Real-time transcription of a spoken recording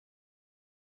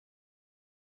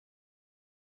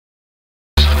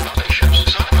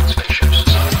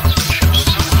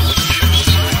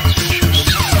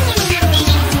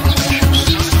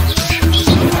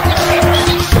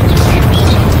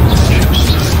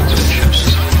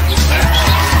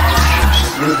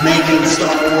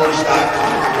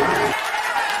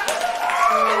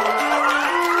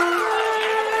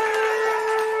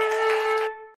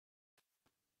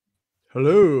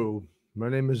Hello, my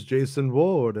name is Jason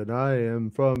Ward, and I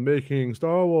am from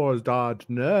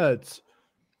MakingStarWars.net.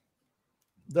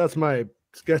 That's my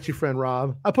sketchy friend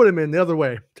Rob. I put him in the other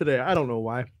way today. I don't know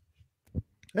why.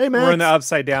 Hey, Max. We're in the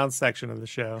upside down section of the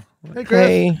show. Hey,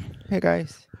 Chris. Hey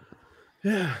guys.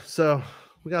 Yeah, so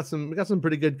we got some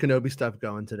pretty good Kenobi stuff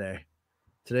going today.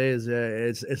 Today is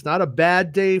it's not a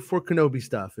bad day for Kenobi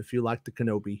stuff if you like the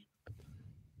Kenobi.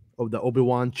 Oh, the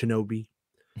Obi-Wan Kenobi.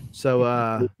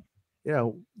 So yeah,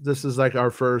 this is like our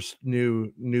first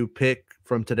new pick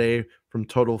from today from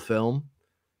Total Film,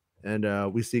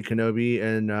 and we see Kenobi,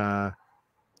 and I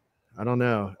don't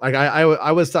know. Like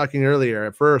I was talking earlier.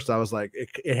 At first, I was like,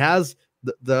 it has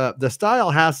the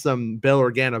style has some Bail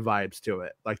Organa vibes to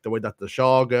it, like the way that the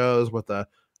shawl goes with the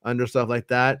under stuff like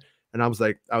that. And I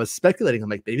was speculating. I'm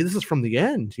like, maybe this is from the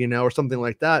end, or something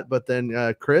like that. But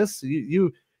then, Chris,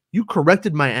 you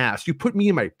corrected my ass. You put me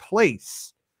in my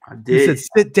place. I did. You said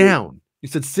sit down. You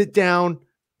said sit down.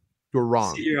 You're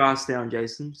wrong. Sit your ass down,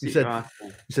 Jason. You said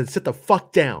sit the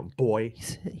fuck down, boy.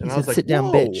 And I was like, sit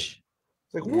down, bitch. It's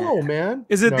like, whoa, man.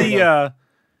 Is it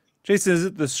Jason? Is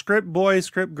it the script boy,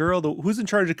 script girl? Who's in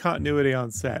charge of continuity on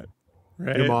set?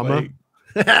 Right, your mama.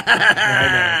 I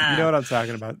know. You know what I'm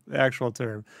talking about, the actual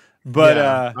term. But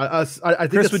I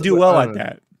think Chris would do well at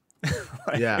that.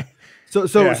 Yeah. So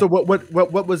what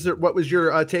was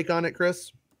your take on it,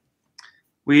 Chris?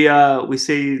 We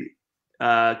see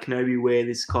Kenobi wear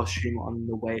this costume on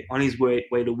his way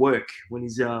to work when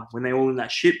they're all in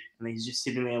that ship and he's just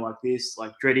sitting there like this,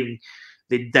 like dreading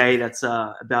the day that's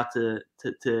about to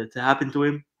happen to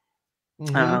him.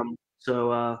 Mm-hmm.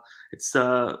 So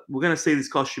we're gonna see this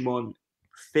costume on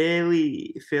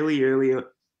fairly early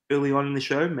on in the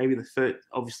show, maybe the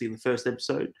first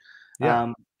episode.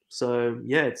 Yeah. So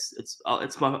yeah, I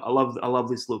love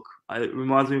this look. It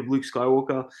reminds me of Luke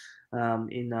Skywalker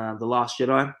in The Last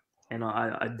Jedi, and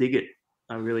I dig it.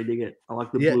 I really dig it. I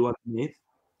like the blue underneath.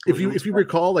 If you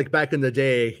recall, like back in the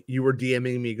day, you were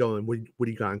DMing me going, "What do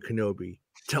you got on Kenobi?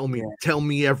 Tell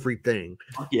me everything."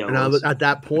 Yeah, and I was at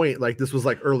that point, like this was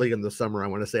like early in the summer, I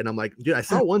want to say, and I'm like, dude, I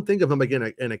saw one thing of him like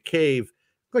in a cave,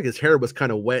 like his hair was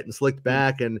kind of wet and slicked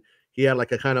back, and he had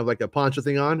like a kind of like a poncho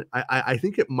thing on. I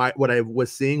think what I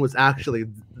was seeing was actually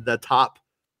the top.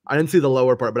 I didn't see the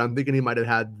lower part, but I'm thinking he might have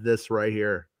had this right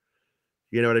here.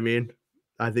 You know what I mean?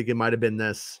 I think it might have been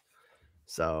this.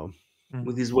 So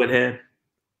with his wet hair.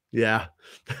 Yeah.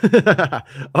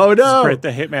 Oh no! It's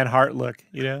the Hitman Heart look,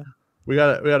 We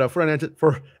got a front end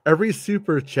for every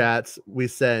super chats we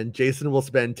send. Jason will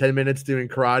spend 10 minutes doing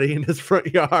karate in his front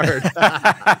yard.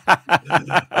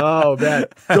 Oh man,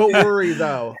 don't worry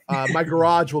though. My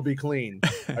garage will be clean.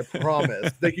 I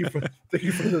promise. Thank you for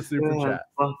the super chat.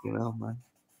 Fucking hell, man.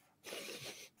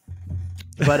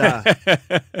 But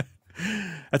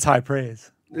that's high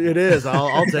praise. It is.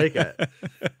 I'll take it.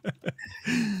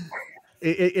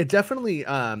 It definitely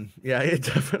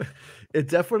it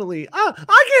definitely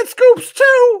I get scoops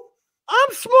too.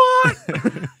 I'm smart.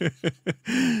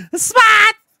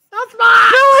 Smart. I'm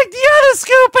smart. You're like the other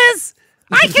scoopers.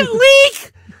 I can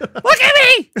leak. Look at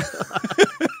me.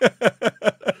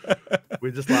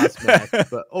 We just lost Max,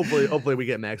 but hopefully we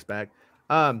get Max back.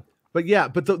 But yeah,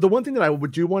 but the one thing that I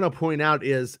do want to point out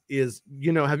is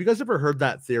have you guys ever heard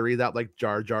that theory that like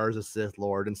Jar Jar is a Sith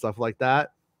Lord and stuff like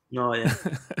that? No,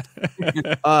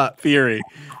 yeah. Theory.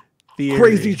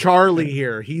 Crazy Charlie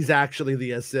here. He's actually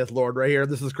the Sith Lord right here.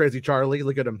 This is Crazy Charlie.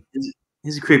 Look at him.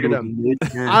 He's a creepy dude.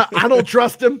 Yeah. I don't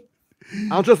trust him. I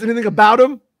don't trust anything about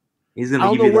him. I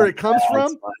don't know where it comes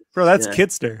from. Bro, that's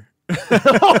Kitster.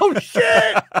 Oh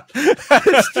shit!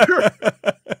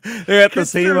 They're at the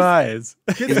same eyes.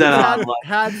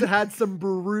 Kitster had some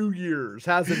Baru years,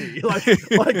 hasn't he? Like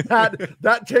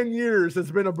that 10 years has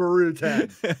been a Baru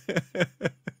 10.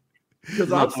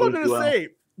 Because I'm still gonna say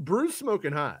Baru's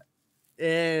smoking hot,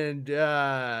 and she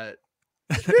ain't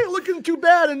looking too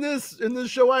bad in this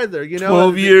show either.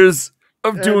 12 years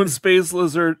of doing Space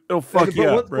Lizard. Oh fuck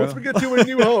yeah, bro. Once we get to A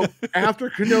New Hope after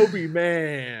Kenobi,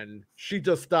 man, she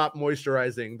just stopped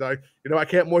moisturizing. Like I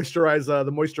can't moisturize.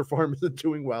 The moisture farm isn't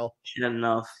doing well. She had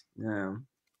enough. Yeah.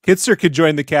 Kitster could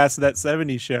join the cast of that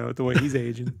 70s show the way he's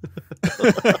aging.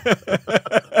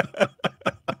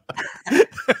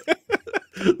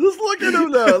 Just look at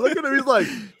him though. Look at him. He's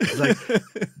like,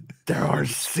 there are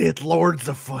Sith Lords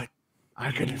afoot.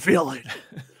 I can feel it.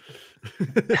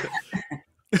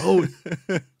 Oh,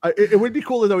 it would be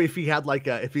cool though if he had like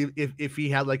a if he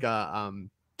had like a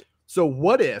So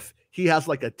what if he has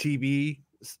like a TV,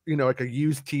 like a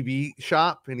used TV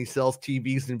shop, and he sells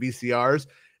TVs and VCRs,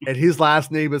 and his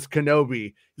last name is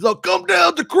Kenobi. He's like, come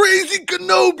down to Crazy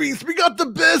Kenobis. We got the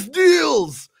best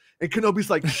deals. And Kenobi's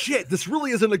like, shit, this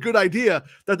really isn't a good idea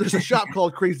that there's a shop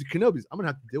called Crazy Kenobi's. I'm gonna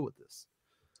have to deal with this.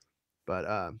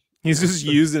 But he's just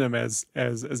using him as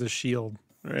a shield,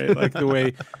 right? Like the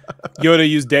way Yoda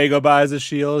used Dagobah as a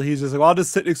shield. He's just like, well, I'll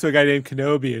just sit next to a guy named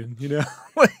Kenobi and, you know,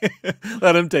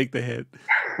 let him take the hit.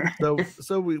 So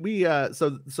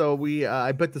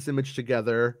I put this image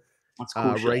together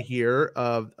Cool right here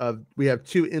of we have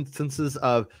 2 instances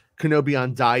of Kenobi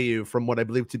on Dayu from what I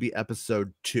believe to be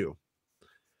episode 2.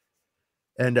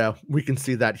 And we can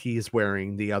see that he's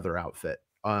wearing the other outfit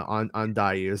on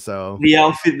Dayu. So the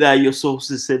outfit that your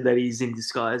sources said that he's in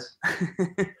disguise.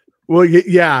 well,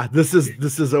 yeah, this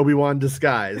is Obi-Wan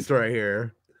disguised right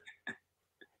here.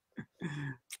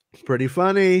 Pretty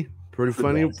funny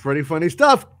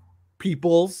stuff,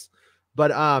 peoples.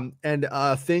 But and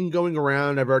a thing going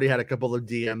around, I've already had a couple of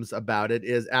DMs about it,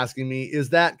 is asking me, is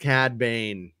that Cad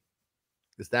Bane?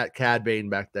 Is that Cad Bane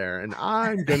back there? And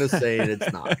I'm gonna say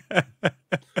it's not.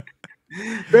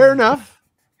 Fair enough.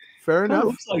 Fair enough.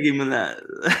 Looks like him in that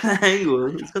angle.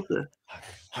 He's got the.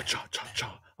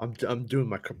 I'm doing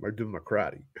my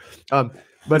karate.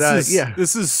 But yeah,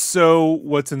 this is so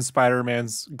what's in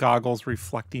Spider-Man's goggles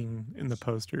reflecting in the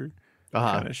poster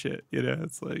kind of shit. You know,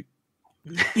 it's like,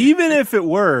 even if it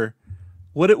were,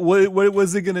 what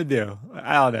was it gonna do?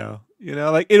 I don't know. You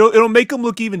know, like it'll make him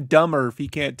look even dumber if he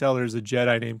can't tell there's a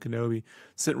Jedi named Kenobi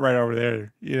sitting right over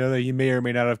there. You know, that he may or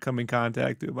may not have come in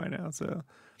contact with by now. So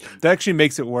that actually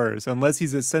makes it worse. Unless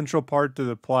he's a central part to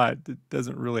the plot, it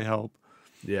doesn't really help.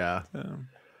 Yeah.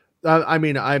 I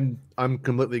mean, I'm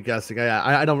completely guessing.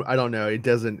 I don't know. It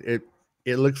doesn't.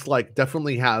 It looks like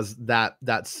definitely has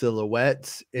that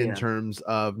silhouette in terms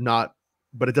of not,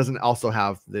 but it doesn't also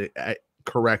have the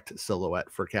correct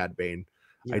silhouette for Cad Bane.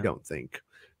 Yeah. I don't think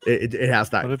it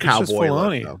has that cowboy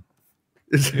look. Though.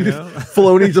 You know?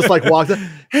 Filoni just like walks up.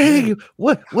 Hey,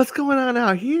 what's going on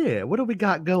out here? What do we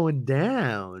got going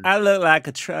down? I look like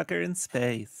a trucker in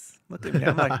space. Look at me.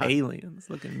 I'm like aliens.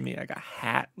 Look at me. I got a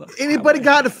hat. Look, anybody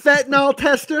got a fentanyl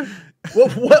tester?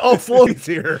 What? Oh, Filoni's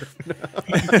here.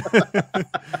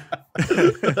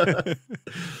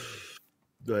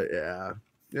 But yeah.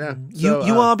 So,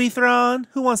 you want to be thrown?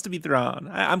 Who wants to be thrown?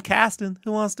 I'm casting.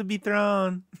 Who wants to be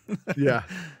thrown? Yeah.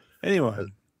 Anyway.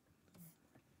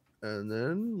 And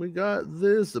then we got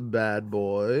this bad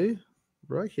boy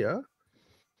right here.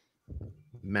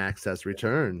 Max has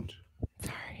returned.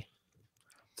 Sorry.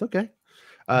 It's okay.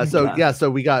 So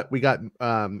we got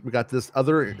this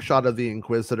other shot of the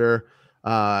Inquisitor.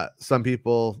 Some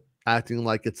people acting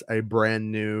like it's a brand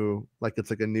new, like it's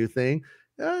like a new thing.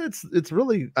 It's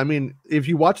really, I mean, if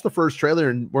you watch the first trailer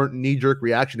and weren't knee-jerk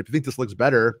reaction, if you think this looks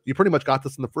better, you pretty much got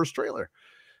this in the first trailer.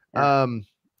 Yeah.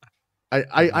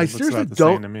 I seriously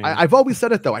don't. I've always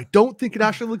said it though. I don't think it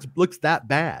actually looks that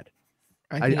bad.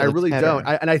 I really don't.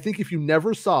 And I think if you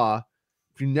never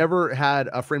had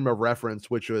a frame of reference,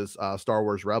 which was Star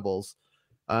Wars Rebels,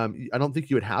 I don't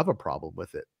think you would have a problem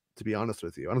with it. To be honest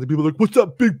with you, I don't think people are like, "What's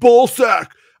up, big ball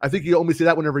sack?" I think you only see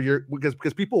that whenever you're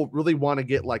because people really want to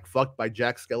get like fucked by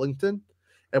Jack Skellington,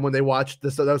 and when they watch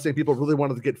this, so I was saying people really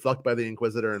wanted to get fucked by the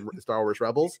Inquisitor and Star Wars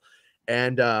Rebels,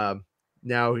 and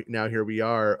now here we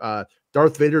are.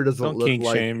 Darth Vader doesn't look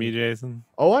like shame me, Jason.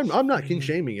 Oh, I'm not king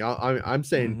shaming. I'm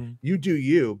saying you do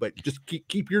you, but just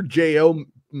keep your JO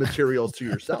materials to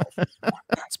yourself.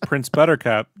 It's Prince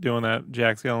Buttercup doing that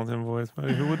Jack Skellington voice.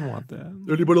 Who wouldn't want that?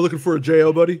 Anybody looking for a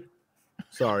JO, buddy?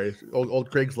 Sorry, old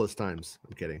Craigslist times.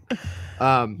 I'm kidding.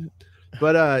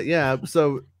 But yeah.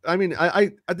 So I mean,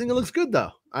 I think it looks good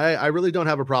though. I really don't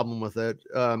have a problem with it.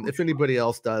 If anybody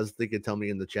else does, they can tell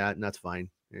me in the chat, and that's fine.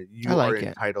 You are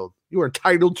entitled. You are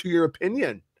entitled to your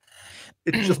opinion.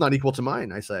 It's just not equal to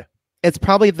mine, I say. It's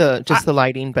probably the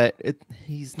lighting, but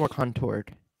he's more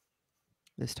contoured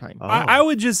this time. Oh. I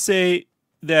would just say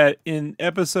that in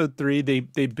episode 3,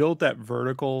 they built that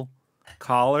vertical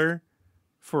collar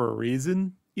for a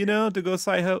reason, you know, to go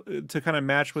to kind of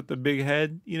match with the big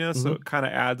head, you know, so it kind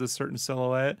of adds a certain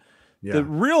silhouette. Yeah. The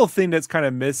real thing that's kind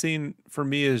of missing for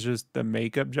me is just the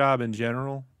makeup job in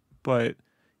general, but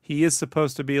he is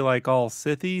supposed to be like all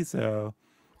Sithy, so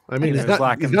I mean, he's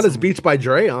got his Beats by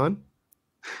Dre on.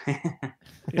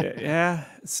 yeah.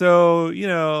 So, you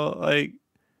know, like,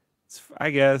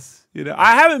 I guess, you know,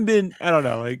 I don't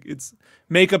know, like,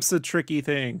 makeup's a tricky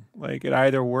thing. Like, it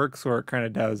either works or it kind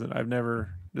of doesn't.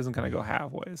 Doesn't kind of go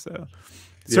halfway. So,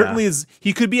 certainly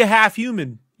he could be a half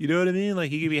human. You know what I mean?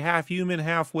 Like, he could be half human,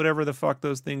 half whatever the fuck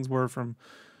those things were from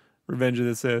Revenge of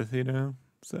the Sith, you know?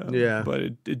 So, yeah. But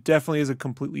it definitely is a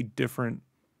completely different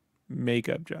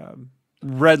makeup job.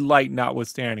 Red light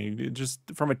notwithstanding, just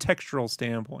from a textural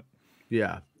standpoint.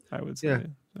 Yeah. I would say. Yeah.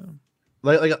 So.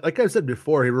 like I said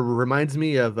before, he reminds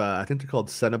me of I think they're called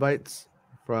Cenobites,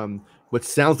 from which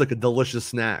sounds like a delicious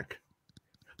snack.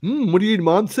 What do you eat,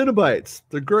 Mom? Cenobites.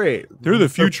 They're great. They're the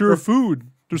future of food.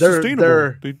 They're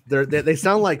sustainable. They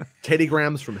sound like Teddy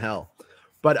Grahams from hell,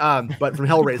 but from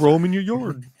Hellraiser. Grow 'em in your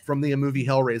yard. From the movie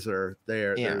Hellraiser,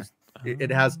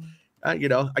 it has, I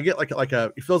get like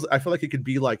a it feels. I feel like it could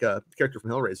be like a character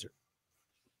from Hellraiser.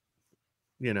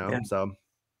 So,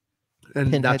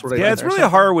 and that's what it's really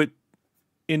hard with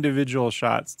individual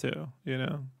shots too.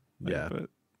 But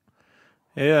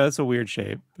yeah, it's a weird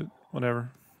shape, but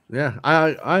whatever. Yeah,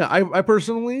 I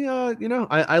personally,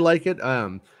 I like it.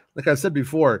 Like I said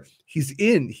before, he's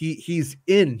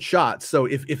in shots. So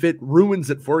if it ruins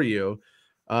it for you,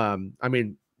 I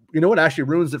mean, what actually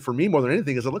ruins it for me more than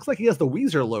anything is it looks like he has the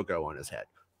Weezer logo on his head.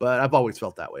 But I've always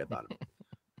felt that way about him.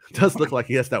 It does look like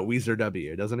he has that Weezer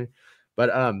W, doesn't he?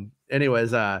 But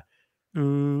anyways,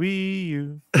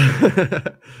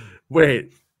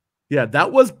 wait, yeah,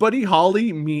 that was Buddy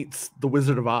Holly meets the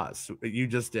Wizard of Oz. You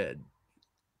just did.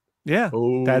 Yeah,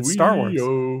 that's Star Wars.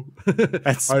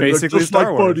 That's basically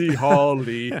Star Wars. Buddy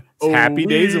Holly. Happy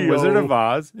Days and Wizard of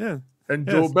Oz. Yeah, and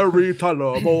Joe Barry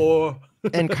Tullamore.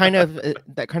 And kind of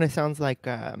that kind of sounds like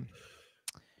that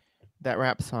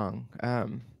rap song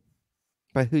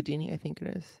by Houdini, I think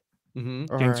it is.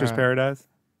 Mm-hmm. Or, Gangster's Paradise.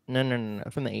 No,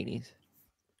 from the 80s.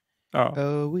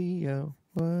 Oh,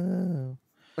 whoa.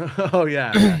 Oh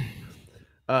yeah.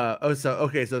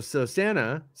 So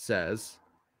Santa says,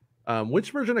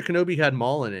 which version of Kenobi had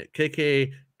Maul in it?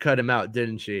 KK cut him out,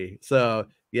 didn't she? So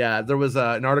yeah, there was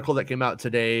an article that came out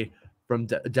today from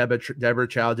Deborah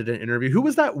Chow did an interview. Who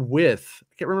was that with? I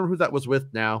can't remember who that was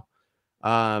with now.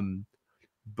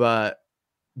 But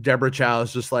Deborah Chow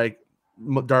is just like,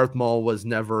 Darth Maul was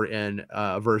never in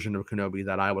a version of Kenobi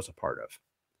that I was a part of.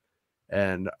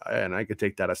 And I could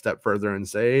take that a step further and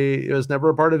say it was never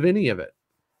a part of any of it,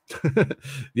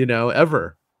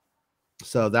 ever.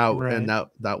 So that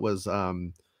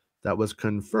was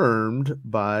confirmed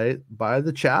by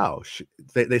the Chow.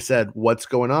 They said, "What's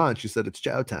going on?" She said, "It's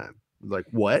Chow time." Like,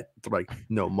 what? They're like,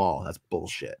 "No, Maul, that's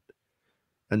bullshit."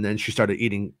 And then she started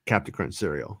eating Captain Crunch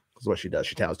cereal. That's what she does.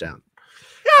 She chows down.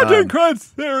 Captain Crunch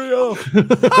cereal.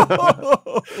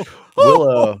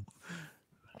 Willow.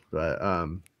 But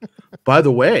by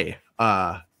the way,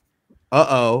 I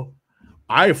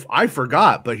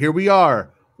forgot, but here we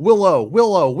are. Willow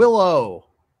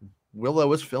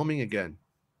is filming again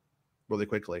really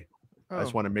quickly. I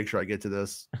just want to make sure I get to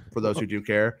this for those who do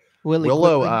care.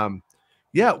 Willow,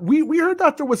 yeah, we heard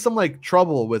that there was some like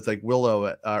trouble with like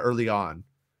Willow early on,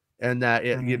 and that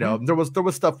it, there was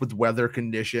stuff with weather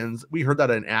conditions. We heard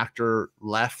that an actor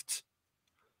left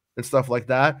and stuff like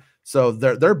that. So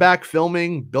they're back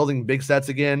filming, building big sets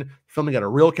again, filming at a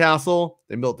real castle.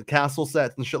 They built the castle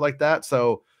sets and shit like that.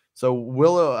 So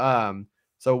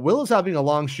Willow's having a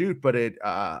long shoot, but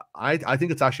I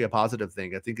think it's actually a positive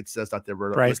thing. I think it says that they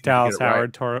were Bryce Dallas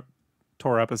Howard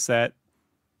tore up a set.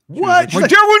 What? Like,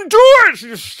 there wouldn't do it. In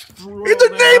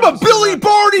the name of Billy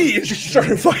Barty, and she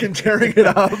started fucking tearing it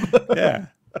up. Yeah,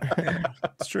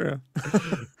 it's true.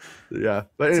 Yeah,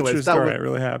 but anyways, it's a true story. It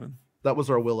really happened. That was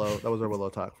our Willow. That was our Willow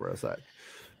talk for us.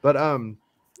 But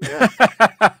yeah.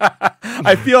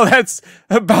 I feel that's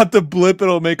about the blip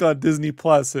it'll make on Disney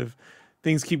Plus if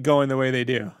things keep going the way they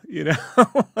do.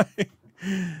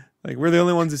 Like we're the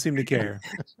only ones who seem to care.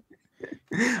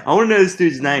 I want to know this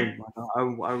dude's name. I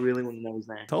really want to know his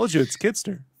name. Told you it's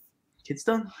Kidster.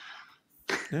 Kidster?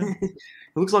 Yeah. It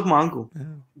looks like my uncle.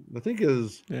 Yeah. I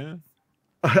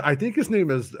think his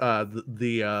name is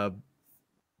the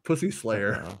Pussy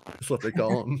Slayer. That's what they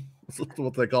call him. That's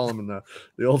what they call him in the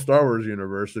old Star Wars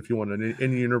universe. If you want an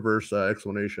in-universe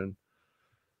explanation.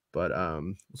 But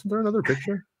wasn't there another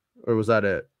picture, or was that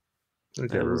it? I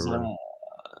can't remember.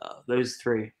 Those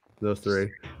three.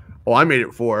 Oh, I made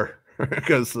it 4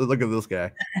 because look at this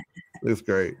guy. Looks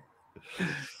great.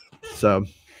 So,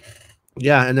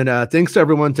 yeah, and then thanks to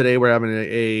everyone today. We're having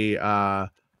a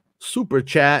super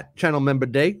chat channel member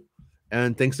day.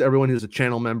 And thanks to everyone who's a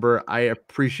channel member. I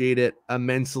appreciate it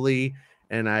immensely.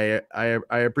 And I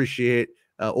appreciate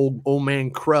old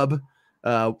man Crub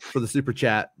for the super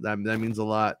chat. That means a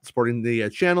lot. Supporting the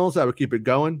channels, I would keep it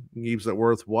going. It keeps it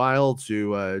worthwhile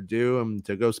to do and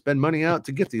to go spend money out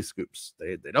to get these scoops.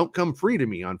 They don't come free to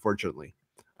me, unfortunately.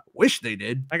 I wish they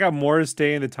did. I got Morris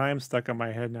Day and the Time stuck on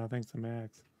my head now, thanks to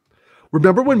Max.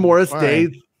 Remember when Morris Day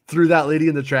threw that lady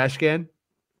in the trash can?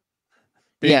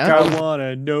 I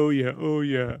wanna know you. Oh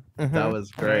yeah, that was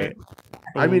great.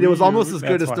 I mean, it was almost as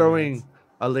good as throwing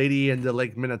a lady into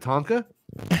Lake Minnetonka,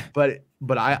 but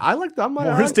I like that.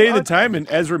 Morris Day and the Time and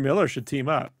Ezra Miller should team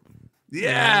up.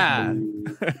 Yeah,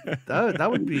 that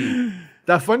would be.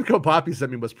 That Funko Pop you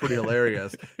sent me was pretty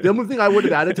hilarious. The only thing I would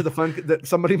have added to the fun that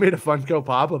somebody made a Funko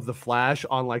Pop of the Flash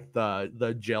on like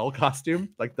the jail costume,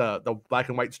 like the black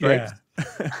and white stripes.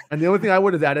 Yeah. And the only thing I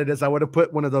would have added is I would have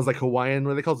put one of those like Hawaiian,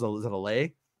 what are they called? Is it a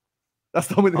lei? That's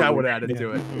the only thing I would have added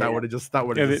to it. That would have just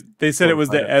they said it was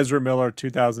the Ezra Miller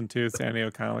 2002 San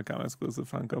Diego Comic-Con exclusive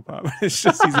Funko Pop. It's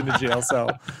just he's in a jail cell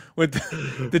with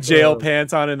the jail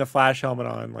pants on and the Flash helmet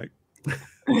on, like.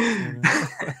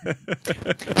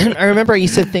 I remember I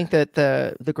used to think that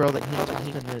the girl that he was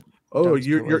talking to. Oh,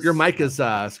 your mic is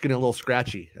getting a little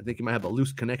scratchy. I think you might have a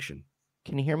loose connection.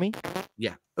 Can you hear me?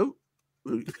 Yeah. Oh,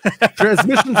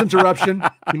 transmissions interruption.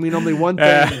 You mean only one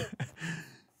thing?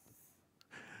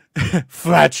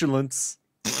 Flatulence.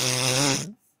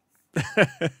 Speak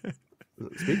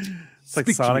It's like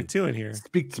Sonic 2 in here.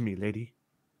 Speak to me, lady.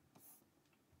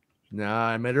 No,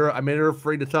 I made her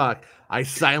afraid to talk. I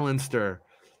silenced her.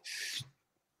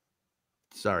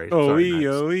 Sorry.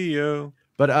 Oh.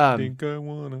 But think I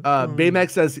wanna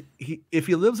Baymax says if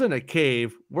he lives in a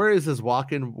cave, where is his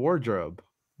walk-in wardrobe?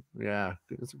 Yeah,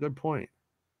 that's a good point.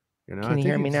 You know, Can you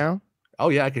hear me now? Oh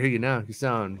yeah, I can hear you now. You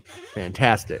sound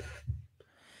fantastic.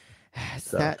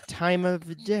 It's that time of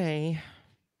the day.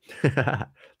 The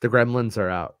gremlins are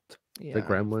out. Yeah, The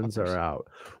gremlins are out.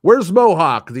 Where's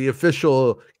Mohawk, the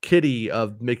official kitty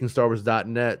of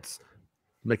MakingStarWars.net's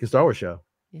Making Star Wars show?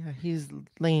 Yeah, he's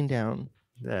laying down.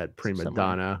 That prima somewhere.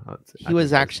 donna. He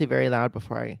was actually very loud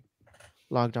before I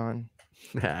logged on.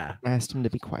 Yeah. I asked him to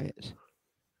be quiet.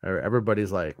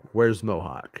 Everybody's like, "Where's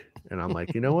Mohawk?" And I'm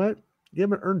like, you know what? You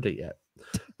haven't earned it yet.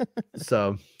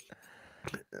 So,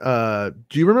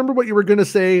 do you remember what you were gonna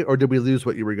say, or did we lose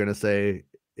what you were gonna say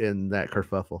in that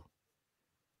kerfuffle?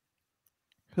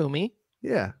 Who, me?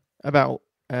 Yeah. About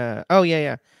oh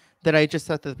yeah. That I just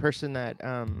thought that the person that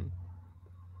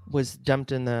was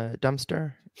dumped in the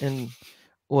dumpster and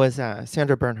was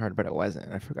Sandra Bernhard, but it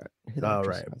wasn't. I forgot who the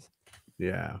actress was.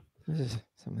 Yeah. This is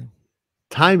something.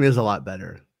 Time is a lot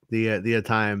better. The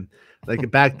time,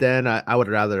 like back then, I would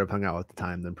rather have hung out with the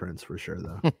Time than Prince for sure,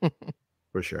 though.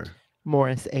 For sure.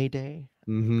 Morris A. Day.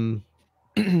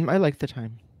 Mm-hmm. I like the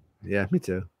Time. Yeah, me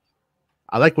too.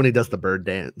 I like when he does the bird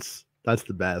dance. That's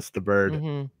the best. The bird.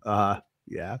 Mm-hmm.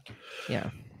 Yeah.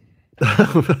 Yeah.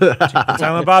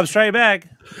 Silent Bob Strike Back.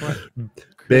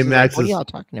 Baymax what are y'all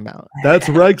talking about? That's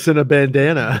Rex in a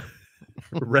bandana.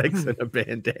 Rex in a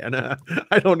bandana.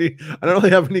 I don't really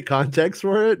have any context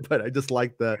for it, but I just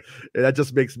like that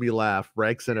just makes me laugh.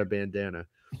 Rex in a bandana.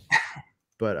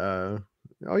 But oh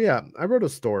yeah, I wrote a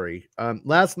story.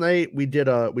 Last night we did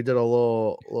a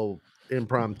little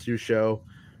impromptu show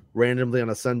randomly on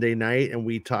a Sunday night, and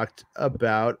we talked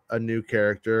about a new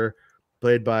character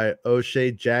played by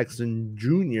O'Shea Jackson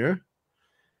Jr.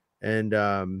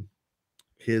 and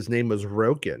his name was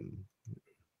Roken.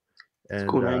 And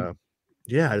cool name.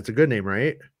 Yeah, it's a good name,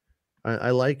 right?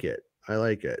 I like it. I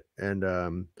like it. And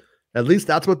at least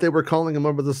that's what they were calling him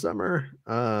over the summer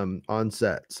on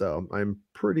set. So I'm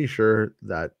pretty sure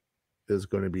that is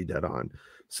going to be dead on.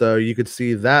 So you could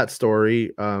see that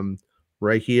story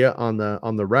right here on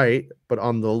the right, but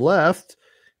on the left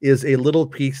is a little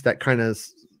piece that kind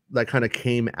of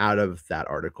came out of that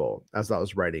article as I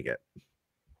was writing it.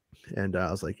 And I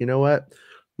was like, you know what?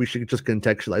 We should just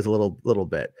contextualize a little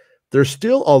bit. There's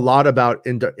still a lot about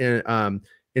Indira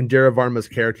Varma's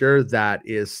character that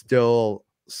is still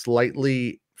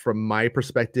slightly, from my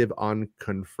perspective,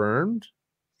 unconfirmed,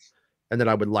 and that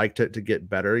I would like to get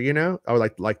better. You know, I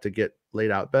would like to get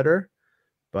laid out better.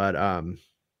 But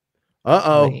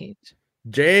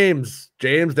James,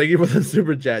 thank you for the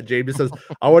super chat. James says,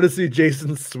 I want to see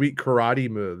Jason's sweet karate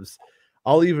moves.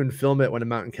 I'll even film it when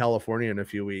I'm out in California in a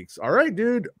few weeks. All right,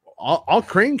 dude. I'll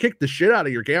crane kick the shit out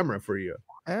of your camera for you.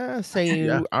 So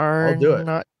you are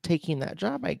not taking that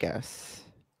job, I guess.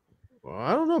 Well,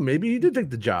 I don't know. Maybe he did take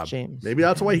the job. James. Maybe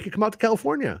that's why he could come out to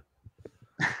California.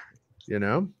 You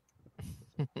know?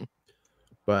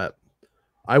 But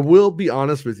I will be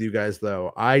honest with you guys,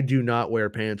 though. I do not wear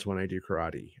pants when I do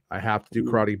karate. I have to do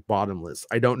karate bottomless.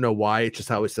 I don't know why. It's just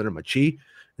how I center my chi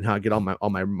and how I get all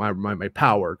my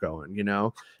power going. You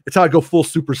know, it's how I go full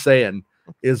Super Saiyan.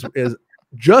 Is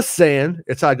just saying.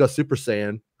 It's how I go Super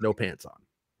Saiyan. No pants on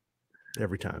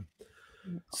every time.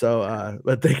 So,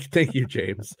 but thank you,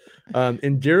 James.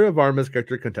 Indira Varma's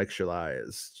character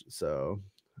contextualized. So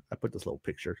I put this little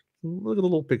picture. Look at the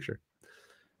little picture.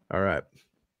 All right.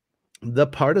 The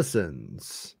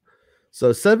Partisans.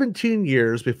 So 17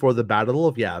 years before the Battle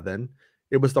of Yavin,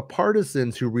 it was the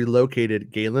Partisans who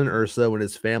relocated Galen Erso and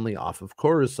his family off of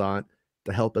Coruscant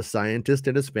to help a scientist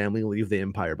and his family leave the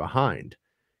Empire behind.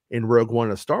 in Rogue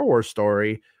One, a Star Wars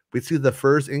story, we see the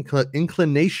first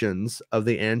inclinations of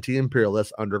the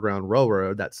anti-imperialist Underground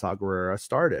Railroad that Saw Gerrera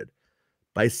started.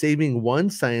 By saving one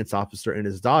science officer and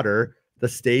his daughter, the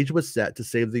stage was set to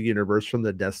save the universe from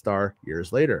the Death Star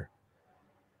years later.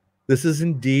 This is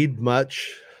indeed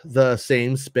much the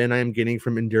same spin I am getting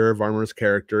from Indira Varma's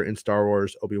character in Star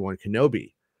Wars Obi-Wan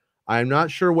Kenobi. I'm not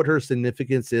sure what her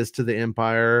significance is to the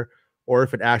Empire, or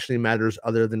if it actually matters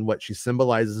other than what she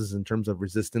symbolizes in terms of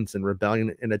resistance and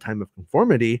rebellion in a time of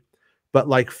conformity. But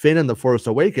like Finn in The Force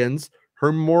Awakens,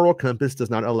 her moral compass does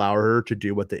not allow her to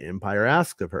do what the Empire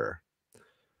asks of her.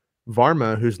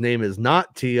 Varma, whose name is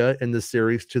not Tia in the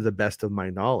series to the best of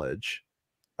my knowledge,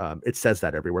 it says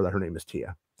that everywhere that her name is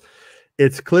Tia.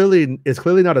 It's clearly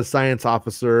not a science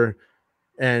officer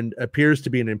and appears to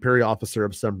be an Imperial officer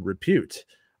of some repute.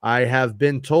 I have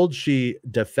been told she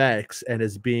defects and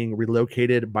is being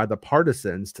relocated by the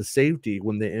partisans to safety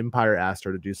when the Empire asked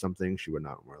her to do something she would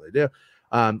not normally do.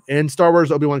 In Star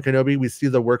Wars Obi-Wan Kenobi, we see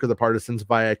the work of the partisans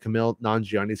via Camille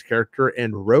Nanjiani's character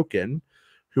and Roken,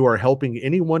 who are helping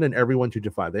anyone and everyone to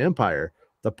defy the Empire.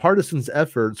 The partisans'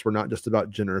 efforts were not just about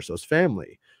Jyn Erso's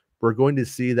family. We're going to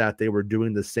see that they were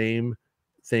doing the same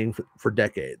thing for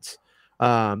decades.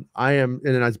 I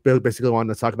basically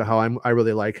wanted to talk about how I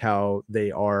really like how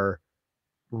they are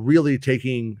really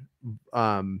taking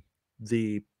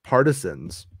the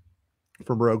partisans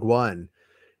from Rogue One,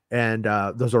 and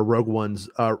those are Rogue One's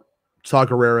Saw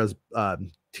Gerrera's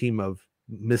team of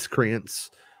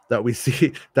miscreants that we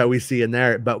see in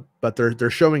there, but they're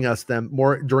showing us them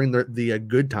more during the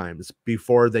good times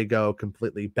before they go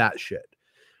completely batshit.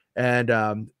 And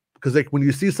because like when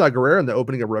you see Saw Gerrera in the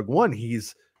opening of Rogue One,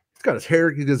 he's got his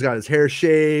hair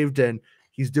shaved, and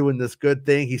he's doing this good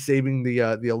thing. He's saving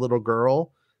the little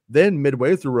girl. Then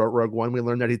midway through Rogue One, we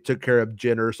learned that he took care of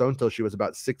Jyn Erso until she was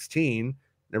about 16, and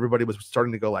everybody was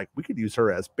starting to go like, we could use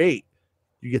her as bait.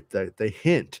 You get the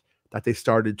hint that they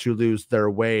started to lose their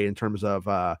way in terms of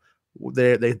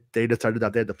they decided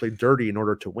that they had to play dirty in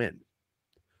order to win.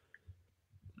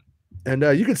 And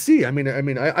you could see,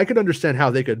 I could understand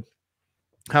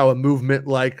how a movement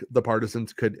like the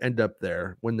partisans could end up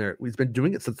there when he's been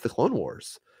doing it since the Clone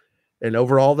Wars. And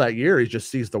overall that year, he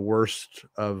just sees the worst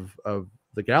of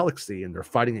the galaxy, and they're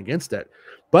fighting against it.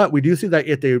 But we do see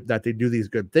that they do these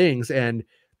good things, and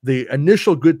the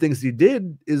initial good things he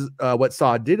did is what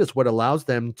Saw did is what allows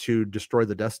them to destroy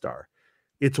the Death Star.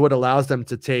 It's what allows them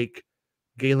to take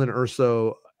Galen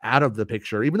Erso out of the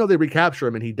picture, even though they recapture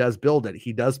him and he does build it.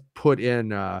 He does put in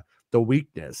the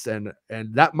weakness, and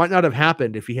that might not have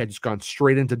happened if he had just gone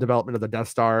straight into development of the Death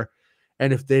Star,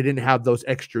 and if they didn't have those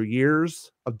extra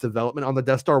years of development on the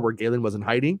Death Star where Galen was in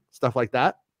hiding, stuff like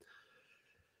that.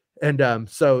 And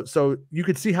so you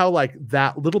could see how like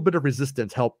that little bit of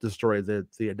resistance helped destroy the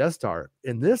Death Star.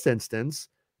 In this instance,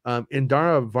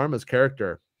 Indira Varma's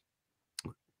character,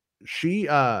 she's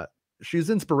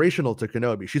inspirational to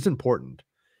Kenobi. She's important,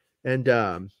 and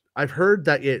I've heard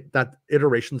that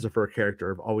iterations of her character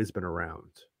have always been around.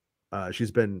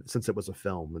 She's been since it was a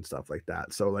film and stuff like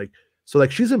that. So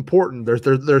she's important.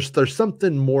 There's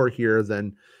something more here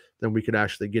than we could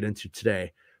actually get into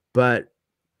today, but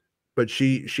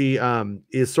she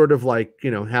is sort of like,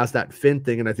 has that Finn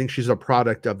thing, and I think she's a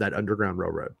product of that Underground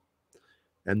Railroad,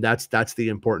 and that's the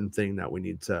important thing that we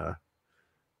need to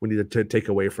take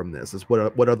away from this is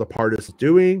what are the partisans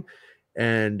doing,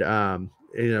 and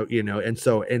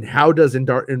and how does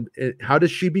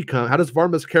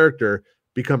Varma's character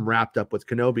become wrapped up with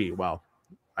Kenobi? Well,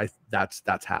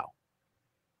 that's how.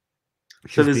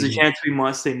 So there's a chance we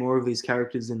might see more of these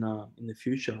characters in the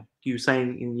future. You were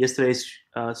saying in yesterday's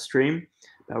stream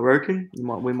about Roken,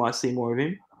 we might see more of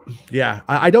him. Yeah,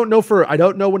 I don't know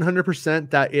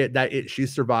 100% that she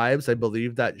survives. I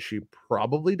believe that she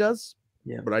probably does.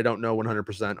 Yeah, but I don't know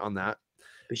 100% on that.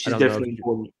 But she's definitely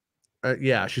important.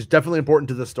 Yeah, she's definitely important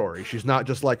to the story. She's not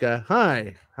just like a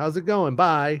hi, how's it going?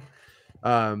 Bye.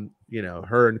 Her and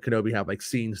Kenobi have like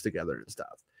scenes together and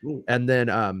stuff. Ooh. And then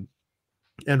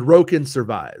and Roken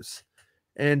survives.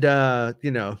 And I've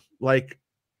heard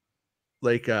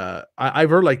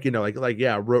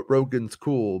Roken's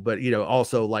cool, but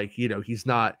also he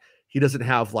doesn't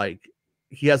have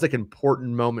he has like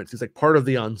important moments. He's like part of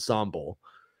the ensemble,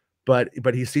 but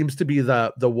he seems to be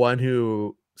the one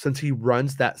who, since he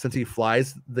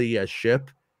flies the ship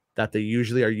that they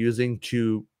usually are using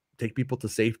to take people to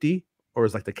safety, or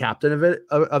is like the captain of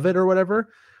it or whatever.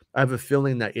 I have a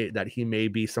feeling that he may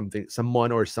be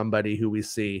someone or somebody who we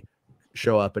see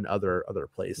show up in other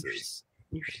places.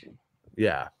 Interesting.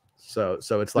 Yeah. So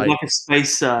it's like a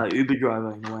space Uber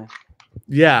driver in a way.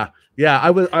 Yeah. Yeah,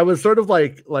 I was sort of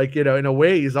like you know, in a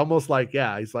way he's almost like,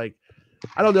 yeah, he's like,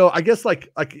 I don't know, I guess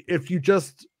like if you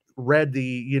just read the,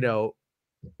 you know,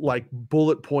 like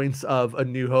bullet points of A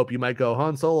New Hope, you might go,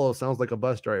 Han Solo sounds like a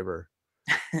bus driver.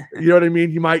 You know what I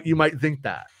mean? You might think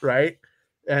that, right?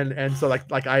 And so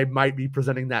like I might be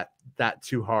presenting that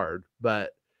too hard,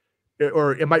 but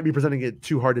or it might be presenting it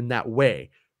too hard in that way.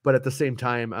 But at the same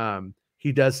time,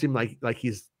 he does seem like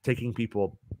he's taking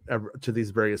people to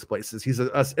these various places. He's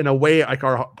in a way like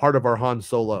our part of our Han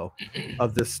Solo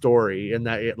of this story, in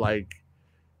that it like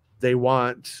they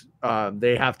want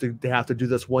they have to do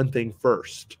this one thing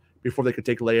first before they could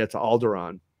take Leia to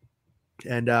Alderaan.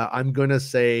 And I'm gonna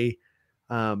say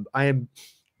I am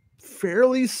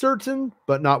fairly certain,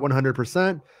 but not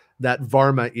 100%, that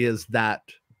Varma is that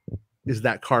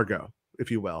cargo, if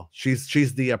you will.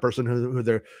 She's the person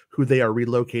who they are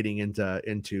relocating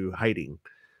into hiding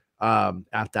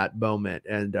at that moment.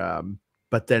 And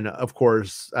but then of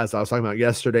course, as I was talking about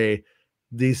yesterday,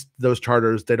 those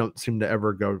charters, they don't seem to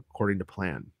ever go according to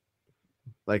plan.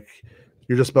 Like,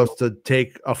 you're just supposed to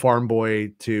take a farm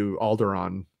boy to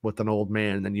Alderaan with an old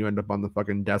man, and then you end up on the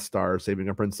fucking Death Star saving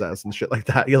a princess and shit like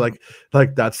that. You're like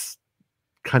that's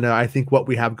kind of, I think, what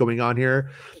we have going on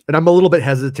here. And I'm a little bit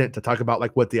hesitant to talk about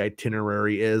like what the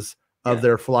itinerary is of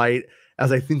their flight,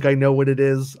 as I think I know what it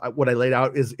is. What I laid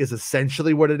out is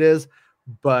essentially what it is,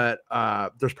 but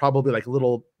there's probably like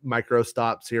little micro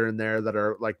stops here and there that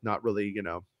are like not really, you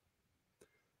know,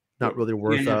 not really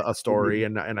worth a story.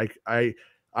 And I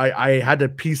had to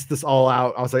piece this all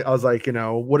out. I was like, you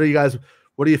know, what are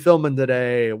you filming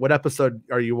today? What episode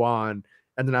are you on?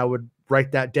 And then I would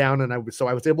write that down, and I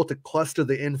was able to cluster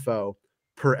the info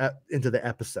into the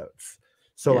episodes.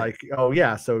 So like, oh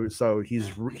yeah, so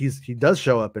he does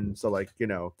show up, and so like, you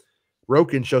know,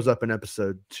 Roken shows up in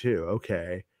episode 2.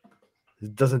 Okay,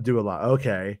 it doesn't do a lot.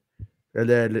 Okay, and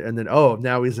then oh,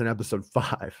 now he's in episode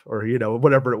 5, or you know,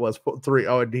 whatever it was, 3.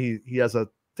 Oh, and he has a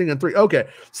thing in 3. Okay,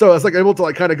 so I was like able to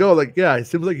like kind of go like, yeah, it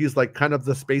seems like he's like kind of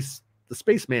the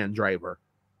spaceman driver.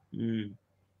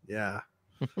 Yeah.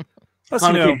 Plus,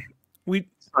 you know, we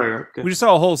just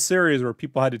saw a whole series where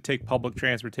people had to take public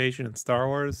transportation in Star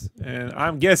Wars, and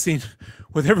I'm guessing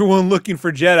with everyone looking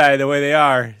for Jedi the way they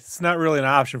are, it's not really an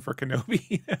option for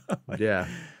Kenobi. Yeah.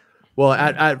 Well,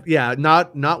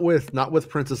 not with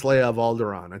Princess Leia of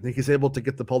Alderaan. I think he's able to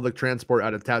get the public transport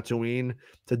out of Tatooine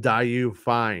to Dayu,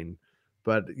 fine.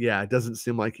 But yeah, it doesn't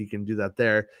seem like he can do that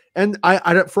there. And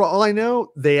I for all I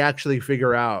know, they actually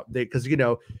figure out, because you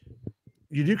know,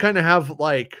 you do kind of have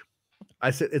like, I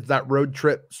said, it's that road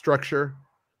trip structure,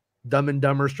 Dumb and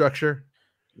Dumber structure,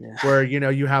 where you know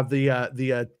you have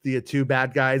the two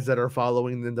bad guys that are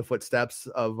following in the footsteps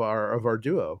of our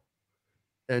duo,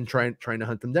 and trying to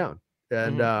hunt them down.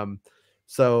 And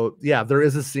so yeah, there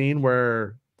is a scene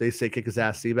where they say kick his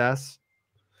ass, Seabass.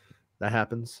 That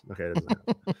happens. Okay, it doesn't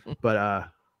happen. But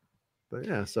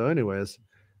yeah. So anyways,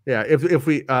 yeah. If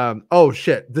we oh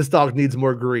shit, this dog needs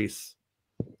more grease.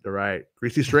 All right,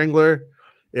 Greasy Strangler.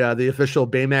 Yeah, the official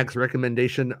Baymax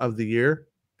recommendation of the year,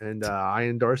 and I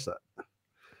endorse it.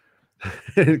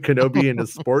 Kenobi and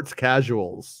his sports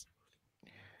casuals,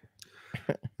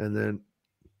 and then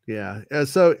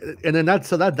that's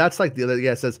like the other.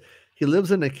 Yeah, it says he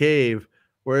lives in a cave.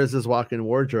 Where is his walk-in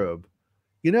wardrobe?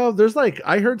 You know, there's like,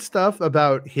 I heard stuff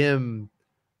about him.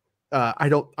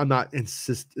 I'm not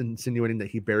insinuating that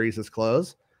he buries his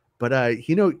clothes, but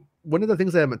you know, one of the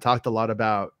things I haven't talked a lot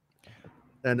about.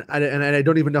 And I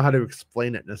don't even know how to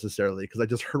explain it necessarily, because I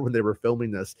just heard when they were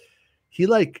filming this, he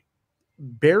like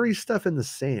buries stuff in the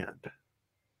sand,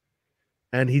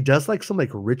 and he does like some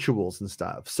like rituals and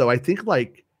stuff. So I think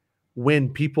like when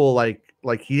people like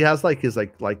he has like his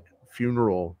like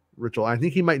funeral ritual, I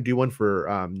think he might do one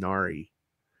for Nari,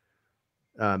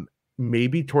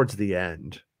 maybe towards the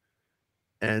end.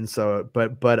 And so,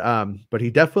 but he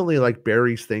definitely like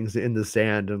buries things in the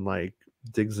sand and like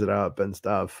digs it up and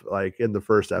stuff, like in the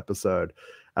first episode.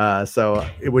 So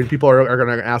when people are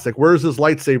going to ask like, where's his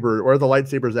lightsaber, where are the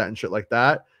lightsabers at and shit like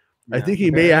that, I think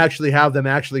he may actually have them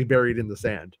actually buried in the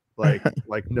sand, like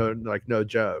no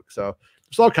joke. So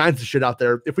there's all kinds of shit out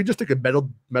there. If we just took a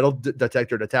metal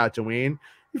detector to Tatooine,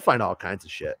 you find all kinds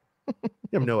of shit. You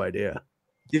have no idea.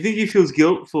 Do you think he feels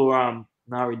guilt for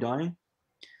Nari dying?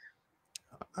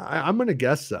 I'm gonna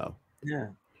guess so. Yeah,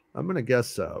 I'm gonna guess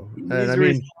so. And I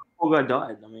mean, poor guy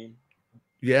died. I mean,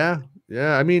 yeah.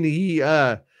 I mean, he's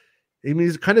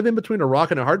kind of in between a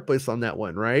rock and a hard place on that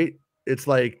one, right? It's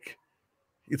like,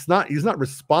 he's not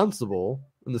responsible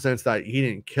in the sense that he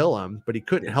didn't kill him, but he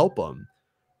couldn't help him.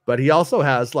 But he also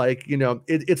has like, you know,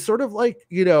 it's sort of like,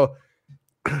 you know,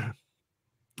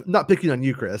 not picking on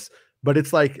you, Chris, But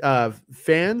it's like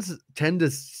fans tend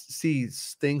to see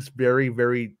things very,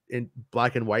 very in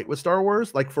black and white with Star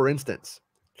Wars. Like, for instance,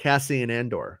 Cassian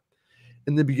Andor.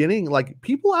 In the beginning, like,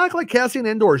 people act like Cassian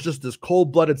Andor is just this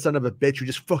cold-blooded son of a bitch who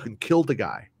just fucking killed a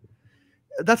guy.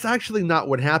 That's actually not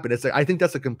what happened. It's like, I think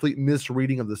that's a complete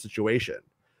misreading of the situation.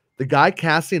 The guy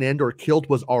Cassian Andor killed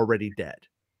was already dead.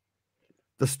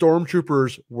 The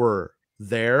stormtroopers were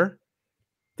there.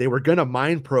 They were gonna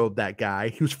mind probe that guy.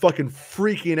 He was fucking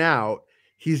freaking out.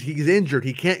 He's injured.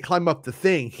 He can't climb up the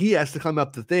thing. He has to climb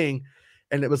up the thing.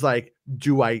 And it was like,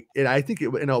 and I think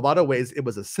in a lot of ways, it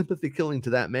was a sympathy killing to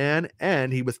that man.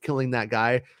 And he was killing that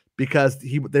guy because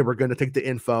they were going to take the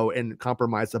info and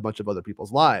compromise a bunch of other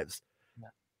people's lives. Yeah.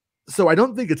 So I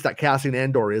don't think it's that Cassian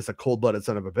Andor is a cold-blooded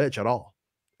son of a bitch at all.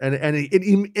 And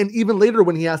even later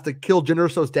when he has to kill Jyn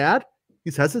Erso's dad,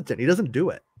 he's hesitant. He doesn't do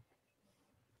it.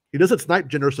 He doesn't snipe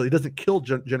Jyn Erso. He doesn't kill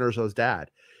Jyn Erso's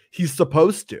dad. He's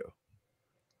supposed to.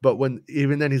 But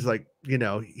even then he's like,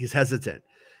 he's hesitant.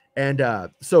 And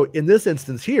so in this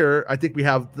instance here, I think we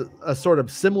have a sort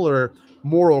of similar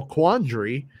moral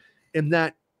quandary in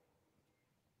that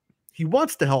he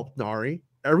wants to help Nari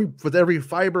with every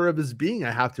fiber of his being,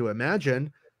 I have to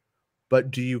imagine.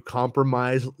 But do you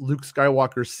compromise Luke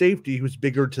Skywalker's safety, who's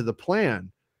bigger to the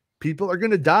plan? People are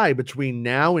going to die between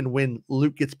now and when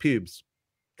Luke gets pubes.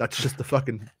 That's just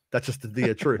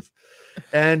the truth.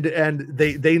 And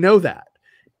they know that.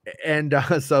 And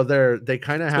so they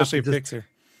kind of have to just, Fixer.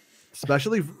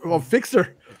 Especially,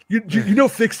 Fixer. You know,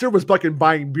 Fixer was fucking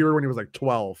buying beer when he was like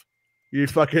 12. You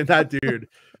fucking that dude.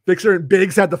 Fixer and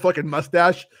Biggs had the fucking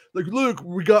mustache. Like, look,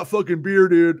 we got fucking beer,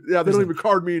 dude. Yeah, they don't even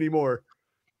card me anymore.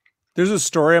 There's a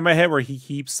story in my head where he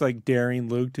keeps like daring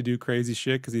Luke to do crazy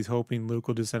shit because he's hoping Luke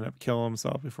will just end up killing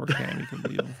himself before Cammy can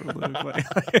leave him for Luke.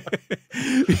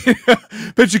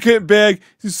 Bet you can't bag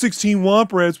 16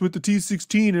 Womp Rats with the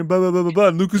T16 and blah blah blah blah blah.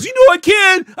 And Luke goes, I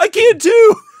can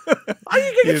too. I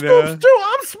can get scoops too.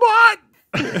 I'm smart.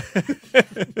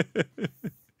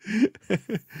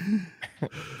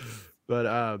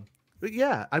 But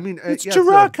yeah, I mean, it's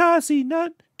Tarakasi,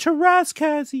 not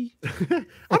Taraskasi.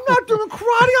 I'm not doing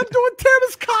karate. I'm doing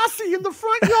Taraskasi in the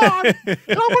front yard, and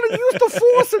I'm going to use the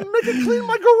force and make it clean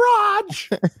my garage.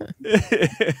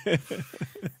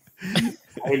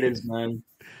 Haters, man.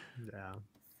 Yeah.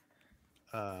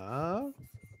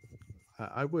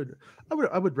 I would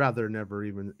rather never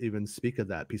even speak of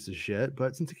that piece of shit.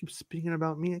 But since he keeps speaking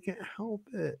about me, I can't help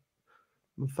it.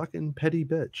 I'm a fucking petty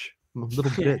bitch. I'm a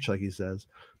little bitch, like he says.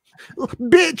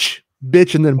 Bitch,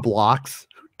 and then blocks.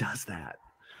 Who does that?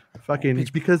 Fucking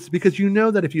because you know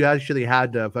that if you actually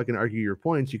had to fucking argue your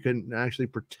points, you couldn't actually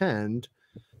pretend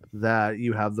that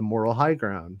you have the moral high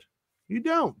ground. You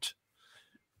don't.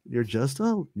 You're just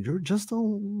a dirty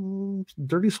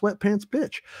sweatpants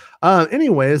bitch.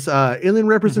 Anyways, alien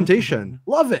representation.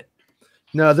 Love it.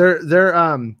 No,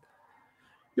 they're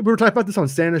we were talking about this on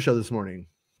Santa's show this morning.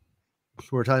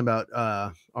 We were talking about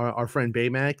our friend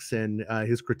Baymax and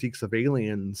his critiques of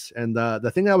aliens. And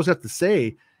the thing I was going to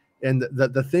say, and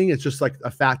the thing is just like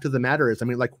a fact of the matter is, I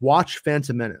mean, like, watch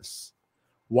Phantom Menace.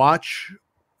 Watch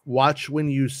when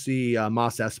you see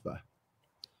Mos Espa.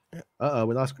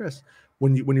 We lost Chris.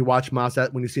 When you watch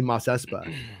when you see Mos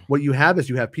Espa, what you have is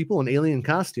you have people in alien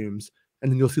costumes,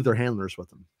 and then you'll see their handlers with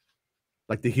them,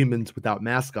 like the humans without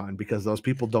mask on, because those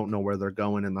people don't know where they're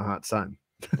going in the hot sun.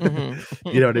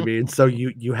 You know what I mean? So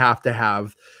you have to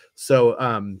have so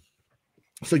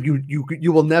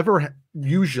you will never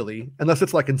usually, unless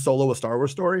it's like in Solo, a Star Wars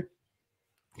story,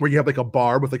 where you have like a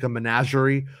bar with like a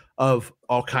menagerie of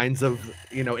all kinds of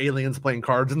aliens playing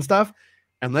cards and stuff.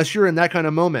 Unless you're in that kind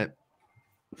of moment,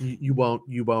 you won't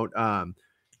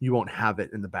have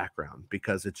it in the background,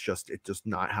 because it's just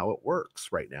not how it works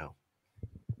right now.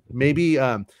 Maybe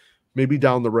down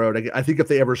the road, I think if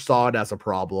they ever saw it as a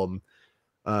problem,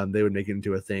 they would make it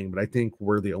into a thing. But I think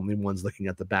we're the only ones looking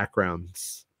at the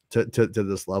backgrounds to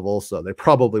this level, so they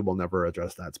probably will never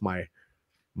address that. It's my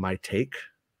take.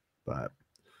 But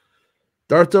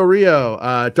Darth Del Rio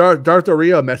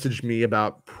messaged me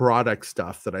about product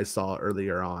stuff that I saw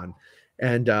earlier on.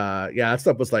 And that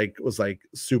stuff was like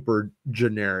super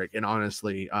generic. And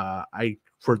honestly, I,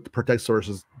 for protect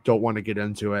sources, don't want to get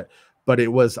into it. But it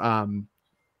was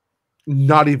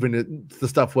not even, the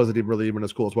stuff wasn't even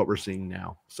as cool as what we're seeing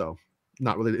now. So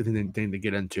not really anything to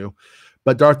get into.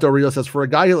 But Darth Del Rio says, for a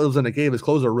guy who lives in a cave, his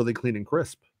clothes are really clean and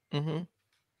crisp. Mm-hmm.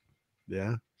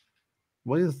 Yeah.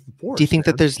 What is the force? Do you think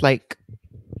that there's like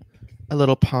a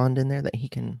little pond in there that he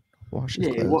can wash his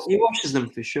clothes? He washes them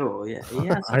for sure. Yeah, he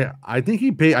has. I think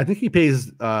he pays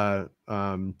Tika,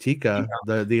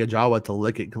 the Ajawa, to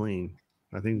lick it clean.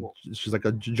 I think she's like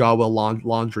a Jawa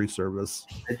laundry service.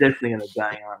 They're definitely gonna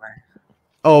bang, aren't they?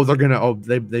 Oh, they're gonna. Oh,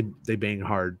 they bang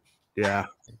hard. Yeah,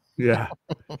 yeah.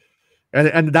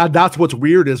 And that's what's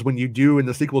weird is when you do in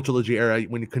the sequel trilogy era,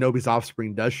 when Kenobi's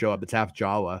offspring does show up, it's half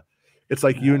Jawa. It's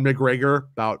like Ewan McGregor,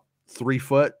 about 3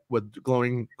 foot, with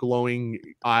glowing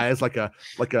eyes, like a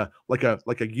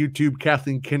YouTube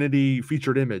Kathleen Kennedy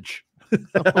featured image.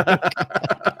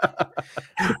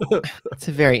 It's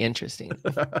very interesting.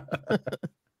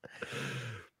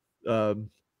 The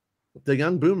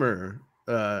young boomer,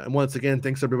 and once again,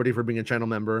 thanks everybody for being a channel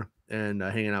member and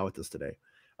hanging out with us today.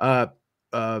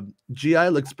 GI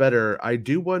looks better. I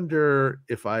do wonder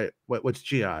if what's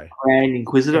GI? Grand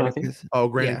Inquisitor, I think. Oh,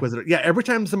 Grand Inquisitor. Yeah, every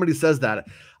time somebody says that,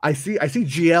 I see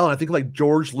GL and I think like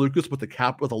George Lucas with the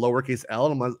cap with a lowercase L,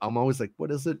 and I'm always like,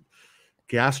 what is it?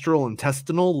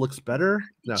 Gastrointestinal looks better.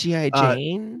 No. GI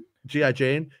Jane. GI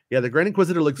Jane. Yeah, the Grand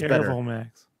Inquisitor looks better.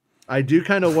 Max. I do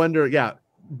kind of wonder. Yeah,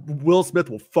 Will Smith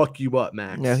will fuck you up,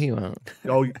 Max. No, he won't.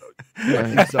 Oh, I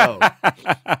think so.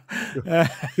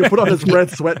 He'll put on his red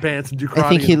sweatpants and do karate. I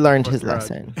think he learned his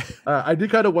lesson. I do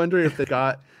kind of wonder if they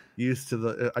got used to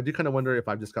the. I do kind of wonder if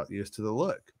I just got used to the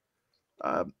look.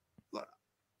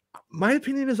 My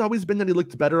opinion has always been that he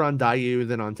looked better on Dayu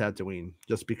than on Tatooine,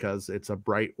 just because it's a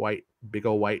bright white, big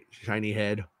old white, shiny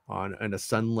head on a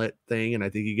sunlit thing, and I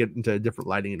think you get into a different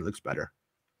lighting and it looks better.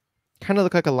 Kind of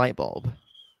look like a light bulb.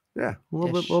 Yeah, a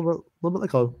little bit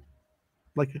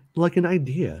like an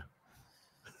idea.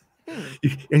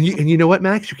 And you know what,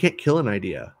 Max? You can't kill an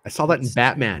idea. I saw that in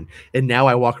Batman, and now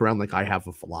I walk around like I have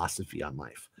a philosophy on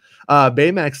life.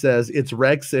 Baymax says it's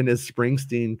Rex in his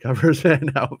Springsteen covers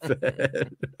band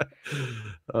outfit.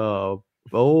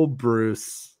 Oh,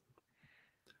 Bruce.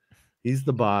 He's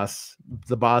the boss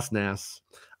nass.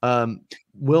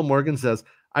 Will Morgan says,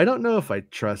 I don't know if I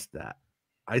trust that.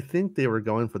 I think they were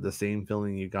going for the same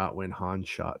feeling you got when Han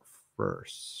shot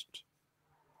first.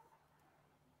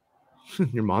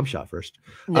 Your mom shot first.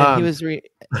 No, he was.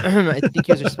 I think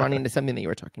he was responding to something that you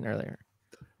were talking about earlier.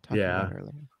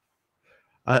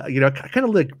 I kind of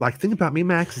like think about me,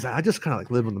 Max. Is I just kind of like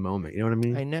live in the moment. You know what I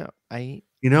mean? I know.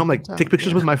 I'm like take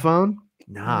pictures with my phone.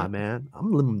 Nah, man,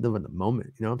 I'm living the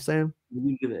moment. You know what I'm saying?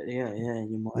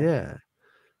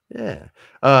 Yeah.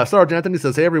 Sergeant Anthony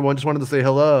says, "Hey everyone, just wanted to say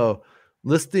hello.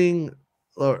 Listening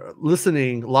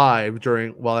live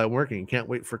while I'm working. Can't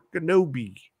wait for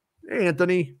Kenobi." Hey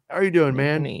Anthony, how are you doing,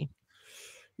 man?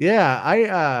 Yeah,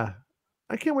 I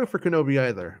can't wait for Kenobi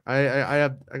either. I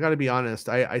got to be honest.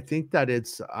 I think that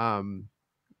it's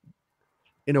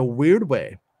in a weird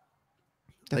way.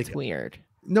 That's like, weird.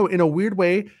 No, in a weird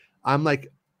way, I'm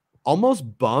like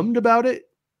almost bummed about it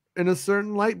in a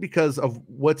certain light because of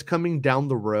what's coming down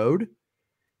the road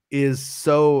is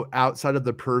so outside of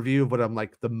the purview of what I'm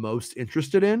like the most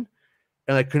interested in.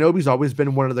 And like Kenobi's always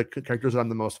been one of the characters that I'm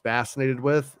the most fascinated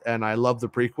with, and I love the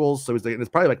prequels. So he's like, and it's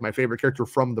probably like my favorite character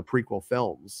from the prequel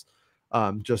films.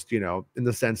 Just in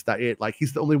the sense that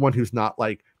he's the only one who's not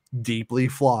like deeply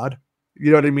flawed.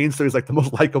 You know what I mean? So he's like the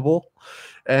most likable,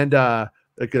 and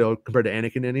compared to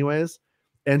Anakin, anyways.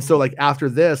 And so like after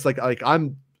this, like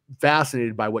I'm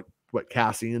fascinated by what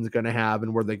Cassian's gonna have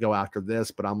and where they go after this.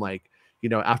 But I'm like,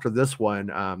 after this one,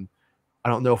 I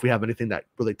don't know if we have anything that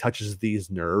really touches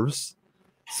these nerves.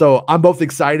 So I'm both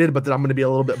excited, but then I'm going to be a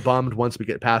little bit bummed once we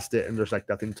get past it and there's like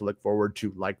nothing to look forward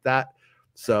to like that.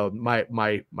 So my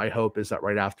hope is that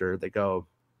right after they go,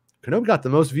 Kenobi got the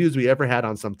most views we ever had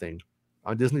on something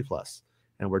on Disney Plus,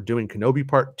 and we're doing Kenobi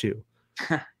Part 2.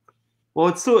 Well,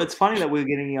 it's funny that we're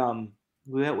getting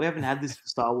we haven't had this for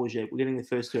Star Wars yet. We're getting the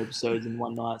first 2 episodes in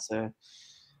one night, so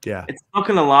yeah, it's not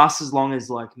going to last as long as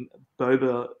like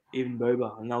Boba,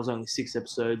 and that was only 6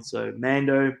 episodes. So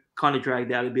Mando kind of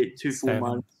dragged out a bit, 2 full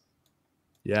months.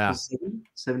 Yeah,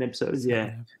 7 episodes.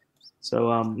 Yeah.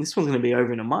 So this one's going to be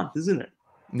over in a month, isn't it?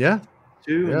 Yeah.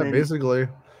 2. Yeah, basically.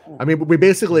 I mean, we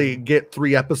basically get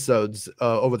 3 episodes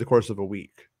over the course of a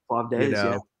week. 5 days.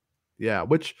 Yeah.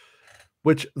 Which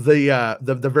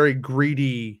the very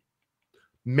greedy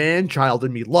man child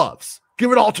in me loves.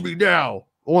 Give it all to me now.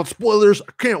 I want spoilers.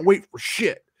 I can't wait for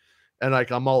shit. And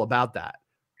like I'm all about that.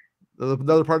 The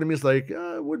other part of me is like,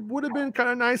 would have been kind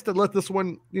of nice to let this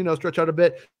one, stretch out a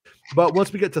bit. But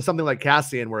once we get to something like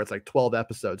Cassian, where it's like 12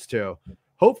 episodes too,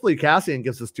 hopefully Cassian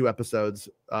gives us 2 episodes,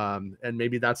 and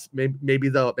maybe that's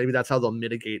how they'll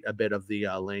mitigate a bit of the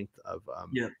length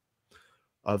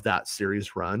of that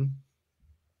series run.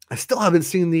 I still haven't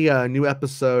seen the new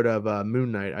episode of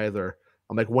Moon Knight either.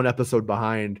 I'm like 1 episode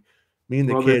behind. Me and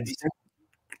the kids.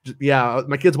 Yeah,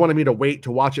 my kids wanted me to wait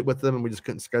to watch it with them, and we just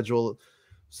couldn't schedule it.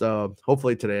 So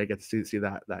hopefully today I get to see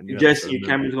that new. Jesse, your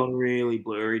camera's gone really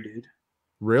blurry, dude.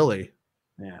 Really?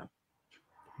 Yeah.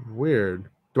 Weird.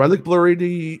 Do I look blurry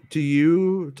to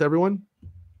you, to everyone?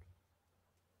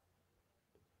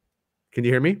 Can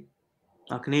you hear me?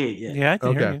 I can hear you. Yeah, I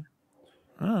can hear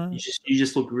Okay. you. You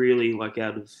just look really like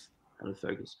out of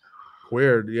focus.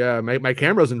 Weird. Yeah, my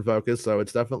camera's in focus, so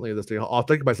it's definitely this thing. I'll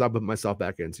take myself, put myself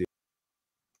back in. See,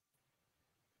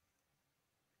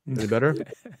 any better?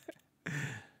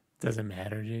 Doesn't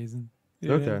matter, Jason.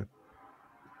 Yeah. Okay.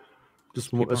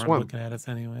 People aren't looking at us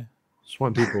anyway. Just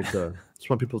want people to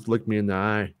look me in the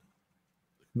eye.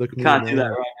 Look me. Can't do that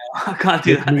right now. I can't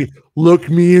do that. Look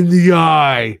me in the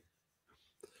eye.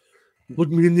 Look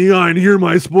me in the eye and hear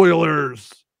my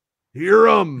spoilers. Hear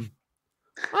them.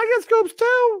 I get scopes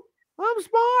too. I'm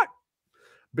smart.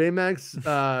 Baymax,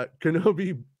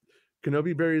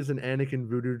 Kenobi buries an Anakin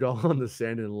voodoo doll on the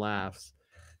sand and laughs.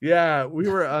 Yeah, we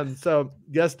were so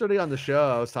yesterday on the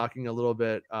show, I was talking a little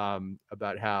bit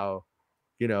about how,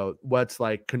 what's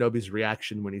like Kenobi's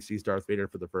reaction when he sees Darth Vader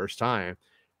for the first time.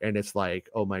 And it's like,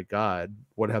 oh my God,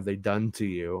 what have they done to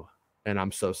you? And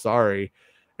I'm so sorry.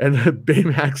 And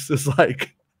Baymax is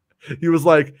like,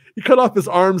 he cut off his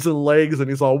arms and legs, and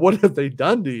he's all, what have they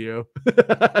done to you?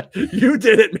 You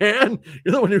did it, man.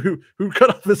 You're the one who cut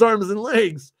off his arms and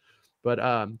legs. But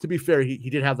to be fair, he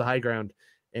did have the high ground,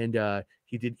 and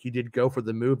he did go for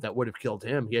the move that would have killed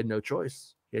him. He had no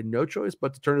choice. He had no choice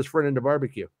but to turn his friend into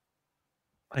barbecue.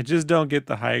 I just don't get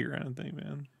the high ground thing,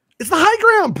 man. It's the high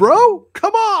ground, bro.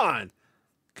 Come on.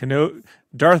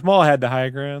 Darth Maul had the high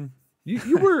ground.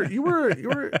 You were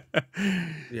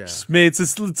yeah.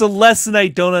 It's a lesson I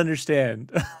don't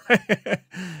understand.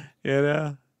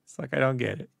 It's like I don't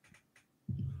get it.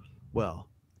 Well,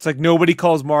 it's like nobody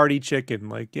calls Marty chicken.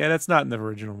 Like, yeah, that's not in the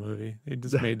original movie. They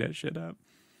just made that shit up.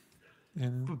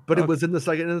 But it was in the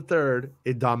second and the third.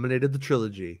 It dominated the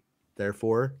trilogy.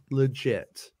 Therefore,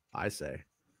 legit, I say.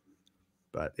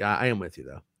 But yeah, I am with you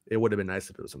though. It would have been nice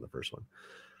if it was in the first one.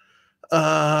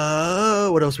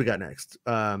 What else we got next?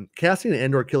 Cassian and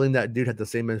Andor killing that dude had the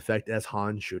same effect as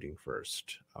Han shooting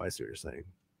first. Oh, I see what you're saying.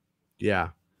 Yeah.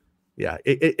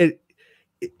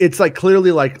 It's like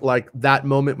clearly like that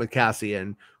moment with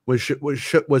Cassian was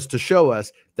to show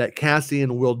us that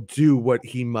Cassian will do what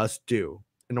he must do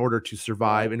in order to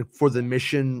survive and for the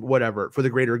mission, whatever, for the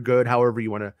greater good, however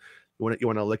you want to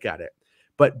look at it.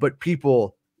 But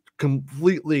people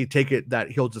completely take it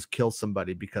that he'll just kill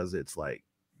somebody because it's like,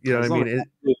 you know what I mean?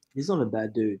 He's not a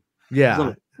bad dude.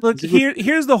 Yeah. Look,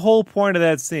 here's the whole point of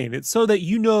that scene. It's so that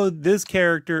this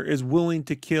character is willing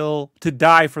to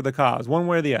die for the cause, one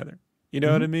way or the other. You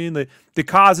know what I mean? The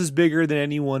cause is bigger than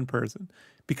any one person.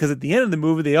 Because at the end of the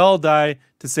movie, they all die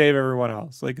to save everyone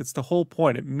else. Like, it's the whole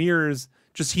point. It mirrors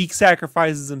just he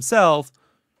sacrifices himself,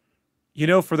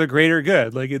 for the greater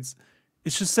good. Like, it's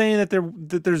just saying that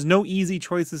there's no easy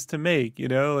choices to make,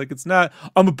 Like, it's not,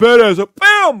 I'm a badass,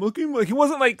 bam! Looking like he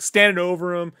wasn't like standing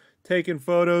over him, taking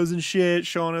photos and shit,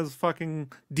 showing his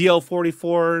fucking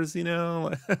DL-44s,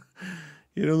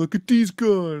 look at these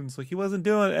guns. Like, he wasn't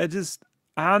doing it.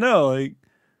 I don't know. Like,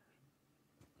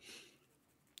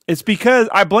 it's because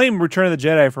I blame Return of the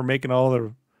Jedi for making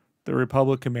all the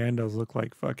Republic commandos look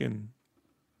like fucking,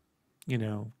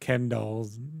 Ken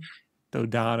dolls and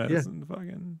Dodanas and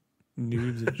fucking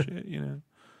noobs and shit,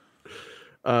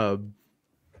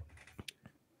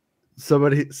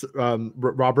 Somebody,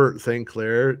 Robert St.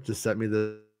 Clair just sent me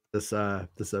this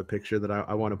picture that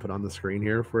I want to put on the screen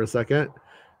here for a second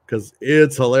because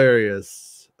it's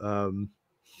hilarious.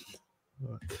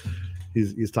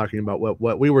 He's talking about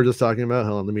what we were just talking about.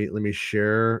 Hold on, let me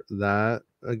share that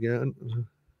again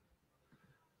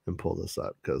and pull this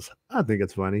up because I think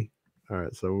it's funny. All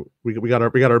right, so we got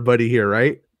our buddy here,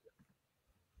 right?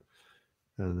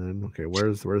 And then okay,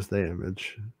 where's the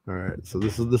image? All right, so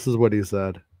this is what he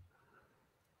said.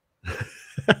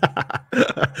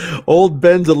 Old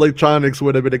Ben's Electronics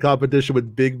would have been a competition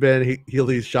with Big Ben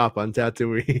Healy's shop on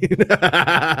Tatooine.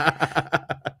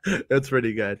 That's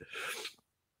pretty good.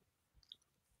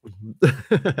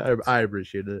 I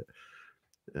appreciate it.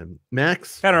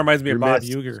 Max kind of reminds me of Bob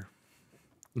Uecker.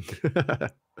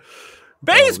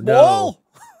 Baseball.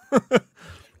 Oh, no.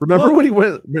 Remember when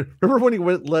he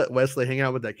went let Wesley hang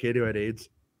out with that kid who had AIDS?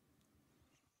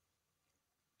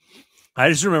 I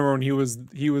just remember when he was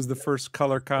the first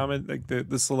color comment, like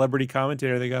the celebrity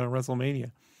commentator they got on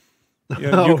WrestleMania.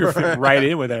 Uecker fit right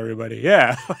in with everybody.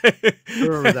 Yeah. I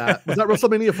remember that. Was that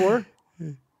WrestleMania 4?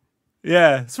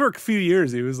 Yeah, for a few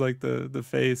years he was like the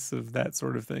face of that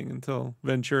sort of thing until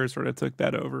Ventura sort of took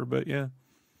that over. But yeah,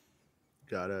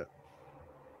 got it.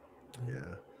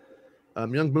 Yeah.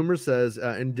 Young Boomer says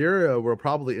Indira will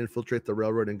probably infiltrate the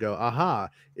railroad and go, "Aha!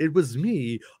 It was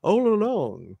me all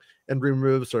along," and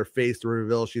removes her face to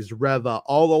reveal she's Reva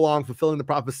all along, fulfilling the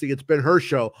prophecy. It's been her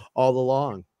show all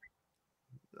along.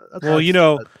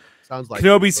 That sounds like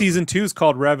Kenobi season 2 is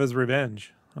called Reva's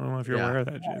Revenge. I don't know if you're aware of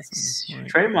that, Jason.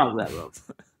 Trademark that, Rob.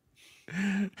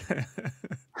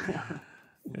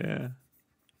 Yeah.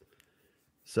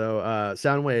 So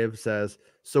Soundwave says,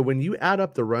 so when you add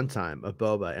up the runtime of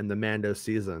Boba and the Mando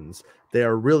seasons, they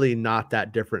are really not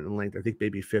that different in length. I think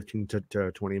maybe 15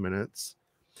 to 20 minutes.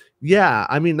 Yeah,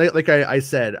 I mean, like I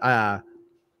said, I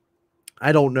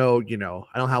don't know,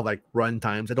 I don't have like run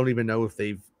times. I don't even know if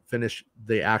they've finished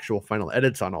the actual final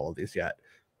edits on all of these yet.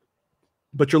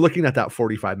 But you're looking at that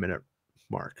 45-minute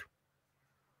mark.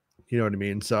 You know what I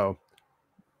mean? So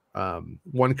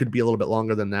one could be a little bit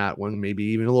longer than that. One maybe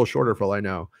even a little shorter for all I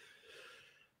know.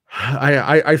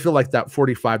 I feel like that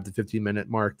 45 to 50-minute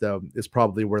mark, though, is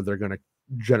probably where they're going to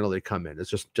generally come in. It's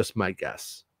just my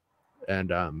guess.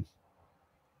 And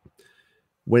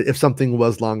if something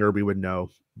was longer, we would know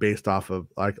based off of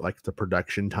like the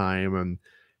production time and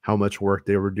how much work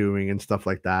they were doing and stuff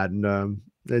like that. And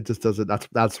it just doesn't.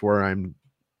 That's where I'm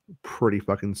pretty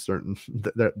fucking certain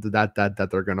that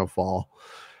they're going to fall.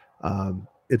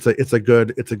 It's a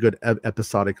good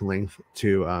episodic length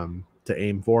to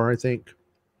aim for, I think.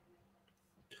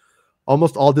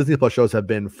 Almost all Disney Plus shows have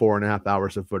been 4.5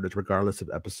 hours of footage, regardless of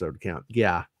episode count.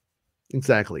 Yeah,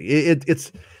 exactly.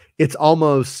 It's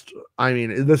almost. I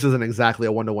mean, this isn't exactly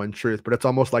a 1-to-1 truth, but it's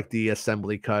almost like the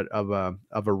assembly cut of a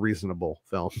reasonable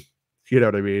film. You know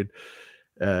what I mean?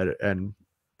 And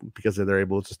because they're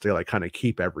able just to like kind of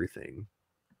keep everything.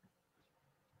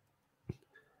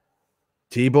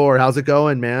 Tibor, how's it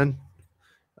going, man?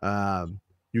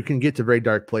 You can get to very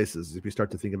dark places if you start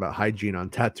to think about hygiene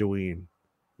on Tatooine.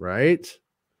 Right?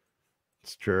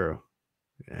 It's true.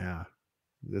 Yeah.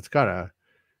 It's gotta,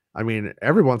 I mean,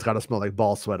 everyone's gotta smell like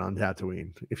ball sweat on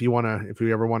Tatooine. If you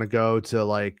ever want to go to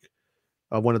like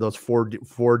one of those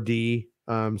 4D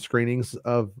screenings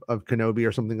of Kenobi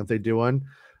or something that they do on.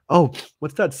 Oh,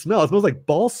 what's that smell? It smells like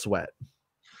ball sweat.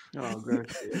 Oh, gross.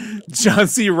 John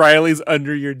C. Reilly's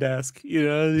under your desk.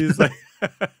 He's like,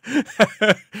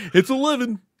 it's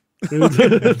 11.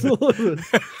 It's 11.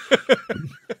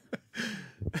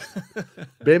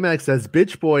 Baymax says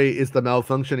Bitch Boy is the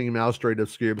malfunctioning mouse droid of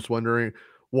Scoops,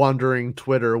 wandering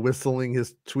Twitter, whistling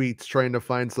his tweets, trying to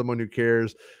find someone who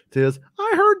cares. To his,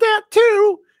 I heard that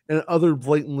too, and other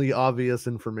blatantly obvious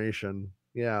information.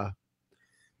 Yeah,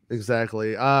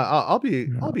 exactly. I'll be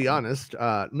honest.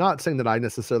 Not saying that I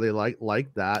necessarily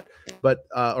like that, but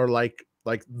or like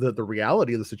the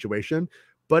reality of the situation.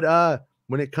 But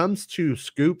when it comes to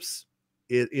Scoops,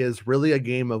 it is really a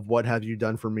game of what have you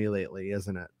done for me lately,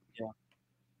 isn't it? Yeah.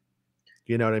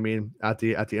 You know what I mean? At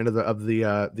the end of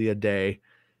the day,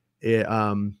 it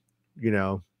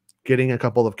getting a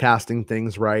couple of casting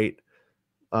things right.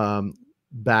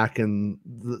 Back in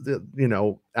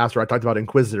after I talked about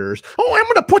Inquisitors. Oh, I'm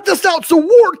gonna put this out so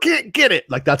Ward can't get it.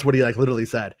 Like that's what he like literally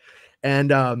said. And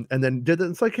then did it.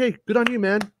 It's like, hey, good on you,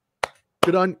 man.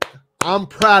 Good on. I'm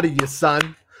proud of you,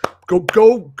 son. Go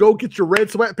get your red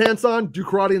sweatpants on, do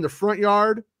karate in the front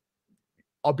yard.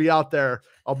 I'll be out there.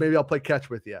 Maybe I'll play catch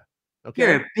with you. Okay.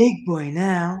 You're a big boy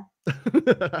now.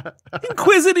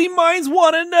 Inquisitive minds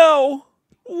want to know.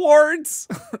 Wards.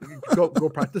 go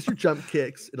practice your jump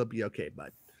kicks. It'll be okay,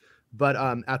 bud. But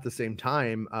at the same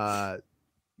time,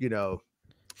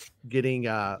 getting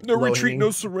no retreat,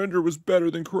 no surrender was better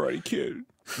than Karate Kid.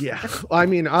 Yeah, I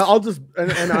mean, I'll just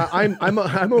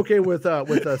I'm okay with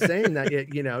saying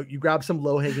that you grab some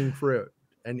low hanging fruit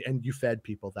and you fed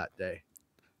people that day,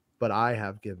 but I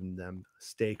have given them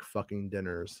steak fucking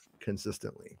dinners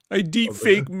consistently. I deep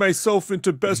fake myself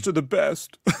into best of the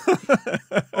best.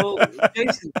 Well,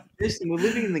 Jason, we're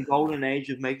living in the golden age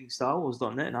of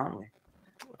MakingStarWars.net, aren't we?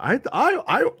 I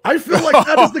feel like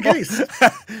that is the case.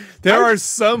 There are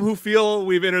some who feel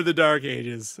we've entered the dark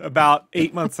ages about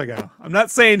 8 months ago. I'm not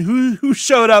saying who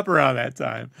showed up around that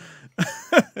time.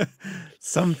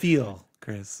 Some feel,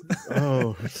 Chris.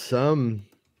 Oh, some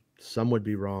would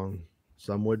be wrong.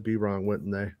 Some would be wrong,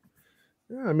 wouldn't they?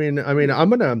 Yeah, I mean, I'm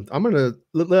gonna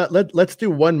let's do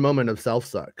one moment of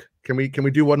self-suck. Can we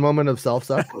do one moment of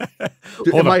self-suck?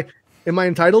 Am I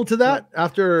entitled to that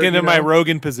after get in my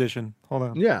Rogan position? Hold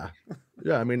on. Yeah.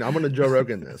 I mean, I'm gonna Joe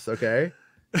Rogan this. Okay.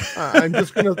 I'm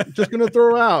just gonna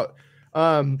throw out.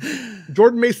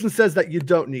 Jordan Mason says that you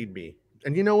don't need me,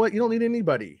 and you know what? You don't need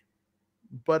anybody.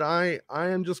 But I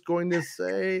am just going to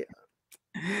say,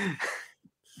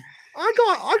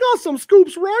 I got some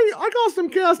scoops, right? I got some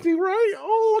casting, right?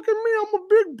 Oh, look at me, I'm a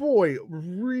big boy.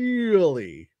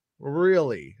 Really?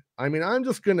 Really? I mean, I'm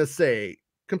just gonna say,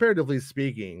 comparatively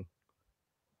speaking,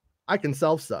 I can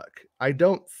self-suck. I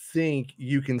don't think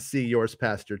you can see yours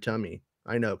past your tummy.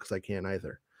 I know, because I can't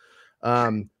either.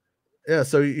 Yeah,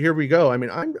 so here we go. I mean,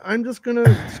 I'm just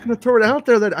gonna throw it out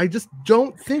there that I just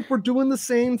don't think we're doing the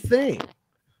same thing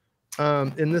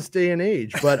in this day and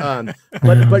age. But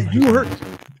you heard.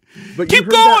 But keep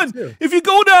going. If you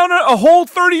go down a whole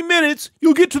 30 minutes,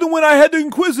 you'll get to the when I had the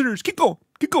Inquisitors. Keep going.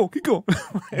 Keep going. Keep going.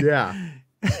 Yeah.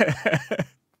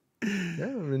 Yeah.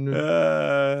 I mean,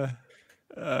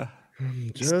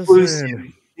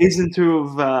 exclusive season 2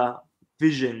 of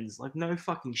Visions. Like, no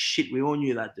fucking shit. We all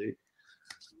knew that, dude.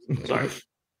 Sorry.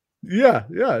 Yeah.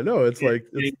 No, it's like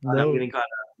getting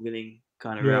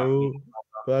kind of no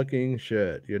fucking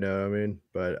shit. You know what I mean?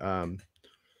 But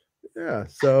yeah.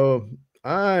 So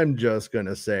I'm just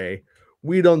gonna say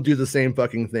we don't do the same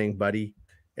fucking thing, buddy.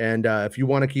 And if you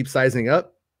want to keep sizing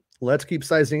up, let's keep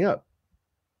sizing up.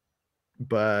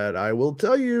 But I will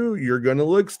tell you, you're gonna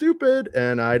look stupid,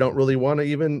 and I don't really want to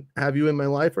even have you in my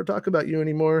life or talk about you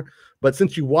anymore. But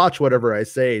since you watch whatever I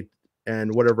say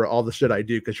and whatever all the shit I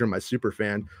do, because you're my super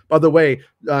fan. By the way,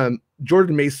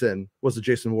 Jordan Mason was a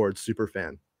Jason Ward super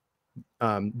fan,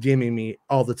 DMing me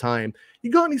all the time. You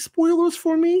got any spoilers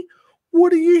for me?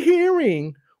 What are you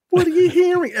hearing? What are you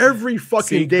hearing? Every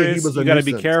fucking day, Chris, he was a you got to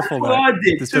nuisance. be careful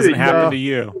that this doesn't happen to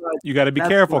you. You got to be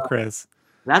careful, Chris.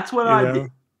 That's what I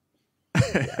did.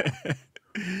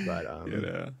 But you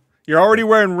know, you're already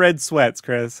wearing red sweats,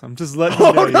 Chris. I'm just letting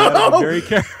you know. You gotta be very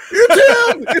careful. It's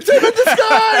him! It's him in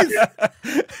disguise!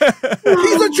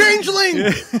 He's a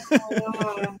changeling!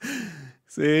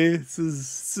 See, this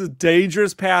is a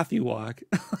dangerous path you walk.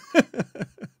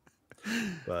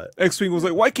 But X-Wing was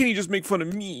like, why can't he just make fun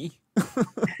of me?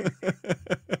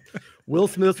 Will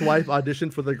Smith's wife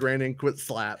auditioned for the Grand Inquit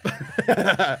slap.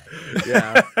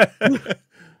 Yeah.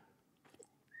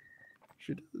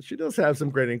 She does have some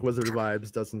Great Inquisitor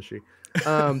vibes, doesn't she?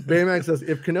 Baymax says,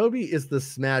 if Kenobi is the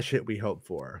smash hit we hope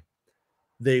for,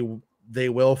 they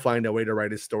will find a way to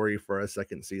write a story for a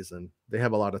second season. They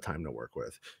have a lot of time to work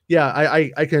with. Yeah,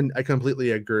 I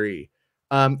completely agree.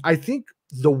 I think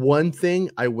the one thing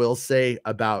I will say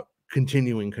about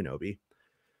continuing Kenobi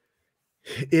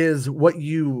is what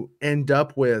you end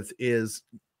up with is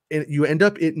you end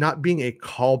up it not being a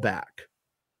callback.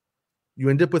 You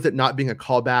end up with it not being a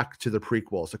callback to the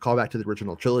prequels, a callback to the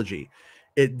original trilogy.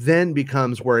 It then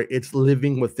becomes where it's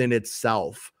living within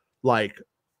itself. Like,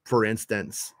 for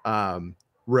instance,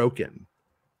 Roken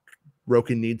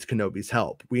needs Kenobi's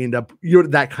help. We end up,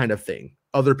 that kind of thing.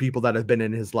 Other people that have been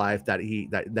in his life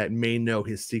that may know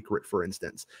his secret, for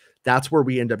instance. That's where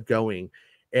we end up going.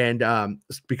 And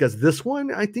because this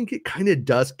one, I think it kind of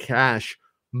does cash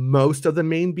most of the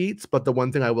main beats. But the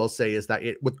one thing I will say is that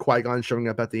with Qui-Gon showing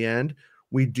up at the end,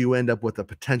 we do end up with the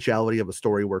potentiality of a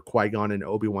story where Qui-Gon and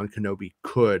Obi-Wan Kenobi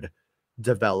could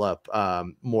develop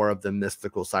more of the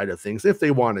mystical side of things if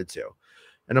they wanted to.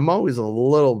 And I'm always a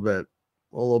little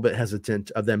bit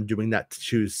hesitant of them doing that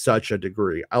to such a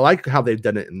degree. I like how they've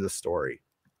done it in this story.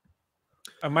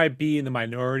 I might be in the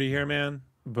minority here, man,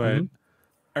 but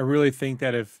I really think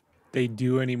that if they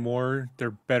do any more,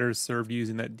 they're better served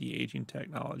using that de-aging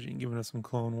technology and giving us some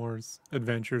Clone Wars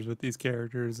adventures with these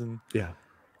characters and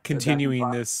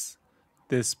continuing this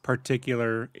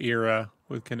particular era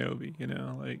with Kenobi, you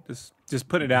know, like just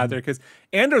putting it out there, because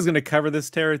Andor's going to cover this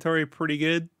territory pretty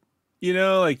good, you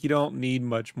know, like you don't need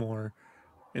much more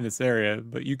in this area,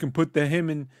 but you can put him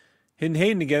and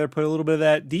Hayden together, put a little bit of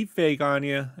that deep fake on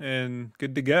you, and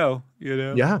good to go, you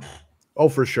know? Yeah. Oh,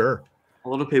 for sure. A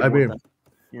lot of people want that.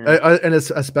 Yeah. And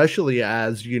it's especially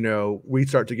as, you know, we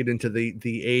start to get into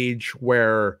the age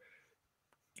where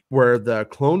the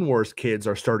Clone Wars kids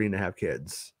are starting to have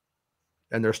kids,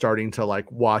 and they're starting to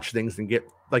like watch things and get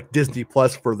like Disney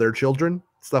Plus for their children,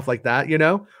 stuff like that. You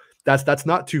know, that's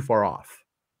not too far off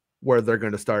where they're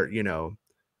going to start, you know,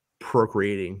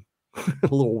 procreating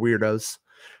little weirdos,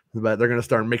 but they're going to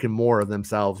start making more of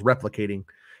themselves, replicating.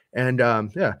 And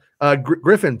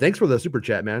Griffin, thanks for the super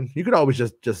chat, man. You could always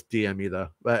just DM me though.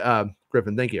 But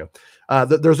Griffin, thank you.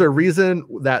 There's a reason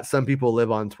that some people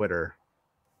live on Twitter.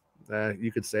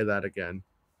 You could say that again.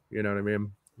 You know what I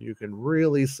mean? You can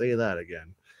really say that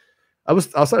again. I was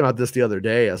talking about this the other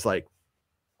day. I was like,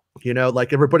 you know,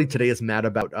 like everybody today is mad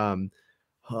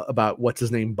about what's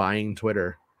his name buying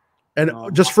Twitter. And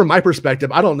just from my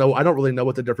perspective, I don't know. I don't really know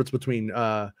what the difference between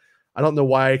I don't know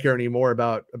why I care anymore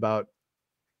about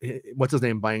what's his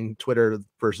name buying Twitter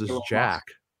versus Jack.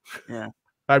 Yeah.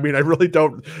 I mean, I really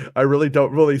don't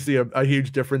really see a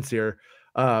huge difference here.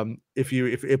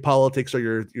 If politics are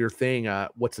your thing,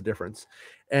 what's the difference?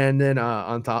 And then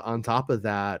on top of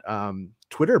that,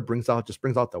 Twitter brings out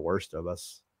the worst of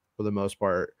us for the most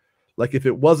part. Like if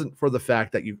it wasn't for the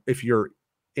fact that if you're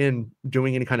in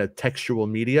doing any kind of textual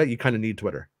media, you kind of need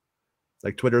Twitter.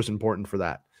 Like Twitter is important for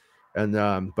that. And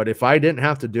but if I didn't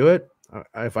have to do it,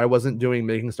 if I wasn't doing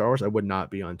Making Star Wars, I would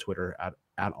not be on Twitter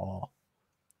at all,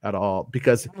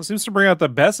 because it seems to bring out the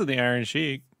best of the Iron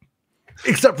Sheik.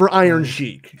 Except for Iron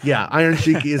Sheik. Yeah, Iron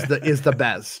Sheik is the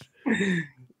best.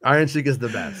 Iron Sheik is the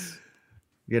best.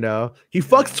 You know, he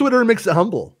fucks Twitter and makes it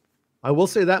humble. I will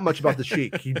say that much about the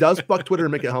Sheik. He does fuck Twitter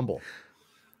and make it humble.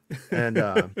 And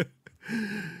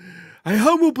I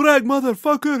humble brag,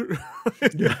 motherfucker.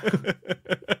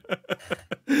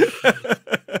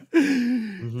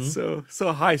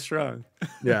 So high strung.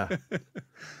 Yeah.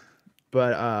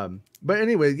 But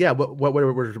anyway, yeah, what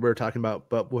we're talking about,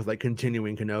 but with like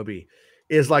continuing Kenobi,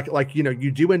 is like you know,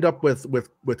 you do end up with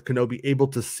Kenobi able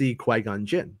to see Qui-Gon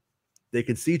Jinn. They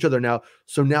can see each other now.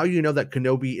 So now you know that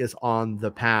Kenobi is on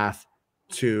the path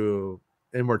to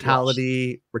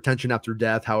immortality, retention after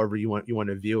death, however you want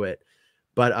to view it.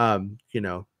 But you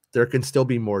know, there can still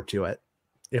be more to it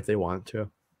if they want to.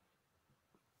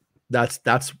 That's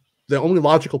the only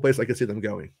logical place I can see them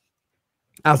going,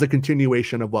 as a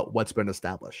continuation of what's been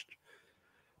established.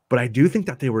 But I do think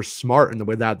that they were smart in the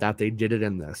way that they did it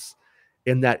in this,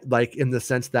 in the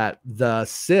sense that the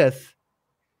Sith,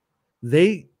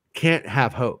 they can't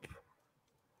have hope,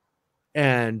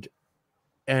 and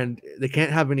they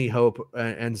can't have any hope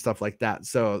and stuff like that.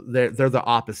 So they're the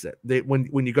opposite.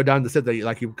 When you go down the Sith,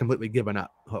 you've completely given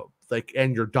up hope,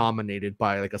 and you're dominated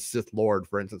by like a Sith Lord,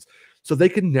 for instance. So they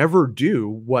could never do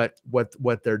what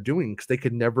they're doing, because they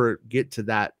could never get to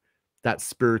that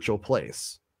spiritual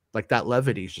place. Like that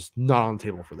levity is just not on the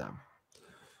table for them.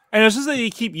 And it's just that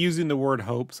you keep using the word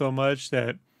hope so much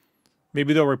that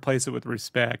maybe they'll replace it with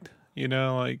respect. You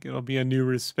know, like it'll be a new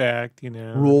respect. You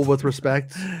know, rule with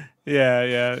respect.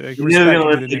 Yeah. Like, you're never gonna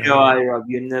let that go, Rob.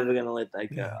 You're never gonna let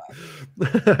that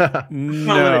go.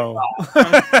 No,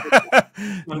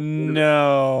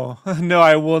 no,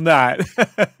 I will not.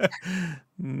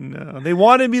 No, they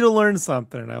wanted me to learn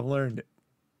something, and I've learned it,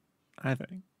 I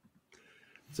think.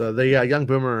 So the young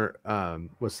boomer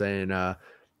was saying,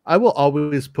 I will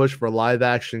always push for live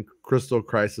action Crystal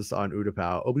Crisis on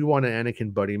Utapau, Obi-Wan and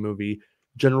Anakin buddy movie,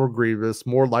 General Grievous,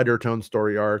 more lighter tone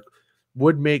story arc,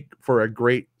 would make for a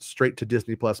great straight to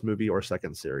Disney Plus movie or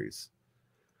second series.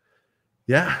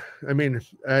 Yeah, I mean,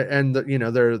 and you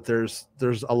know, there's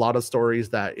a lot of stories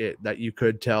that you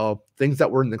could tell, things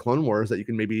that were in the Clone Wars that you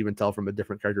can maybe even tell from a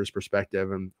different character's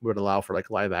perspective, and would allow for like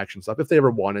live action stuff if they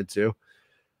ever wanted to.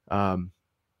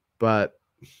 But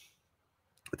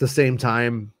at the same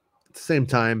time,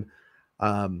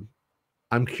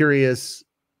 I'm curious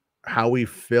how we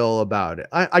feel about it.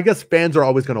 I guess fans are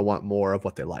always going to want more of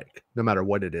what they like, no matter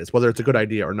what it is, whether it's a good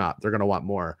idea or not. They're going to want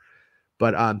more.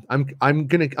 But I'm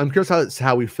curious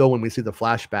how we feel when we see the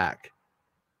flashback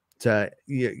to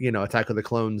Attack of the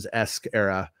Clones esque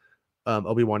era,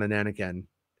 Obi-Wan and Anakin,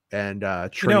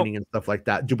 and training and stuff like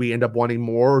that. Do we end up wanting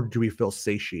more, or do we feel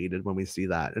satiated when we see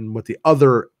that? And with the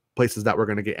other places that we're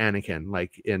going to get Anakin,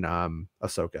 like in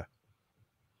Ahsoka,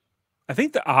 I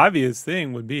think the obvious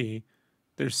thing would be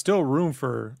there's still room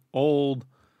for old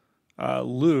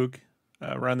Luke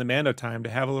around the Mando time to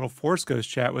have a little Force Ghost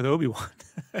chat with Obi-Wan.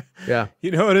 Yeah.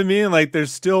 You know what I mean? Like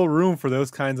there's still room for those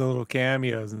kinds of little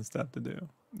cameos and stuff to do,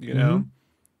 you know?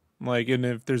 Like, and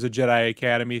if there's a Jedi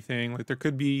Academy thing, like there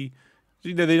could be,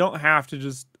 you know, they don't have to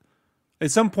just,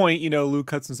 at some point, you know, Luke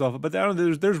cuts himself up, but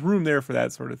there's room there for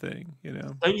that sort of thing, you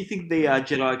know? Don't you think the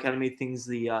Jedi Academy thing's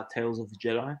the Tales of the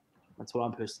Jedi? That's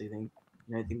what I personally think.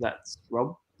 You don't think that's,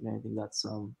 Rob? You don't think that's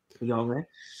going there?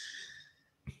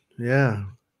 Yeah.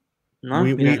 No?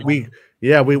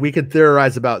 We could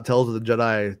theorize about Tales of the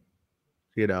Jedi,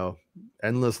 you know,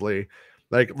 endlessly.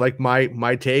 Like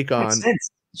my take on it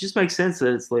just makes sense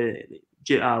that it's like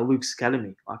Luke's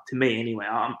Academy, like to me anyway.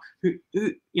 You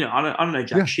know, I don't know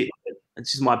jack shit. But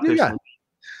it's just my personal.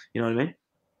 You know what I mean?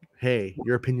 Hey,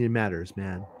 your opinion matters,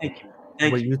 man. Thank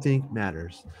you. What you think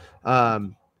matters. Yeah,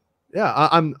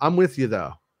 I'm with you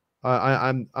though.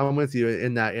 I'm with you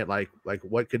in that. It like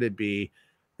what could it be?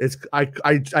 It's I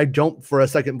don't for a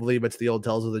second believe it's the old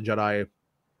Tales of the Jedi.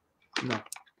 No.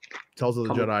 Tales of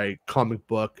the Jedi comic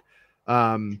book.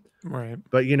 Right.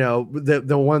 But you know,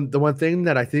 the one thing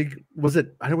that I think was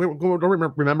it, I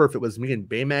don't remember if it was me and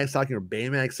Baymax talking or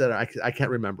Baymax said it, I can't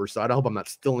remember. So I hope I'm not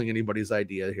stealing anybody's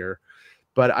idea here.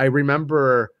 But I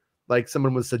remember like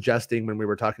someone was suggesting when we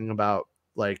were talking about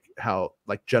how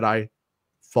like Jedi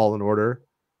Fallen Order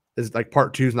is like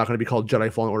part 2 is not going to be called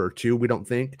Jedi Fallen Order 2. We don't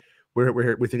think we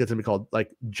think it's going to be called like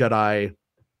Jedi.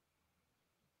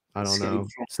 I don't know.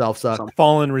 Self-suck.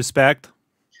 Fallen Respect.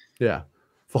 Yeah.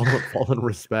 Fallen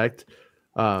Respect.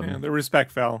 Yeah, the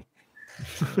respect fell.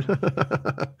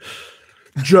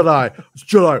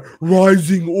 Jedi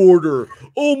Rising Order.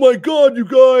 Oh my god, you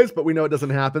guys! But we know it doesn't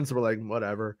happen, so we're like,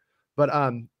 whatever. But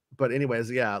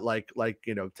anyways, yeah, like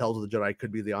Tales of the Jedi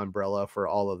could be the umbrella for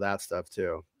all of that stuff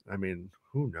too. I mean,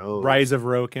 who knows? Rise of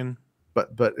Roken.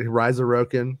 But Rise of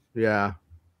Roken, yeah.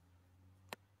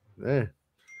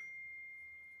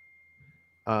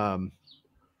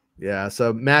 Yeah,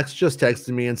 so Max just texted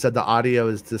me and said the audio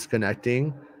is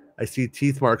disconnecting. I see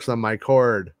teeth marks on my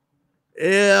cord.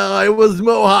 Yeah, it was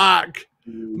Mohawk.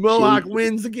 Mohawk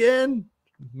wins again.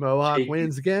 Mohawk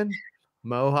wins again.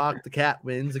 Mohawk the cat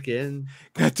wins again.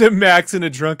 Got to Max in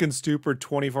a drunken stupor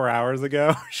 24 hours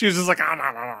ago. She was just like,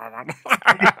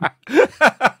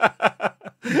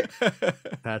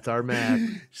 that's our Max.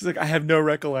 She's like, I have no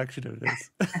recollection of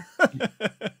this.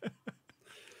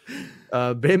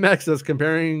 Baymax says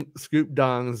comparing scoop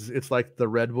dongs, it's like the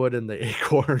redwood and the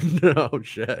acorn. Oh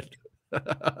shit.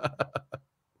 I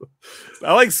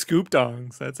like scoop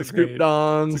dongs. That's a scoop great,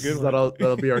 dongs. that's a good one.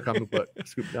 That'll be our comic book.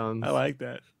 Scoop dongs. I like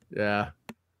that. Yeah.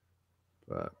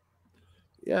 But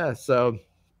yeah, so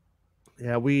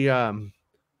yeah, we have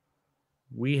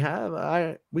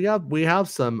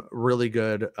some really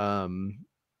good I'm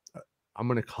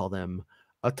gonna call them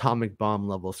atomic bomb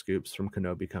level scoops from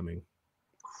Kenobi coming.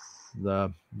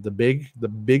 The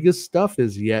biggest stuff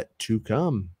is yet to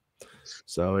come.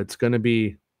 So it's gonna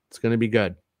be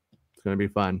good. It's gonna be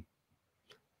fun.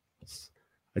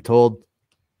 I told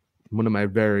one of my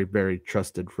very, very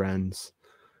trusted friends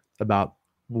about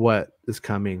what is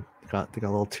coming. They got a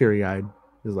little teary-eyed.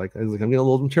 He's like,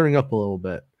 I'm tearing up a little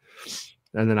bit.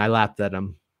 And then I laughed at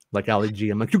him like Ali G.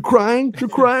 I'm like, you're crying? You're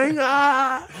crying?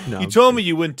 Ah! No, you told me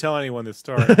you wouldn't tell anyone this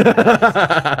story.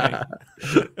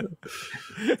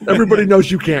 Everybody knows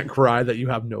you can't cry, that you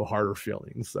have no heart or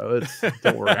feelings. So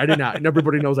don't worry. I didn't out, and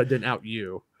everybody knows I didn't out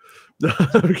you.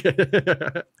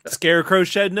 Okay. Scarecrow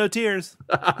shed no tears.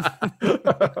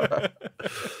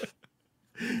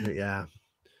 Yeah.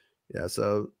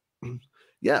 So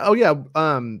yeah. Oh yeah.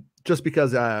 Just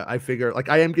because I figure like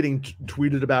I am getting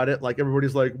tweeted about it. Like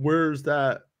everybody's like, where's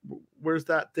that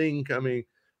thing coming?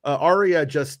 Aria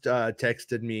just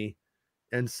texted me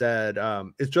and said,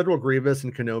 is General Grievous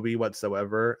and Kenobi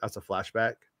whatsoever as a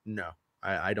flashback? No,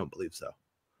 I don't believe so.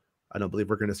 I don't believe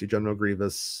we're going to see General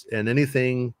Grievous in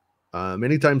anything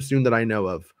anytime soon that I know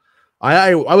of.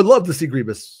 I would love to see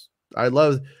Grievous. I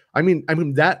mean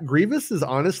that Grievous is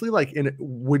honestly like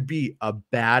would be a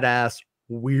badass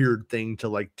weird thing to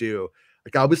like do.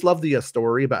 Like I always love the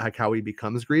story about like how he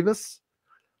becomes Grievous.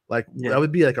 Like that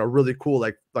would be like a really cool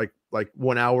like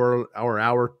 1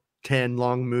 hour 10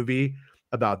 long movie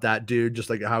about that dude, just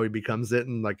like how he becomes it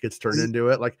and like gets turned into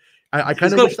it. Like I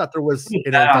kind of wish that there was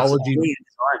an anthology.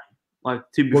 Like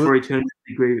before he turns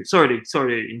into Grievous. Sorry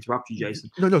to interrupt you, Jason.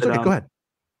 No, it's okay. Go ahead.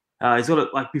 He's got it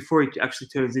like before he actually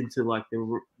turns into like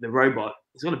the robot.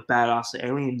 He's got a badass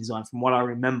alien design, from what I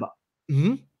remember.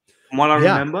 Mm-hmm. From what I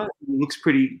remember, he looks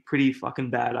pretty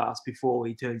fucking badass before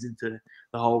he turns into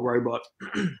the whole robot.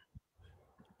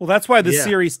 Well, that's why the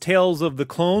series Tales of the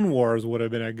Clone Wars would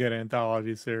have been a good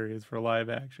anthology series for live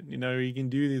action. You know, you can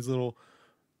do these little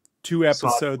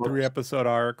 2-episode, 3-episode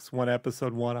arcs,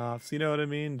 1-episode one-offs. You know what I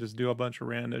mean? Just do a bunch of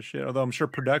random shit. Although I'm sure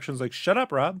production's like, shut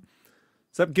up, Rob.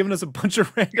 Stop giving us a bunch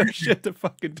of random shit to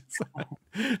fucking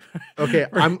decide. Okay,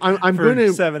 I'm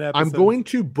going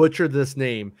to butcher this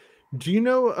name. Do you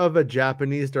know of a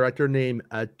Japanese director named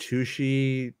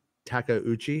Atsushi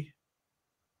Takeuchi?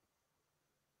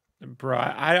 Bro,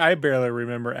 I barely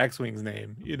remember X-Wing's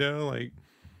name. You know, like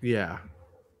yeah.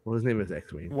 Well, his name is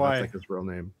X-Wing. Why? That's like his real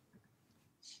name.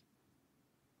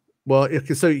 Well,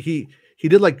 so he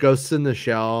did like Ghosts in the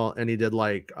Shell, and he did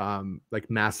like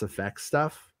Mass Effect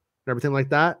stuff and everything like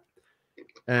that.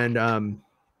 And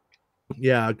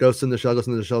yeah, Ghosts in the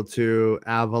Shell 2,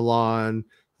 Avalon.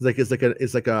 It's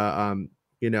like a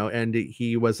you know, and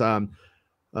he was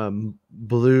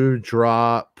Blue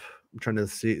Drop. I'm trying to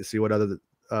see what other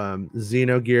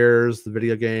Xenogears, the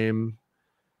video game.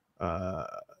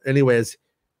 Anyways,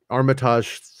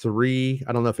 Armitage 3.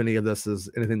 I don't know if any of this is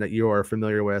anything that you are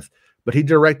familiar with, but he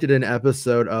directed an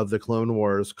episode of the Clone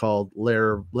Wars called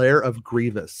Lair of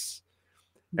Grievous.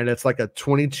 And it's like a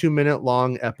 22-minute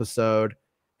long episode,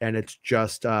 and it's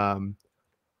just about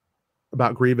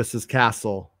Grievous's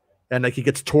castle. and like he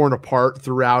gets torn apart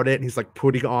throughout it, and he's like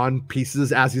putting on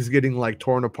pieces as he's getting like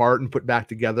torn apart and put back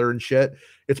together and shit.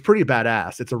 It's pretty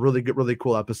badass. It's a really good, really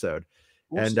cool episode.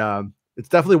 Awesome. And it's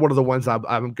definitely one of the ones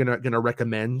I'm gonna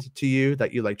recommend to you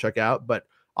that you like check out. But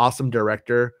awesome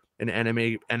director, an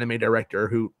anime director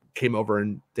who came over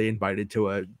and they invited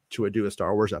to do a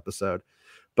Star Wars episode.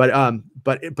 But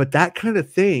that kind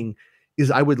of thing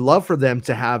is, I would love for them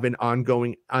to have an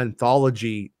ongoing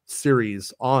anthology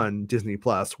series on Disney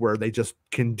Plus where they just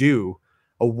can do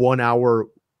a 1 hour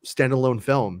standalone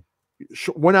film.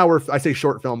 1 hour, I say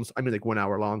short films, I mean like 1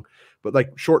 hour long, but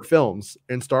like short films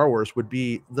in Star Wars would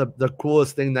be the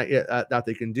coolest thing that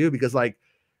they can do, because like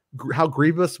how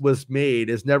Grievous was made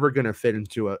is never going to fit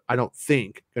into I don't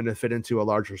think going to fit into a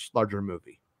larger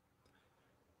movie.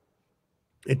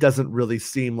 It doesn't really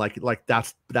seem like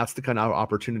that's the kind of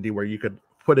opportunity where you could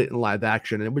put it in live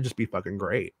action and it would just be fucking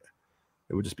great.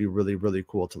 It would just be really, really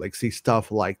cool to like see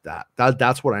stuff like that.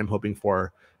 That's what I'm hoping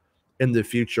for in the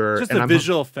future. Just the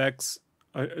visual effects,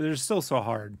 they're still so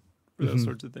hard for those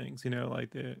sorts of things, you know,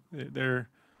 like they're,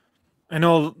 I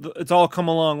know it's all come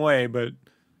a long way, but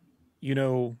you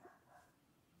know,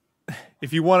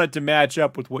 if you want it to match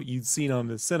up with what you'd seen on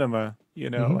the cinema, you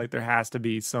know, like there has to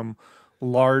be some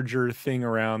larger thing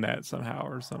around that somehow,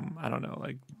 or some, I don't know,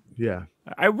 like, yeah.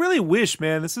 I really wish,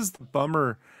 man, this is the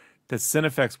bummer that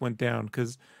Cinefex went down,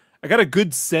 because I got a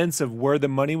good sense of where the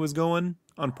money was going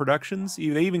on productions.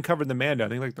 They even covered the Mando, I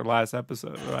think like their last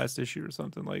episode or last issue or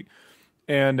something, like,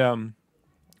 and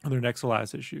their next to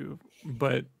last issue.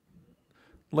 But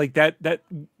like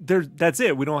that's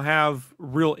it. We don't have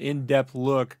real in-depth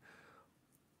look.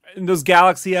 And those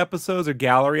Galaxy episodes or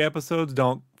Gallery episodes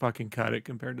don't fucking cut it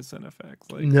compared to Cinefex.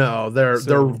 Like, no, they're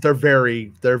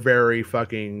very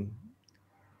fucking,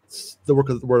 the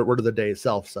word of the day,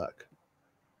 self-suck.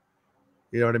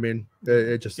 You know what I mean?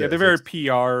 It just they're very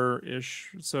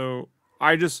PR-ish. So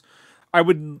I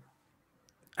would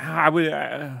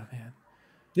man.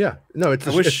 Yeah, no, it's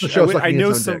the show. I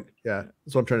know some. Dick. Yeah,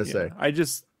 that's what I'm trying to say. I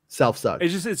just self-suck.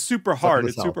 It's super hard.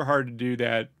 It's super hard to do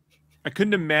that. I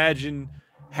couldn't imagine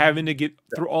having to get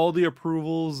through all the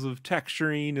approvals of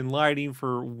texturing and lighting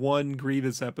for one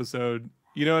Grievous episode.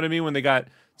 You know what I mean? When they got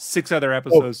 6 other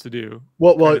episodes to do.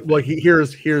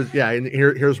 Here's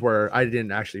where I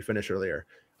didn't actually finish earlier.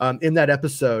 In that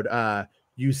episode,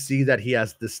 you see that he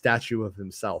has the statue of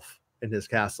himself in his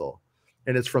castle,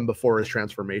 and it's from before his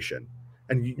transformation.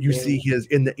 And you see his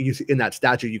in that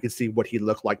statue, you can see what he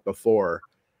looked like before,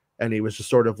 and he was just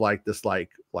sort of like this,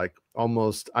 like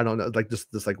almost, I don't know, like this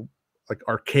like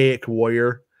archaic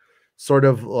warrior, sort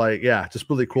of like, yeah, just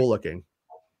really cool looking.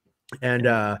 And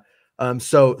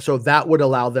so that would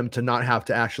allow them to not have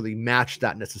to actually match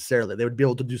that necessarily. They would be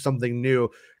able to do something new,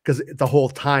 because the whole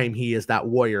time he is that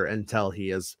warrior until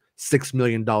he is $6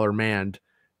 million manned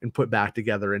and put back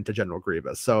together into General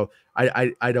Grievous. So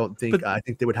I don't think, I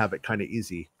think they would have it kind of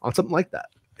easy on something like that.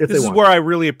 This is where I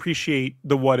really appreciate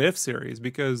the What If series,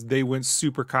 because they went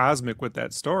super cosmic with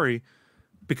that story,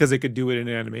 because they could do it in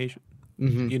animation.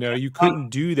 You know, you couldn't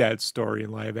do that story in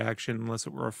live action unless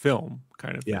it were a film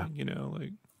kind of thing, you know,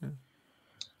 like.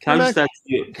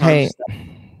 Hey,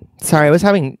 sorry, I was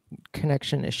having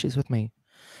connection issues with my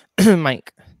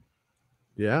mic.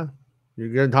 Yeah, you're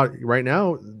gonna talk right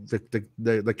now.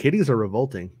 The kitties are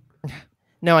revolting.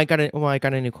 No, I got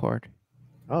a new cord.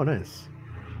 Oh, nice.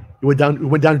 You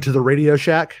went down to the Radio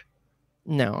Shack.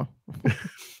 No,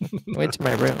 went to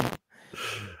my room.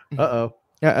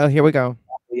 Uh-oh, here we go.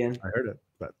 Again. I heard it,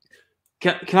 but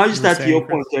can I just add to your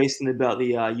point, Jason, about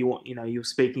the you're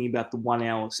speaking about the 1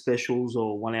 hour specials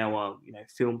or 1 hour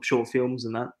short films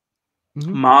and that.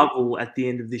 Marvel at the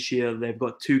end of this year, they've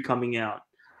got 2 coming out,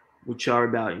 which are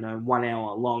about 1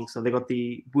 hour long. So they got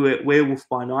the Werewolf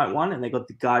by Night one, and they got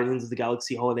the Guardians of the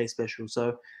Galaxy holiday special.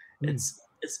 So it's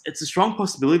a strong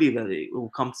possibility that it will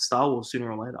come to Star Wars sooner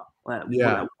or later. That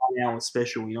 1 hour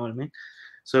special, you know what I mean?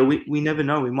 So we never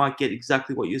know. We might get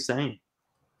exactly what you're saying.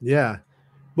 Yeah,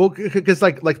 well, because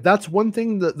like that's one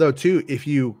thing though too. If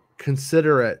you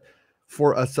consider it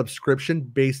for a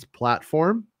subscription-based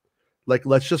platform, like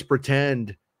let's just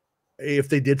pretend if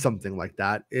they did something like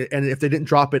that, and if they didn't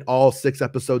drop it all 6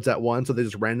 episodes at once, so they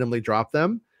just randomly drop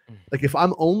them. Like if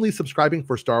I'm only subscribing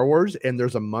for Star Wars and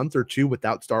there's a month or 2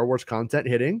 without Star Wars content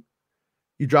hitting,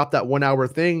 you drop that 1 hour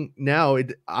thing. Now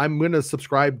I'm going to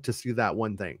subscribe to see that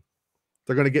one thing.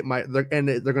 They're going to get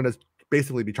they're going to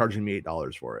basically be charging me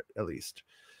 $8 for it at least.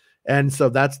 And so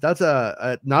that's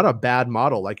a not a bad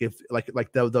model. Like if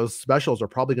those specials are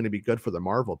probably going to be good for the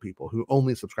Marvel people who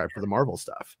only subscribe for the Marvel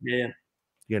stuff. Yeah.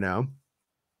 You know?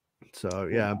 So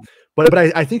yeah. But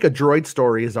I think A Droid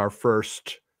Story is our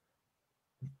first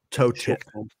toe tip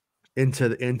into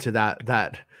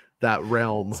that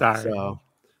realm. Sorry. So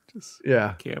just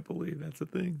yeah, can't believe that's a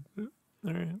thing.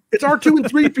 All right. It's R2 and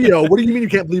 3PO. What do you mean you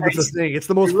can't believe it's a thing? It's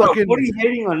the most fucking. What are you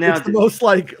hating on now? It's the most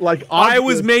like. I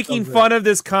was making fun of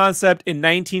this concept in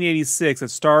 1986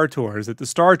 at Star Tours, at the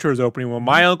Star Tours opening, when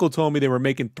my uncle told me they were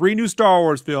making 3 new Star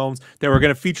Wars films that were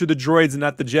going to feature the droids and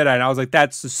not the Jedi, and I was like,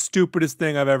 "That's the stupidest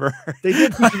thing I've ever heard." They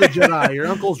did feature the Jedi. Your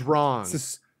uncle's wrong. It's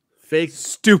the Fake,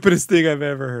 stupidest thing I've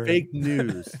ever heard. Fake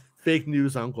news. Fake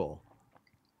news, uncle.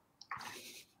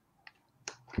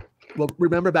 Well,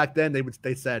 remember back then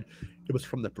they said it was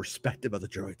from the perspective of the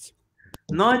droids.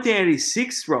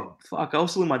 1986, Rob. Fuck, I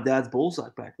was still in my dad's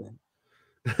ballsack back then.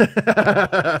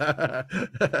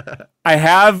 I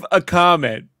have a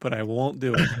comment, but I won't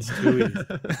do it. It's too easy.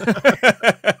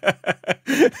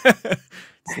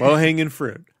 It's low-hanging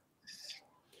fruit.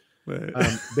 But...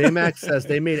 Baymax says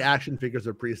they made action figures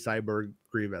of pre-Cyborg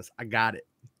Grievous. I got it.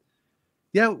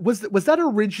 Yeah, was that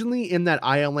originally in that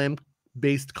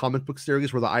ILM-based comic book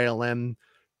series where the ILM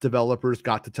developers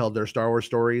got to tell their Star Wars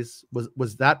stories?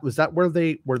 Was that where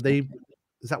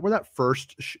that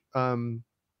first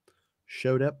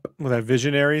showed up? With that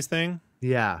Visionaries thing?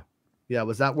 Yeah.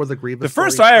 Was that where the Grievous? The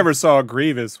first I ever saw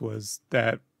Grievous was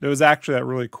that it was actually that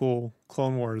really cool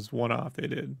Clone Wars one-off they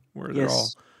did where they're all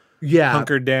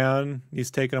hunkered down. He's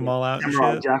taking them all out and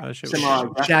shit.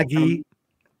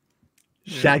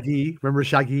 Shaggy. Remember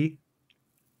Shaggy?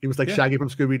 He was like Shaggy from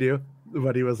Scooby-Doo,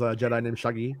 but he was a Jedi named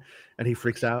Shaggy, and he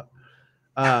freaks out.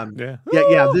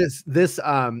 This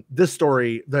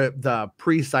story, the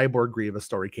pre-Cyborg Grievous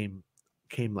story came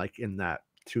like in that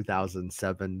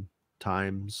 2007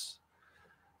 times.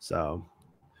 So,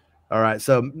 all right.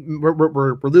 So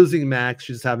we're losing Max.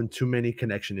 She's having too many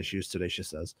connection issues today, she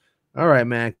says. All right,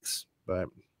 Max, but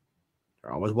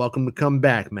you're always welcome to come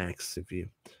back, Max,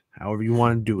 however you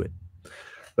want to do it.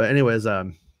 But anyways, but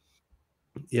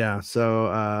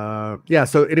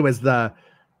anyways,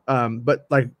 but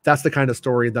like that's the kind of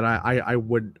story that I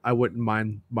wouldn't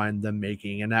mind them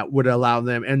making, and that would allow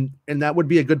them, and that would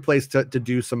be a good place to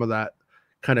do some of that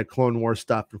kind of Clone Wars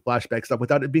stuff and flashback stuff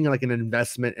without it being like an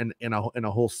investment in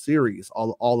a whole series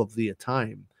all of the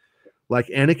time. Like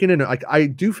Anakin and like I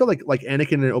do feel like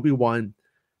Anakin and Obi-Wan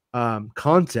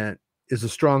content is a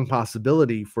strong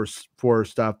possibility for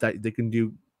stuff that they can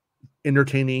do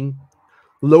entertaining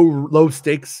low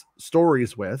stakes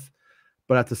stories with,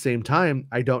 but at the same time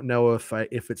I don't know if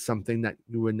it's something that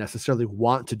you would necessarily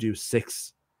want to do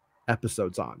 6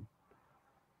 episodes on.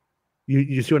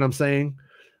 You see what I'm saying?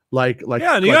 Like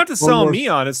yeah, and you have to sell me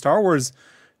on it. Star Wars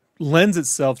lends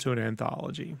itself to an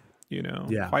anthology,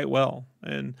 quite well,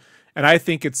 and I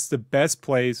think it's the best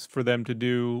place for them to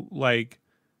do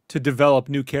to develop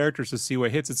new characters to see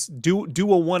what hits. It's do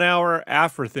a 1 hour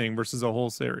after thing versus a whole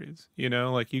series.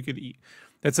 Like you could eat.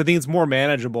 I think it's more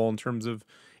manageable in terms of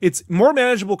it's more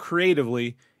manageable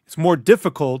creatively. It's more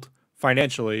difficult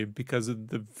financially because of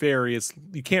the various.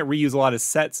 You can't reuse a lot of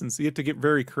sets, and so you have to get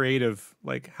very creative,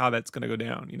 like how that's going to go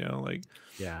down.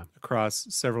 Across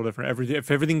several different if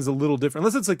everything's a little different,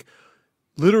 unless it's like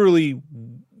literally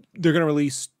they're going to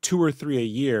release 2 or 3 a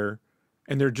year,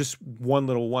 and they're just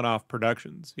one-off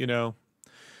productions.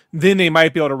 Then they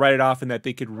might be able to write it off in that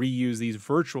they could reuse these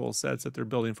virtual sets that they're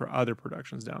building for other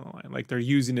productions down the line. Like they're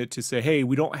using it to say, hey,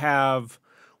 we don't have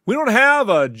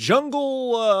a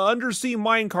jungle undersea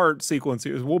minecart sequence.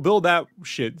 We'll build that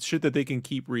shit that they can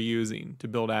keep reusing to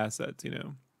build assets,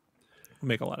 It'll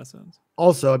make a lot of sense.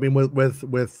 Also, I mean,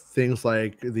 with things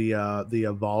like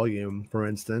the volume, for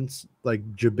instance,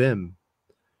 like Jabim,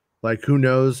 like who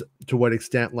knows to what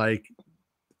extent, like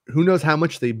who knows how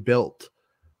much they built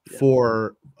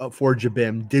for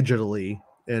Jabim digitally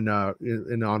in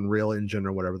Unreal Engine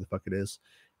or whatever the fuck it is,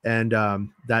 and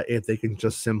that if they can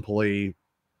just simply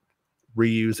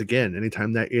reuse again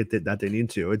anytime that they need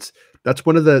to, that's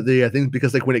one of the things,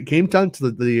 because like when it came down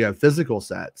to the physical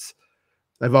sets,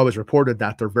 I've always reported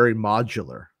that they're very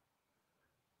modular.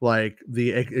 Like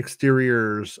the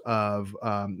exteriors of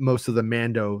most of the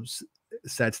Mando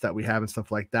sets that we have and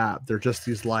stuff like that, they're just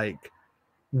these like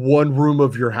one room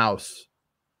of your house.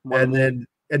 And then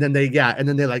they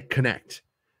like connect,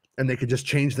 and they could just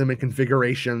change them in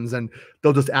configurations, and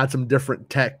they'll just add some different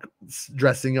tech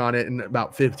dressing on it in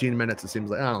about 15 minutes. It seems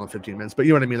like, I don't know, 15 minutes, but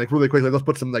you know what I mean? Like really quickly, they'll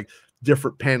put some like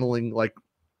different paneling, like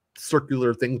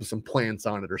circular things with some plants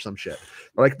on it or some shit.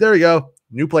 They're like, there you go,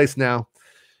 new place now.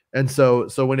 And so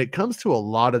when it comes to a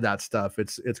lot of that stuff,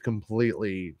 it's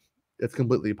completely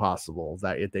possible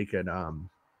that they could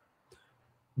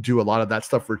do a lot of that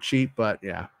stuff for cheap. But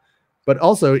yeah. But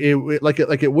also, it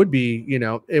would be,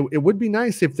 it would be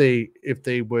nice if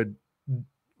they would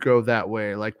go that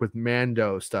way, like with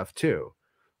Mando stuff too.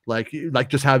 Like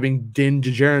just having Din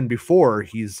Djarin before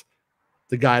he's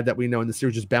the guy that we know in the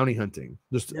series, just bounty hunting,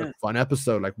 just a fun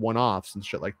episode, like one-offs and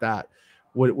shit like that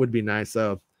would be nice.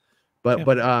 So, but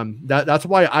that's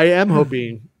why I am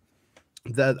hoping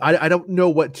that I don't know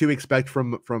what to expect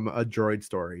from a droid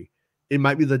story. It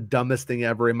might be the dumbest thing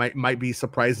ever. It might be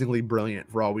surprisingly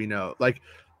brilliant for all we know. Like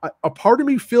a part of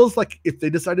me feels like if they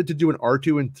decided to do an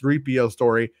R2 and 3PO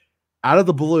story out of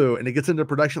the blue and it gets into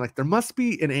production, like there must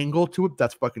be an angle to it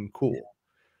that's fucking cool.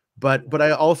 But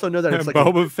I also know that it's like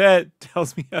Boba Fett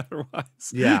tells me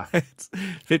otherwise. Yeah. It's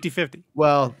 50-50.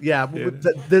 Well, yeah.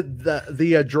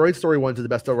 The droid story ones are the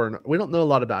best over. We don't know a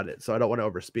lot about it, so I don't want to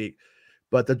overspeak.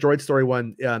 But the droid story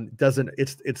one doesn't.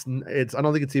 It's. I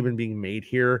don't think it's even being made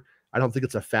here. I don't think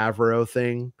it's a Favreau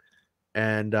thing,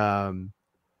 and I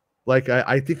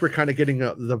think we're kind of getting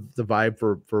the vibe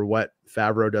for what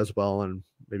Favreau does well and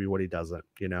maybe what he doesn't.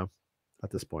 At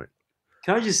this point.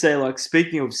 Can I just say, like,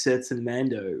 speaking of sets and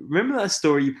Mando, remember that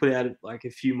story you put out like a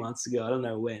few months ago? I don't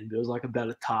know when, but it was like about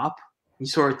a tarp. You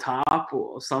saw a tarp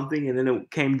or something, and then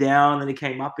it came down, and it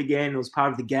came up again. It was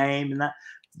part of the game, and that.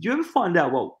 Did you ever find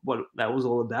out what that was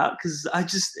all about? Because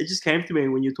it just came to me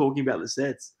when you're talking about the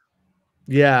sets.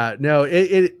 Yeah, no,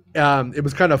 it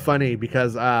was kind of funny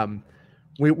because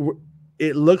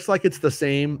it looks like it's the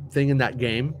same thing in that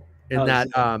game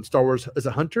Star Wars is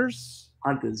it Hunters?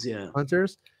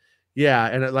 Hunters. Yeah,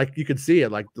 and like you could see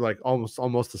it like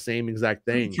almost the same exact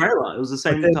thing. Trailer, it was the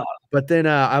same. But then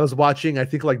I was watching, I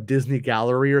think like Disney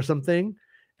Gallery or something,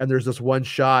 and there's this one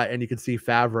shot, and you could see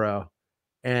Favreau,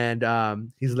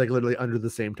 and he's like literally under the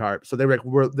same tarp. So they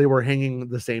were hanging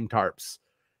the same tarps,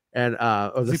 and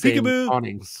or the same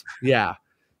awnings. Yeah.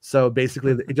 So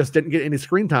basically, it just didn't get any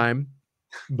screen time,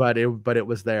 but it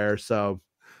was there. So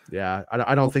yeah,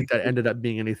 I don't think that ended up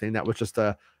being anything. That was just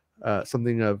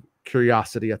something of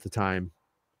curiosity at the time.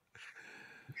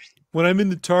 When I'm in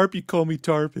the tarp, you call me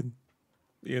Tarpin.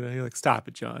 You're like, stop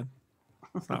it, John.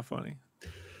 It's not funny.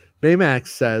 Baymax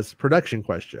says, production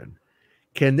question.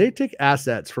 Can they take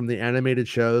assets from the animated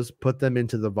shows, put them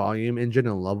into the volume engine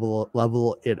and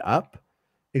level it up?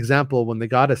 Example, when they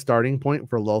got a starting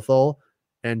point for Lothal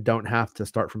and don't have to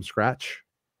start from scratch?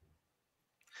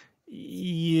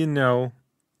 No,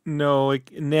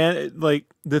 like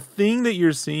the thing that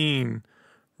you're seeing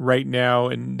right now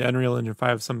in Unreal Engine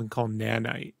 5 is something called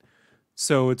nanite.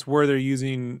 So it's where they're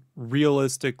using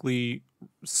realistically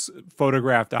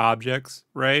photographed objects,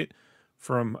 right?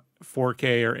 From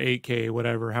 4K or 8K,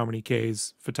 whatever, how many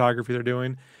Ks photography they're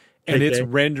doing. And 8K. It's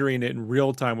rendering it in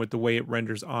real time with the way it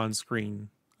renders on screen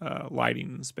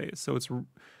lighting in space. So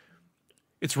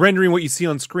it's rendering what you see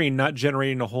on screen, not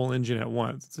generating a whole engine at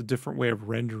once. It's a different way of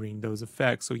rendering those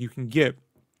effects. So you can get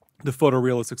the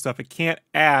photorealistic stuff. It can't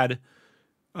add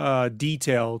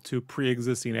detail to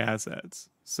pre-existing assets.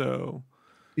 So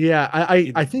yeah,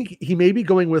 I think he may be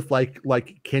going with like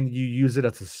can you use it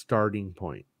as a starting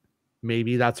point?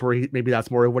 Maybe that's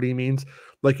more what he means.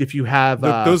 Like if you have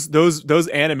those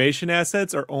animation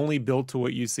assets are only built to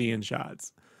what you see in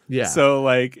shots. Yeah. So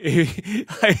like they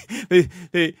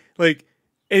like,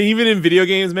 and even in video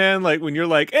games, man, like when you're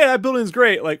like, hey, that building's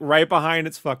great, like right behind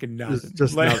it's fucking nothing. It's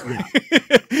just like,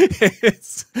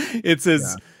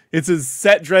 it's as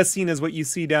set dressing as what you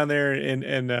see down there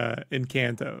in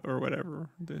Kanto or whatever.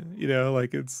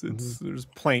 Like it's there's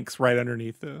planks right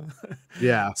underneath the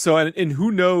yeah. So and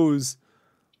who knows,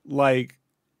 like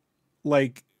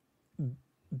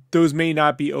those may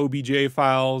not be OBJ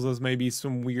files. Those may be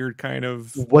some weird kind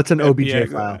of what's an FBX,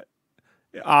 OBJ file?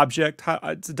 Object.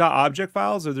 It's .object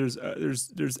files, or there's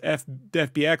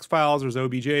FBX files. There's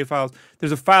OBJ files.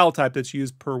 There's a file type that's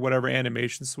used per whatever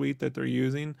animation suite that they're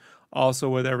using. Also,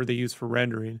 whatever they use for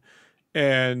rendering,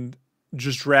 and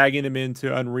just dragging them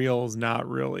into Unreal is not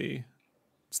really.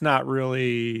 It's not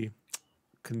really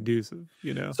conducive,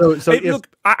 So hey, look,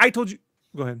 I told you.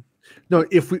 Go ahead. No,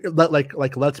 if we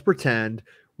let's pretend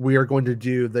we are going to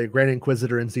do the Grand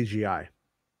Inquisitor in CGI.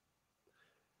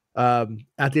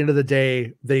 At the end of the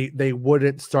day, they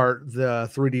wouldn't start the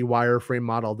 3D wireframe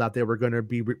model that they were going to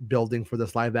be building for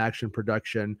this live action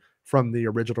production from the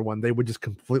original one. They would just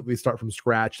completely start from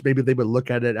scratch. Maybe they would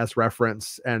look at it as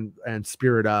reference and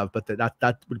spirit of, but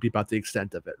that would be about the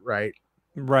extent of it, right?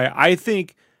 Right. I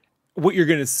think what you're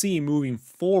going to see moving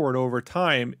forward over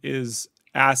time is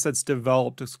assets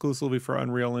developed exclusively for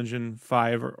Unreal Engine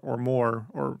 5 or more,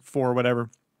 or 4, whatever.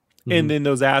 Mm-hmm. And then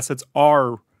those assets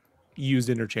are used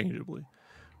interchangeably.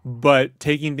 But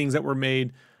taking things that were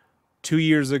made 2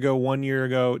 years ago, 1 year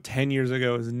ago, 10 years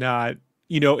ago is not,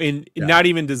 not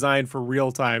even designed for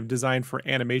real time, designed for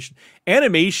animation.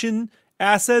 Animation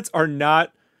assets are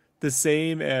not the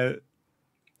same as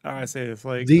I say it's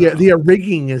like the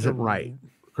rigging isn't right,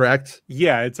 correct?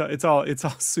 Yeah, it's all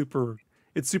super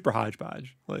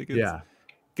hodgepodge. Like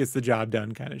gets the job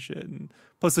done kind of shit. And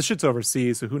plus the shit's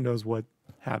overseas, so who knows what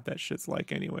half that shit's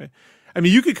like anyway. I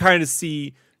mean, you could kind of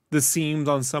see the seams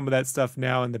on some of that stuff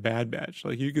now in the Bad Batch.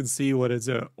 Like you can see what is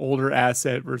an older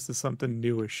asset versus something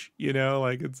newish, you know,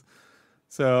 like it's,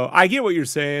 so I get what you're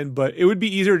saying, but it would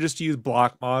be easier just to use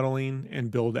block modeling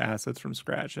and build assets from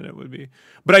scratch than it would be.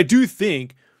 But I do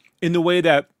think in the way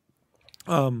that,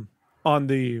 on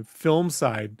the film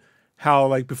side, how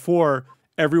like before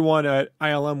everyone at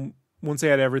ILM, once they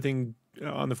had everything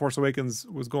on The Force Awakens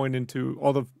was going into,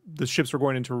 all the ships were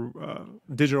going into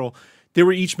digital, they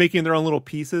were each making their own little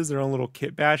pieces, their own little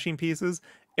kit bashing pieces.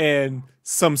 And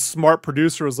some smart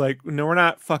producer was like, no, we're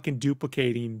not fucking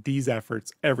duplicating these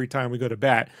efforts every time we go to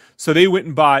bat. So they went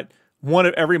and bought one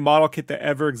of every model kit that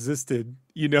ever existed,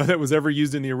 you know, that was ever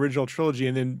used in the original trilogy,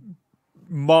 and then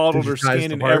modeled or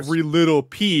scanned in every little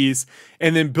piece,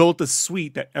 and then built a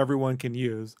suite that everyone can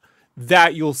use.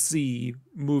 That you'll see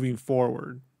moving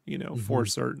forward, you know, for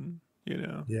certain, you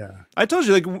know. Yeah. I told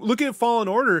you, like, look at Fallen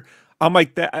Order. I'm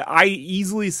like, that I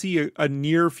easily see a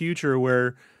near future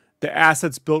where the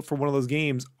assets built for one of those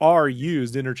games are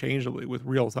used interchangeably with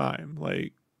real time,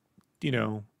 like, you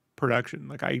know, production.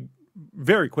 Like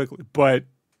very quickly, but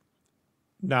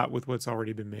not with what's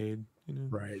already been made, you know?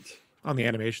 Right. On the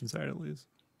animation side, at least.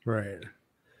 Right.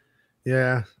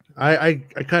 Yeah. I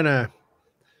kind of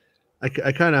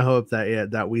hope that,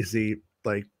 that we see,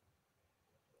 like,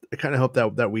 I kind of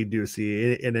hope that we do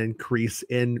see an increase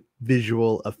in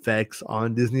visual effects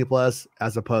on Disney Plus,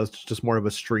 as opposed to just more of a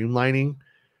streamlining,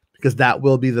 because that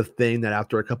will be the thing that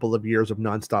after a couple of years of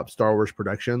nonstop Star Wars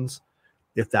productions,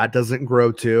 if that doesn't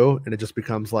grow too, and it just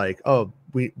becomes like, oh,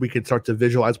 we can start to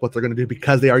visualize what they're going to do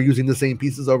because they are using the same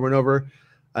pieces over and over.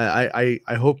 I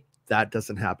hope that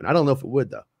doesn't happen. I don't know if it would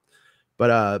though.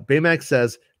 But Baymax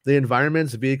says the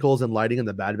environments, vehicles, and lighting in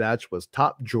the Bad Batch was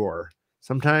top drawer.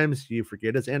 Sometimes you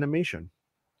forget it's animation.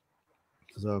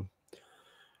 So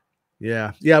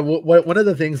yeah. One of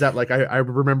the things that, like, I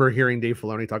remember hearing Dave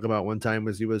Filoni talk about one time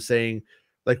was he was saying,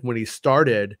 like, when he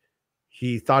started,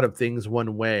 he thought of things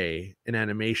one way in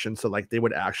animation. So like they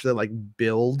would actually like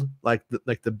build like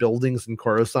the buildings in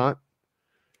Coruscant,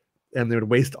 and they would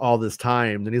waste all this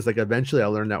time. Then he's like, eventually I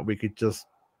learned that we could just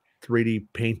 3D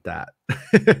paint that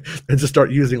and just start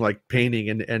using like painting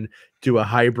and do a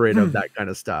hybrid of that kind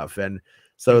of stuff. And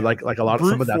so like a lot of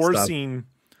some of that stuff.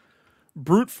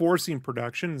 Brute forcing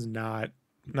production is not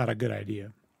a good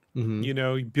idea. You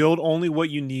know, you build only what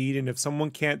you need, and if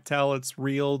someone can't tell it's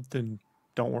real, then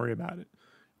don't worry about it.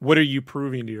 What are you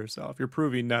proving to yourself? You're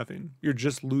proving nothing. You're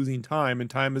just losing time, and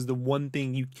time is the one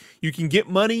thing you can get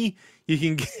money, you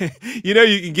can get, you know,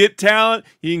 you can get talent,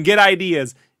 you can get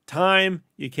ideas. Time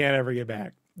you can't ever get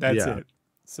back. That's it.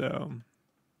 So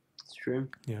it's true.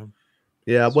 Yeah.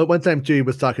 Yeah. One time too, he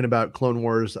was talking about Clone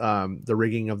Wars, the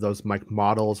rigging of those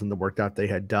models and the work that they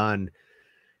had done.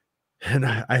 And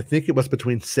I think it was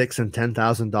between $6,000 and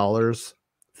 $10,000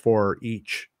 for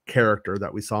each character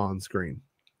that we saw on screen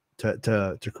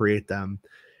to create them.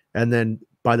 And then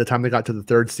by the time they got to the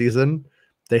third season,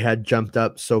 they had jumped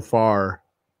up so far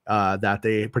that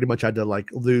they pretty much had to like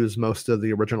lose most of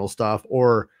the original stuff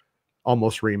or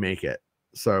almost remake it.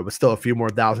 So it was still a few more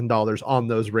 $1,000 on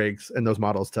those rigs and those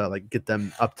models to like get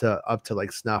them up to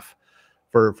like snuff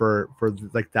for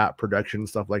like that production and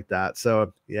stuff like that.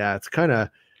 So yeah, it's kind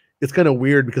of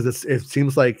weird because it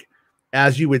seems like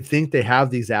as you would think they have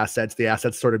these assets, the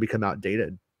assets sort of become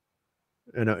outdated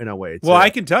in a way. Well, I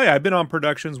can tell you, I've been on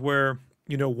productions where,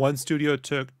 you know, one studio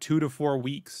took 2 to 4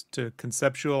 weeks to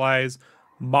conceptualize,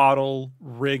 model,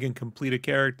 rig, and complete a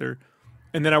character.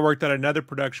 And then I worked on another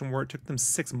production where it took them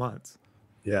 6 months.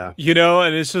 Yeah. You know,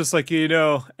 and it's just like, you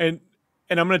know, and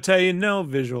I'm going to tell you, no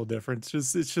visual difference.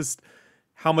 It's just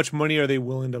how much money are they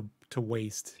willing to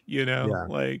waste, you know? Yeah.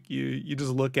 Like you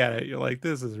just look at it, you're like,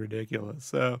 this is ridiculous.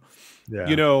 So, yeah.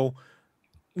 You know,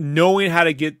 knowing how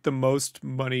to get the most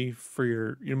money for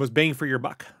your most bang for your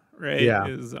buck, right? Yeah.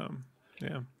 Is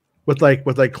yeah. With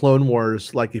like Clone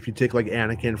Wars, like if you take like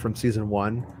Anakin from season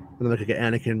 1 and then like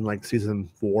Anakin like season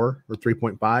 4 or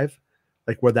 3.5,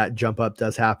 like where that jump up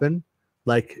does happen,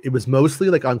 like it was mostly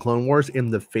like on Clone Wars in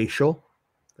the facial,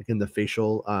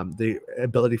 the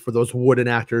ability for those wooden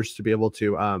actors to be able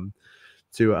to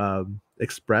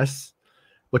express,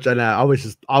 which I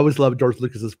always loved George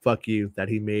Lucas's fuck you that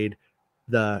he made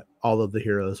all of the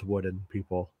heroes wooden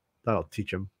people. That'll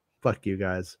teach him. Fuck you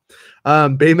guys.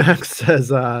 Baymax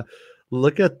says,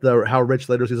 look at how rich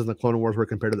later seasons of the Clone Wars were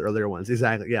compared to the earlier ones.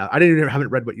 Exactly. Yeah. I haven't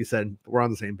read what you said. But we're on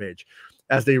the same page.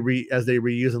 as they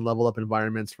reuse and level up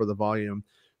environments for the volume,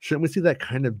 shouldn't we see that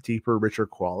kind of deeper, richer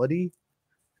quality?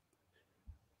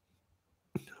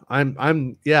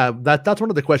 Yeah, that's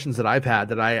one of the questions that I've had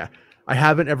that I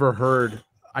haven't ever heard.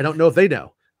 I don't know if they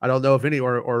know. I don't know if any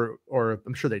or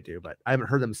I'm sure they do, but I haven't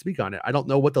heard them speak on it. I don't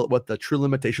know what the true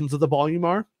limitations of the volume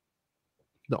are.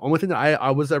 The only thing that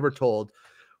I was ever told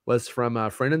was from a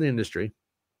friend in the industry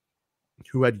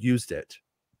who had used it,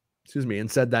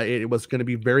 and said that it was going to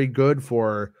be very good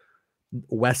for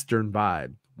Western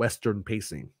vibe, Western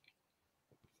pacing.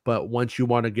 But once you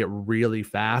want to get really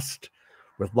fast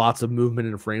with lots of movement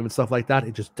in a frame and stuff like that,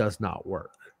 it just does not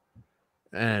work.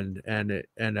 And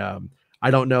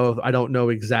I don't know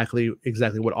exactly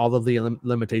what all of the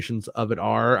limitations of it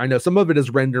are. I know some of it is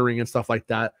rendering and stuff like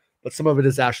that, but some of it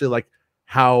is actually like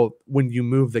how when you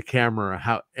move the camera,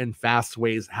 how in fast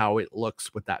ways, how it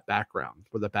looks with that background,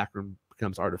 where the background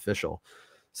becomes artificial.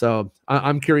 So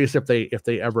I'm curious if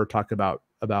they ever talk about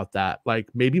that. Like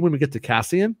maybe when we get to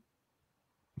Cassian,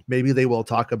 maybe they will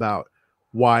talk about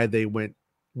why they went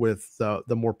with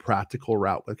the more practical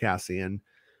route with Cassian.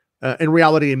 In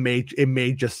reality, it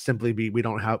may just simply be we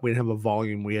didn't have a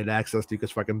volume we had access to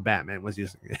because fucking Batman was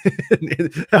using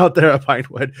it out there at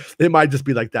Pinewood. It might just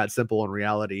be like that simple in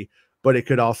reality, but it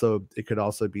could also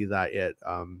be that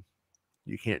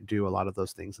you can't do a lot of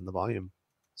those things in the volume.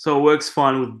 So it works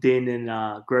fine with Din and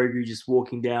Grogu just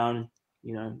walking down,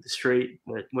 the street.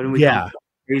 But when we come to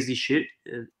crazy shit,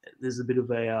 there's a bit of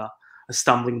a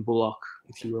stumbling block,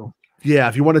 if you will. Yeah,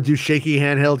 if you want to do shaky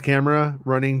handheld camera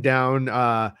running down,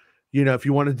 if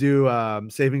you want to do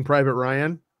Saving Private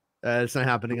Ryan, it's not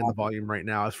happening in the volume right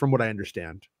now, as from what I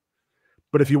understand.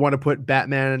 But if you want to put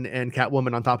Batman and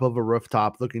Catwoman on top of a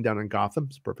rooftop looking down on Gotham,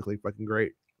 it's perfectly fucking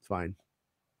great. It's fine.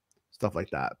 Stuff like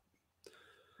that.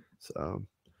 So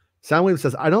Soundwave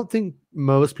says, I don't think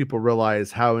most people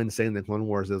realize how insane the Clone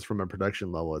Wars is from a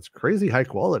production level. It's crazy high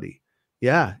quality.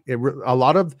 Yeah, a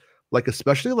lot of like,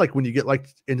 especially like when you get like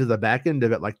into the back end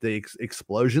of it, like the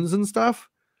explosions and stuff.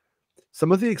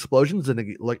 Some of the explosions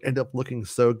end up looking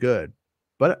so good,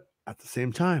 but at the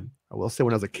same time, I will say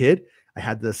when I was a kid, I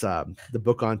had this the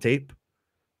book on tape.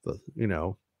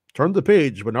 Turn the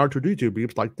page when R2D2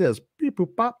 beeps like this, beep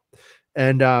boop pop,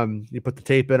 and you put the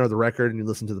tape in or the record and you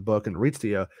listen to the book and it reads to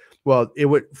you. Well, it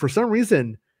would, for some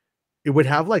reason, it would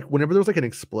have like whenever there was like an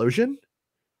explosion,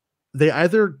 they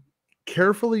either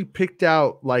carefully picked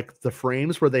out like the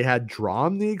frames where they had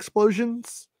drawn the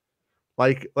explosions.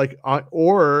 Or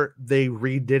they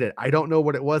redid it. I don't know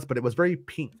what it was, but it was very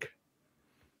pink.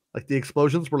 Like the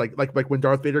explosions were like when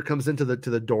Darth Vader comes into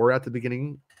the door at the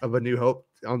beginning of A New Hope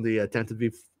on the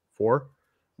Tantive V4,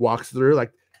 walks through,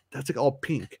 like that's like all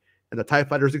pink, and the TIE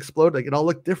fighters explode. Like it all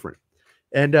looked different.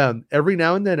 And every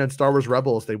now and then on Star Wars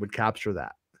Rebels, they would capture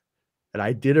that, and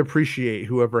I did appreciate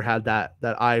whoever had that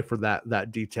eye for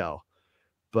that detail.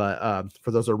 But for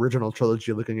those original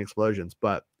trilogy looking explosions,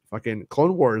 but fucking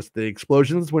Clone Wars, the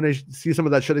explosions when I see some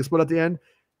of that shit explode at the end,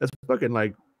 that's fucking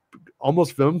like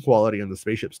almost film quality on the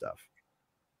spaceship stuff.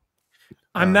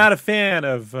 I'm not a fan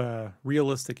of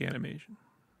realistic animation,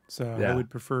 so yeah. I would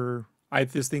prefer. I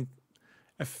just think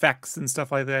effects and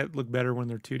stuff like that look better when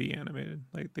they're 2D animated.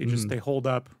 Like they hold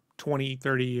up 20,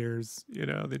 30 years. I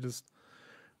don't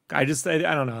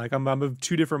know. Like I'm of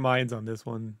two different minds on this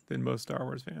one than most Star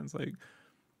Wars fans. Like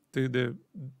the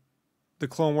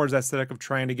Clone Wars aesthetic of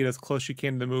trying to get as close you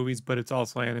can to the movies, but it's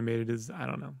also animated is, I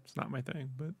don't know. It's not my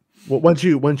thing, but once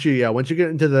you get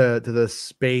into the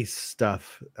space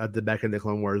stuff at the back end of the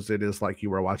Clone Wars, it is like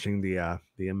you were watching the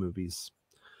movies,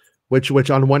 which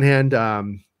on one hand,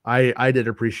 I did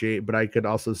appreciate, but I could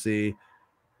also see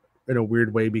in a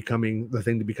weird way becoming the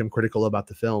thing to become critical about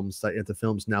the films, that the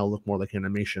films now look more like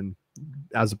animation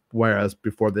whereas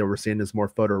before they were seen as more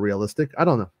photorealistic. I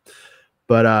don't know.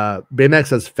 But Baymax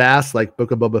says fast like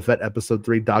Book of Boba Fett episode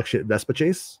 3 dog shit Vespa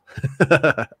chase.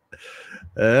 Yeah,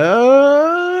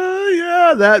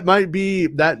 that might be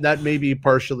that may be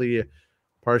partially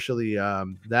that.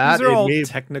 These are all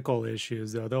technical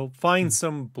issues though. They'll find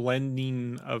some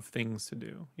blending of things to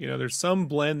do. There's some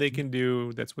blend they can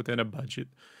do that's within a budget.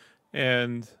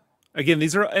 And again,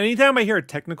 these are, anytime I hear a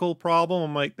technical problem,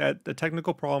 I'm like, that the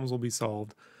technical problems will be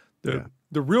solved. The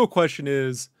real question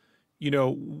is,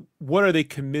 what are they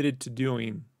committed to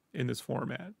doing in this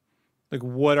format? Like,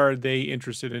 what are they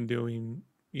interested in doing,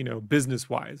 business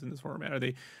wise in this format?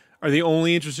 Are they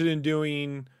only interested in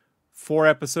doing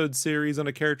 4-episode series on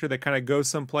a character that kind of goes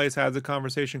someplace, has a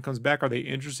conversation, comes back? Are they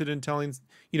interested in telling,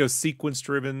 sequence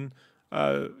driven,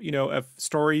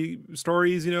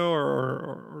 stories,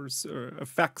 or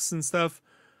effects and stuff?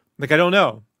 Like, I don't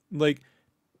know. Like,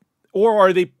 or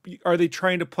are they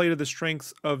trying to play to the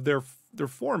strengths of their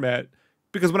format?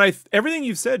 Because when everything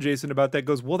you've said, Jason, about that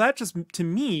goes, well, that just, to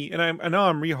me, and I know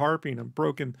I'm reharping a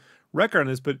broken record on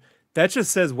this, but that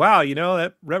just says, wow, you know,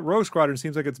 that Rogue Squadron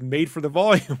seems like it's made for the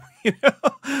volume, you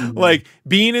know, like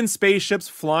being in spaceships,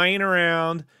 flying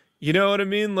around, you know what I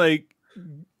mean? Like,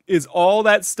 is all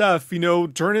that stuff, you know,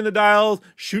 turning the dials,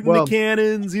 shooting the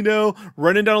cannons, you know,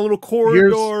 running down a little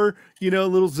corridor, you know, a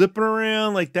little zipping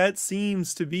around, like that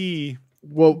seems to be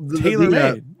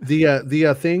tailor-made.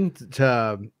 The thing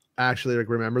to actually like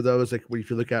remember though is like if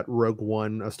you look at Rogue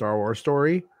One, a Star Wars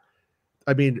story,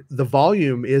 I mean the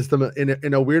volume is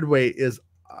in a weird way is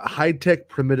high-tech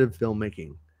primitive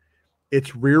filmmaking.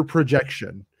 It's rear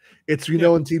projection. It's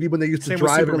know in TV when they used to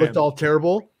drive and it looked all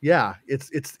terrible. Yeah,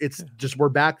 it's just we're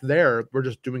back there. We're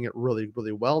just doing it really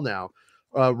really well now.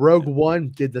 Rogue One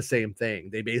did the same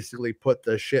thing. They basically put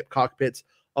the ship cockpits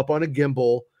up on a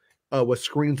gimbal with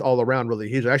screens all around really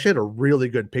huge. I actually had a really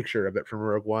good picture of it from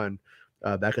Rogue One.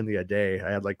 Back in the day,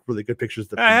 I had like really good pictures.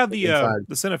 I have the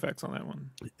Cinefex on that one,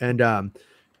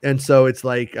 and so it's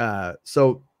like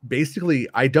so basically,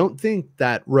 I don't think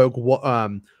that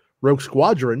Rogue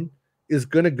Squadron is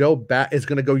going to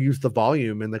go use the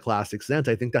volume in the classic sense.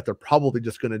 I think that they're probably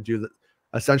just going to do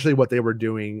essentially what they were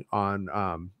doing on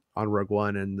Rogue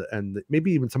One and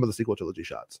maybe even some of the sequel trilogy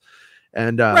shots.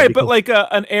 And right, but like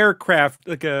an aircraft,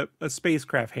 like a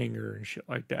spacecraft hangar and shit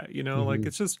like that, you know, like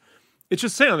it's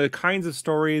just saying the kinds of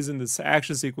stories and the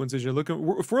action sequences you're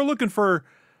looking. If we're looking for,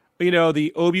 you know,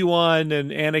 the Obi-Wan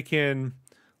and Anakin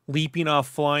leaping off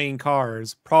flying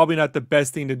cars, probably not the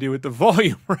best thing to do with the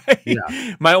volume, right?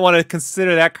 Yeah. Might want to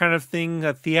consider that kind of thing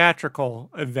a theatrical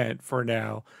event for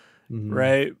now,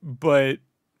 right? But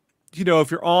you know,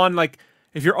 if you're on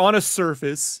a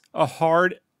surface, a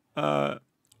hard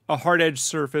edge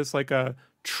surface like a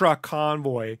truck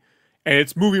convoy, and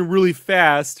it's moving really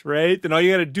fast, right? Then all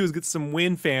you got to do is get some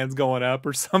wind fans going up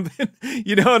or something.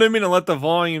 You know what I mean? And let the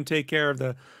volume take care of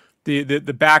the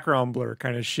background blur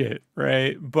kind of shit,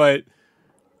 right? But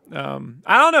I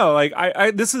don't know. Like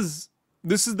this is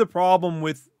the problem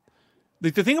with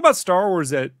like the thing about Star Wars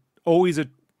that always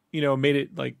made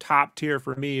it like top tier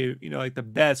for me. You know, like the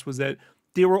best was that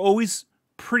they were always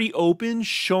pretty open,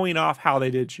 showing off how they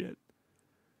did shit.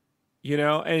 You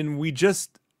know, and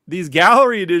these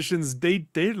gallery editions,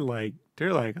 they're like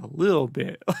a little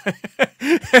bit,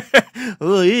 a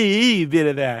little bit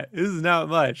of that. This is not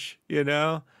much, you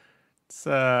know. It's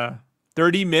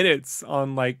 30 minutes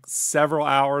on like several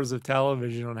hours of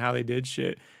television on how they did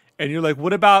shit, and you're like,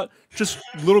 what about just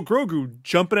little Grogu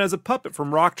jumping as a puppet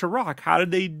from rock to rock? How did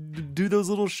they do those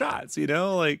little shots? You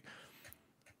know, like,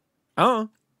 I don't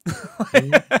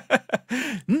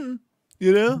know.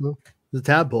 You know, the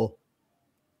tadpole.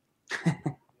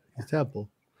 It's tadpole.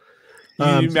 You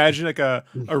imagine like a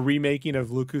remaking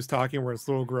of Luke Who's Talking where it's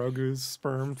little Grogu's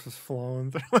sperm just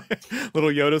flowing, little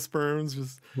Yoda sperms,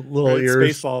 just little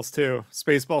ears. Spaceballs too.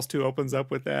 Spaceballs 2 opens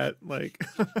up with that. Like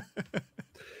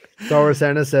Star Wars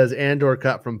Santa says Andor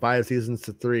cut from 5 seasons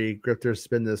to 3. Grifters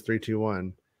spin this 3, 2,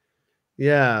 1.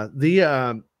 Yeah,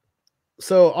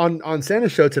 so on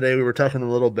Santa's show today we were talking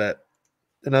a little bit,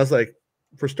 and I was like,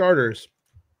 for starters,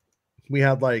 we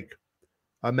had like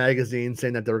a magazine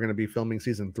saying that they were going to be filming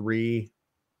season 3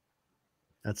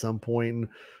 at some point. It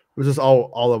was just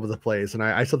all over the place. And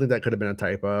I still think that could have been a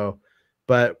typo.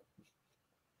 But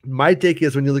my take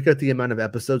is when you look at the amount of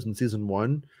episodes in season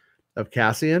 1 of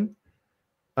Cassian,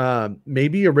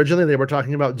 maybe originally they were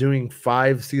talking about doing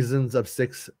 5 seasons of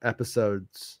 6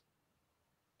 episodes.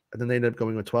 And then they ended up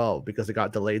going with 12 because it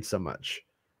got delayed so much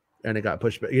and it got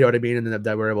pushed back. You know what I mean? And then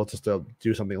they were able to still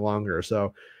do something longer.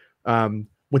 So,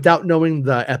 without knowing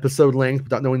the episode length,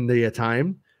 without knowing the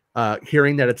time,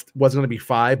 hearing that it wasn't going to be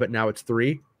 5, but now it's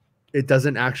 3, it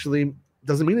doesn't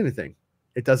mean anything.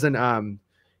 It doesn't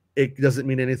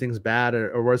mean anything's bad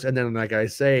or worse. And then, like I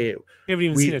say, you haven't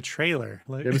even seen a trailer.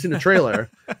 Like, haven't seen a trailer,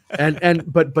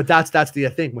 but that's the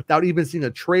thing. Without even seeing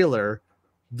a trailer,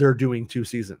 they're doing 2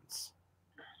 seasons,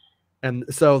 and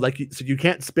so you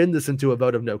can't spin this into a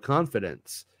vote of no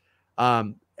confidence.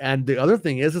 And the other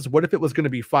thing is what if it was going to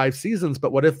be 5 seasons,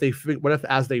 but what if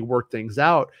as they work things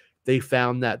out, they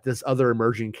found that this other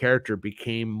emerging character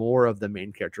became more of the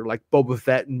main character, like Boba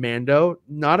Fett and Mando.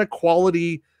 We're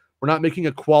not making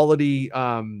a quality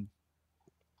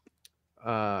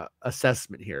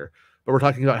assessment here, but we're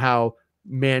talking about how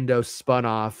Mando spun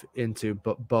off into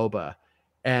Boba.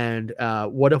 And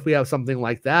what if we have something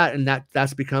like that, and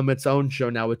that's become its own show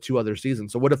now with 2 other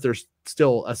seasons? So what if there's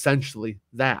still essentially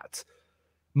that?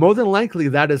 More than likely,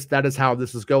 that is how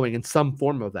this is going, in some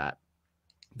form of that.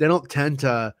 They don't tend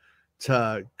to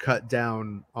to cut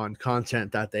down on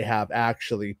content that they have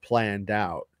actually planned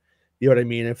out. You know what I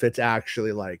mean? If it's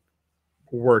actually like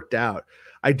worked out,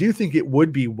 I do think it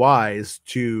would be wise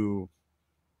to.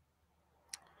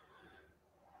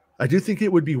 I do think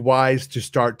it would be wise to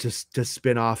start to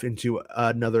spin off into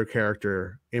another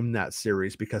character in that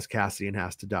series, because Cassian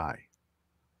has to die.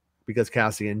 Because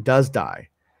Cassian does die.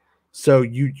 So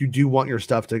you do want your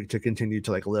stuff to continue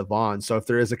to like live on. So if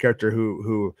there is a character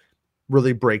who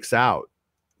really breaks out,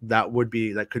 that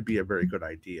could be a very good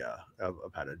idea of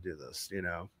how to do this, you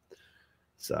know.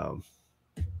 So,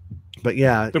 but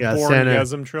yeah, the yeah, Bourne Santa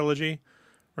Yasm trilogy,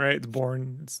 right? It's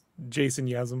Bourne. It's Jason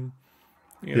Yasm.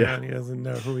 You know, and he doesn't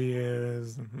know who he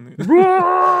is.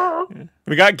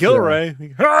 We got Gilroy.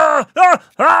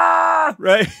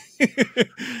 Right?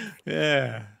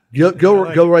 Yeah.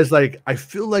 Gilroy's like, I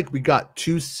feel like we got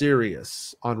too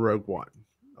serious on Rogue One.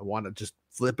 I want to just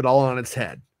flip it all on its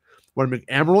head. I want to make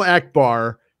Admiral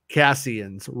Akbar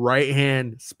Cassian's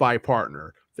right-hand spy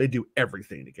partner. They do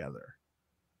everything together.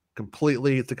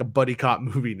 Completely. It's like a buddy cop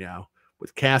movie now,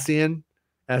 with Cassian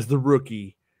as the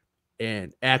rookie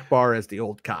and Akbar as the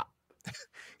old cop.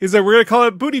 He's like, we're going to call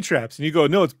it booty traps. And you go,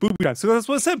 no, it's booby traps. So that's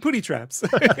what it said, booty traps.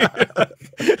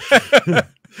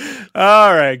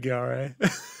 All right, Gilroy.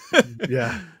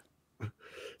 Yeah.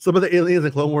 Some of the aliens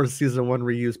in Clone Wars season 1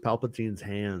 reuse Palpatine's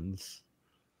hands.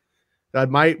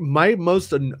 My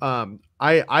most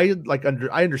I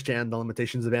understand the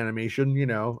limitations of animation. You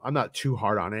know, I'm not too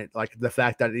hard on it. Like the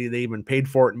fact that they even paid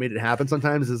for it and made it happen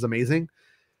sometimes is amazing.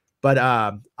 But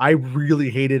I really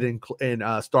hated in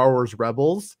Star Wars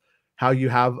Rebels how you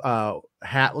have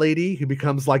Hat Lady who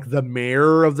becomes like the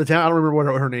mayor of the town. I don't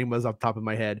remember what her name was off the top of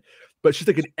my head, but she's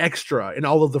like an extra in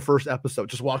all of the first episode,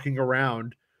 just walking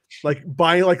around, like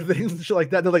buying like things and shit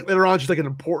like that. And then like later on, she's like an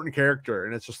important character,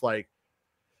 and it's just like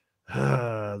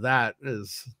that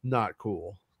is not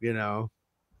cool. You know,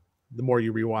 the more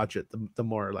you rewatch it, the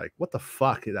more like what the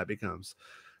fuck that becomes.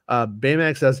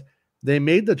 Baymax says they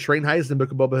made the train heist in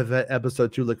Book of Boba Fett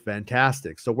episode 2 look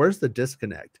fantastic. So where's the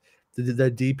disconnect?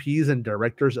 The DP's and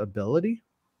director's ability?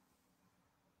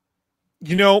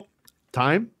 You know,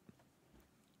 time.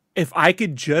 If I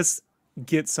could just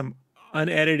get some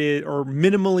unedited or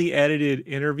minimally edited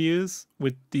interviews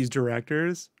with these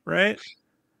directors, right?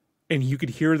 And you could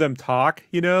hear them talk,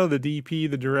 you know, the DP,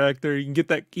 the director, you can get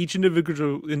that each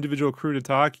individual crew to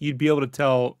talk, you'd be able to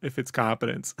tell if it's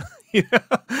competence, you know,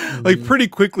 like pretty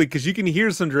quickly, because you can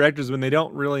hear some directors when they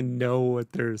don't really know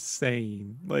what they're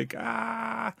saying. Like,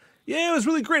 yeah, it was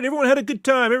really great. Everyone had a good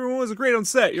time. Everyone was great on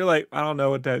set. You're like, I don't know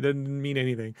what that didn't mean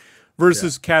anything.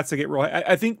 Versus cats that get real.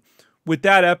 I think with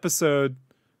that episode,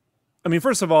 I mean,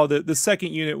 first of all, the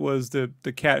second unit was the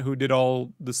cat who did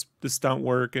all the stunt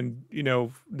work and, you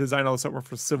know, designed all the stunt work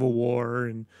for Civil War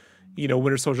and, you know,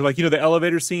 Winter Soldier. Like, you know, the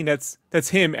elevator scene, that's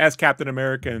him as Captain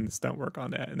America and the stunt work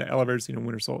on that, and the elevator scene in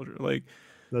Winter Soldier. Like,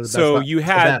 so you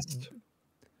had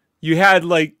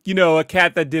like, you know, a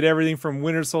cat that did everything from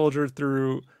Winter Soldier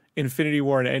through Infinity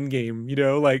War and Endgame, you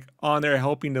know, like on there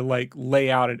helping to like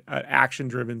lay out an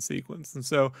action-driven sequence. And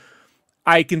so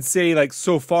I can say, like,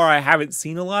 so far I haven't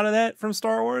seen a lot of that from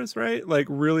Star Wars, right? Like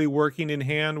really working in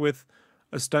hand with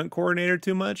a stunt coordinator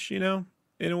too much, you know,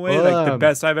 in a way. Like the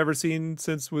best I've ever seen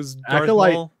since was Darth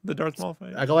Maul, the Darth Maul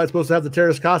fight. Acolyte's supposed to have the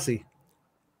Terrascasi.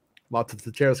 Lots of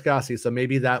the Terrascasi. So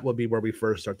maybe that will be where we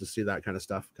first start to see that kind of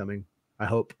stuff coming. I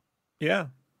hope. Yeah,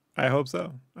 I hope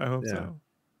so. I hope so.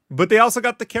 But they also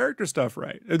got the character stuff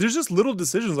right. There's just little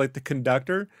decisions like the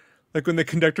conductor. Like when the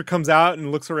conductor comes out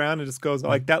and looks around and just goes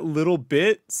like that little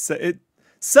bit, it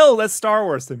sells. That's Star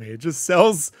Wars to me. It just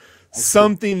sells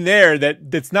something there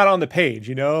that's not on the page,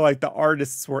 you know, like the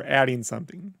artists were adding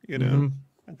something, you know,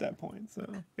 at that point. So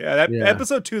yeah,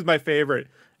 episode 2 is my favorite.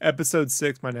 Episode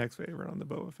 6, my next favorite on the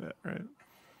Boba Fett, right?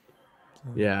 So,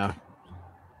 yeah.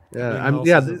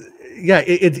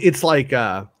 It's like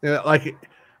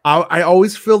I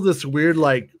always feel this weird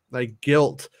like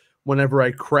guilt whenever I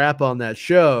crap on that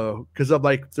show, because I'm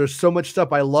like, there's so much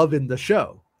stuff I love in the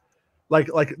show. Like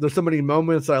there's so many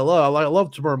moments I love. I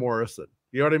love Tamara Morrison.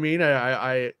 You know what I mean?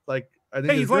 I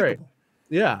think he's great.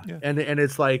 Yeah. And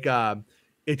it's like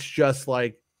it's just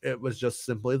like it was just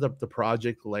simply the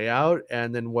project layout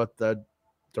and then what the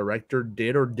director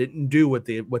did or didn't do with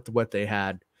what they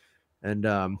had. And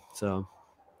so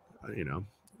you know,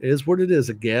 it is what it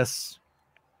is, I guess.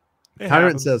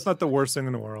 Tyrant says it's not the worst thing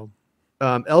in the world.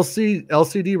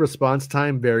 LCD response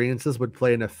time variances would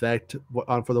play an effect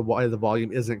on for the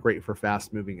volume isn't great for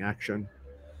fast moving action.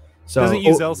 So it doesn't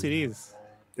use LCDs.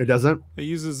 It doesn't. It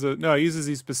uses it uses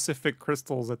these specific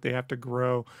crystals that they have to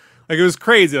grow. Like it was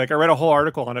crazy. Like I read a whole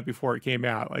article on it before it came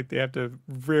out. Like they have to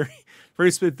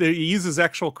they uses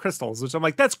actual crystals, which I'm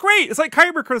like, that's great. It's like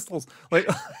kyber crystals. Like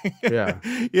Yeah.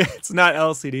 Yeah, it's not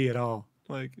LCD at all.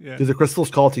 Like, yeah. Do the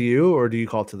crystals call to you or do you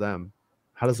call to them?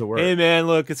 How does it work? Hey man,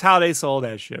 look, it's how they sold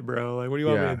that shit, bro. Like, what do you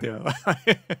want me to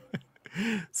do?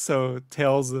 So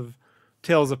tales of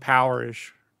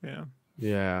power-ish. Yeah.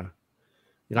 Yeah.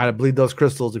 You gotta bleed those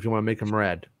crystals if you want to make them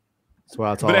red.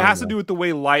 That's all. But it has to do with the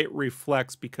way light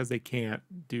reflects because they can't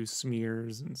do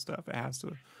smears and stuff. It has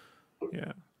to.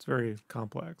 Yeah, it's very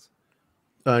complex.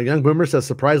 Young Boomer says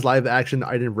surprise live action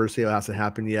Identiversity hasn't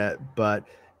happened yet, but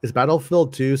is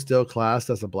Battlefield 2 still classed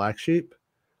as a black sheep?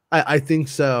 I think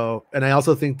so, and I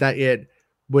also think that it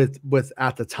with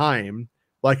at the time,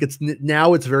 like it's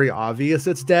very obvious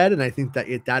it's dead, and I think that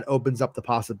that opens up the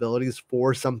possibilities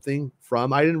for something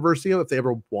from Identiversity if they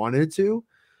ever wanted to.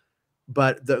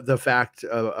 But the fact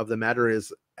of the matter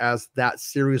is, as that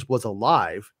series was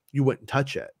alive, you wouldn't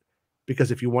touch it.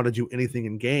 Because if you want to do anything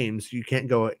in games, you can't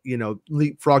go,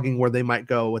 leapfrogging where they might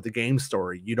go with the game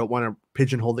story. You don't want to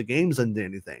pigeonhole the games into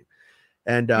anything.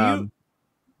 And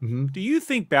do you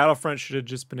think Battlefront should have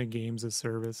just been a games as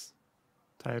service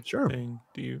type thing?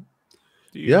 Do you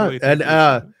yeah, really think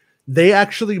and they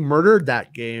actually murdered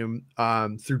that game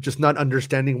through just not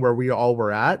understanding where we all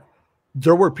were at.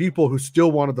 There were people who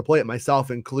still wanted to play it,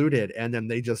 myself included, and then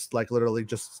they just literally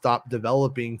just stopped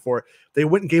developing for it. They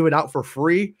went and gave it out for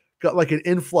free. Got like an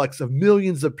influx of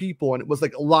millions of people, and it was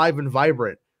like alive and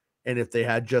vibrant. And if they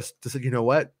had just said, you know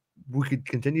what, we could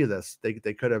continue this, they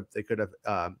could have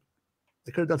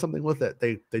done something with it.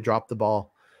 They dropped the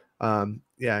ball.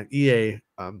 EA,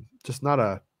 just not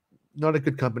a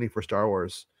good company for Star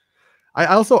Wars.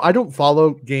 I don't follow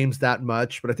games that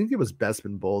much, but I think it was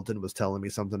Besman Bolton was telling me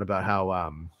something about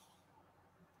how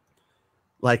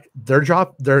like they're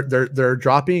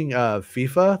dropping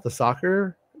FIFA, the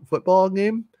soccer football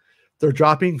game. They're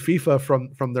dropping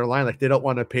FIFA from their line. Like they don't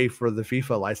want to pay for the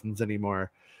FIFA license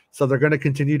anymore. So they're going to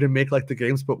continue to make like the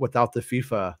games, but without the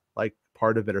FIFA like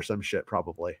part of it or some shit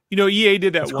probably. EA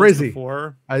did that once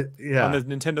before. On the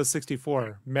Nintendo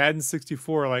 64, Madden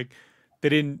 64. Like they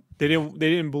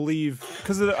didn't believe,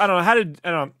 because I don't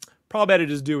know, probably had to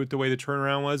just do with the way the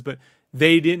turnaround was, but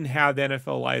they didn't have the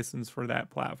NFL license for that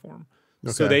platform.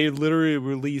 Okay. So they literally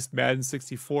released Madden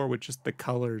 64 with just the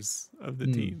colors of the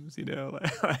teams, Yeah,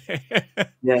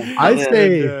 I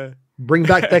say bring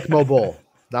back Tecmo Bowl.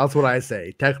 That's what I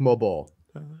say. Tecmo Bowl.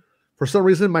 For some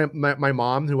reason, my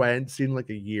mom, who I hadn't seen in like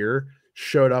a year,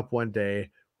 showed up one day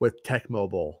with Tecmo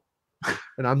Bowl.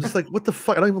 And I'm just like, what the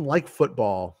fuck? I don't even like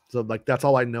football. So like that's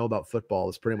all I know about football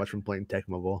is pretty much from playing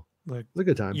Tecmo Bowl. Like, it's a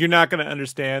good time. You're not going to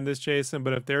understand this, Jason,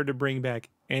 but if they're to bring back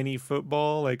any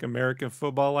football, like American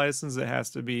football license, it has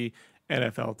to be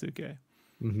NFL 2K.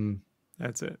 Mm-hmm.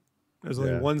 That's it. There's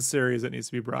only one series that needs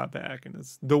to be brought back, and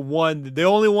it's the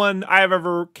only one I've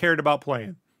ever cared about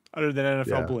playing, other than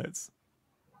NFL Blitz.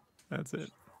 That's it.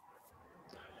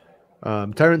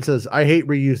 Tyrant says, I hate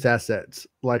reused assets,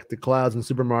 like the clouds and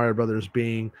Super Mario Brothers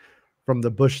being from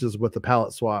the bushes with the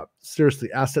palette swap.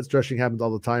 Seriously, asset stretching happens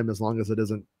all the time as long as it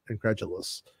isn't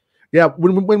incredulous. Yeah,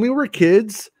 when we were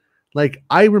kids, like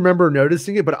I remember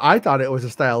noticing it, but I thought it was a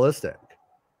stylistic.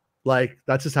 Like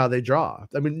that's just how they draw.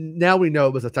 I mean, now we know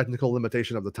it was a technical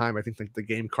limitation of the time. I think like the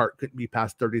game cart couldn't be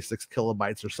past 36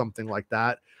 kilobytes or something like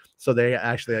that. So they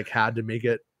actually like had to make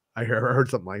it. I heard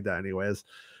something like that anyways.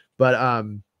 But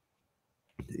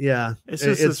yeah. It's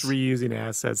just this reusing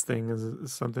assets thing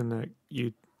is something that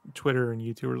Twitter and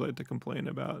YouTubers like to complain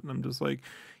about. And I'm just like,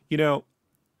 you don't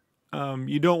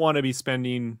want to be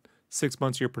spending 6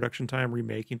 months of your production time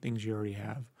remaking things you already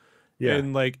have. Yeah.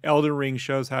 And like Elden Ring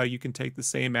shows how you can take the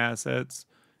same assets,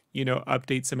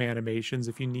 update some animations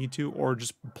if you need to, or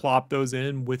just plop those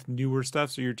in with newer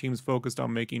stuff so your team's focused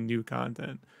on making new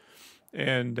content.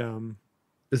 And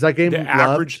is that game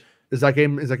average? Is that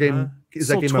game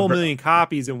sold 12 million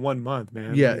copies in 1 month,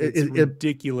 man? Yeah, it's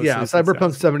ridiculous. Yeah,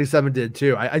 Cyberpunk 77 did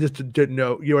too. I just didn't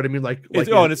know. You know what I mean?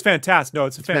 And it's fantastic. No,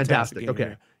 it's a fantastic game.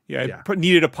 Okay. Yeah.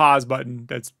 Needed a pause button.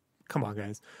 Come on,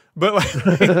 guys. But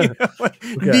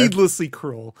needlessly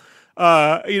cruel.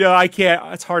 I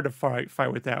can't. It's hard to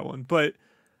fight with that one. But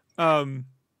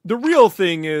the real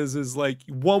thing is like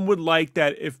one would like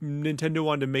that if Nintendo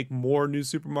wanted to make more new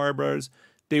Super Mario Bros.,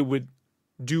 they would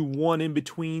do one in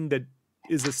between that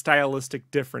is a stylistic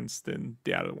difference than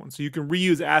the other one. So you can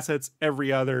reuse assets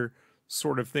every other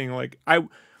sort of thing. Like but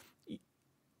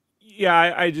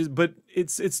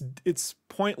it's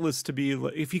pointless to be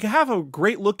like, if you have a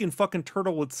great looking fucking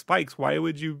turtle with spikes, why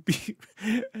would you be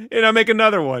make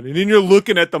another one? And then you're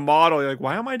looking at the model, you're like,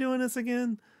 why am I doing this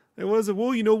again? It was, well,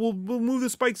 we'll move the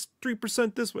spikes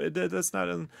 3% this way. That's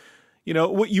not,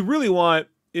 what you really want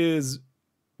is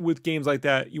with games like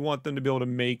that, you want them to be able to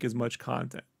make as much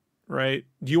content, right?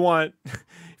 Do you want,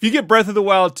 if you get Breath of the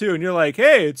Wild 2 and you're like,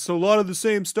 hey, it's a lot of the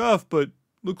same stuff, but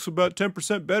looks about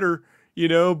 10% better,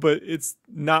 but it's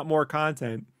not more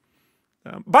content.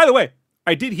 By the way,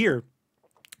 I did hear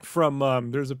from,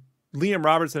 Liam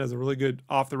Robertson has a really good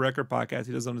off the record podcast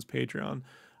he does on his Patreon.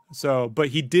 So, but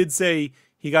he did say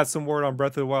he got some word on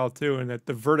Breath of the Wild 2 and that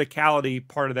the verticality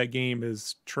part of that game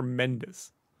is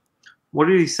tremendous. What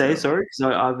did he say? Sorry,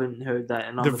 because I haven't heard that.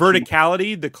 And the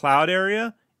verticality, the cloud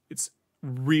area, it's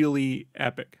really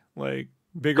epic. Like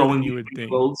bigger than you would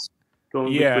think.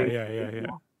 Yeah.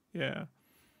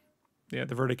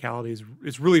 The verticality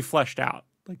is really fleshed out.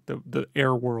 Like the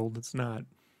air world. It's not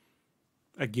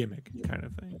a gimmick kind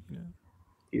of thing.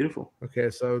 Beautiful. Okay,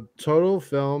 so Total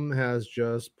Film has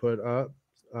just put up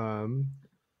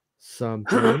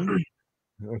something.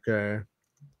 Okay.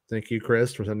 Thank you,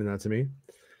 Chris, for sending that to me.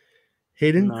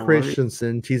 Hayden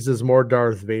Christensen teases more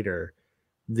Darth Vader.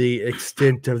 The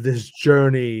extent of this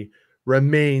journey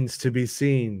remains to be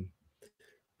seen.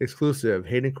 Exclusive.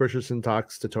 Hayden Christensen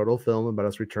talks to Total Film about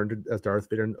his return as Darth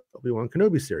Vader in Obi-Wan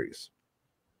Kenobi series.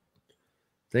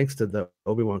 Thanks to the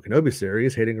Obi-Wan Kenobi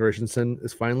series, Hayden Christensen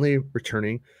is finally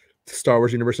returning to Star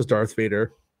Wars Universe as Darth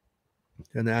Vader,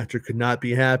 and the actor could not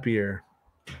be happier.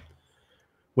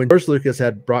 When George Lucas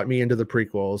had brought me into the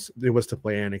prequels, it was to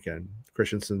play Anakin.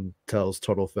 Christensen tells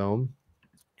Total Film,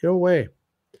 "Go away,"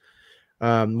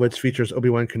 which features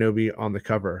Obi-Wan Kenobi on the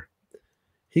cover.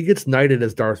 He gets knighted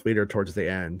as Darth Vader towards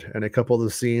the end, and a couple of the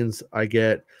scenes I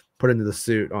get put into the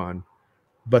suit on.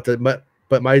 But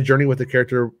my journey with the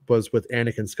character was with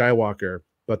Anakin Skywalker.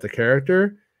 But the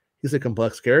character, he's a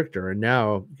complex character, and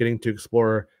now getting to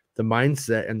explore the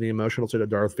mindset and the emotional side of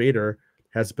Darth Vader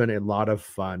has been a lot of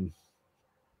fun.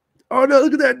 Oh no,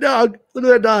 look at that dog. Look at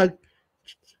that dog.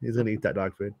 He's going to eat that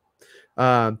dog food.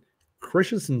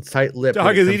 Christensen's tight-lipped.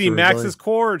 Dog is eating Max's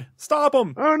cord. Stop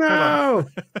him. Oh no.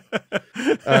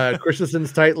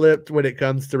 Christensen's tight-lipped when it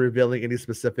comes to revealing any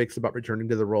specifics about returning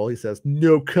to the role. He says,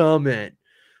 no comment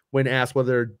when asked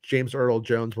whether James Earl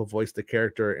Jones will voice the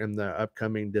character in the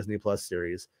upcoming Disney Plus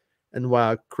series. And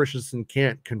while Christensen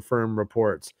can't confirm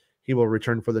reports he will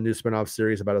return for the new spinoff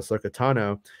series about Ahsoka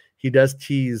Tano, he does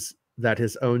tease that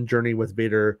his own journey with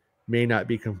Vader may not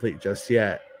be complete just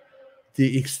yet.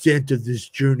 The extent of this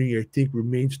journey, I think,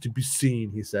 remains to be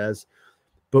seen, he says.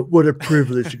 But what a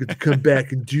privilege to get to come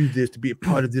back and do this, to be a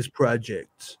part of this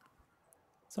project.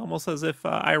 It's almost as if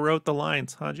I wrote the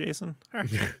lines, huh, Jason?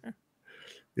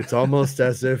 It's almost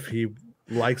as if he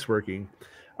likes working.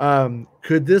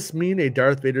 Could this mean a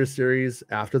Darth Vader series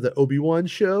after the Obi-Wan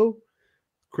show?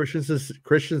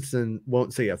 Christensen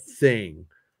won't say a thing.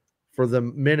 For the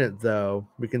minute, though,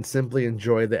 we can simply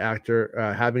enjoy the actor,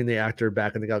 having the actor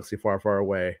back in the galaxy far, far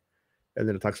away. And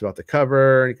then it talks about the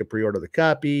cover, and you can pre-order the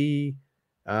copy.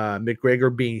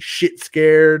 McGregor being shit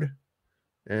scared,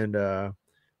 and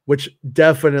which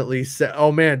definitely said,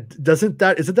 "Oh man, isn't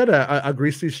that a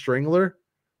Greasy Strangler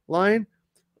line?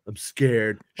 I'm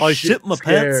scared. I shit my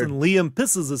pants, and Liam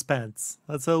pisses his pants.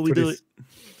 That's how we do it."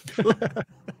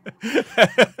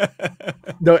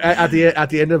 No, at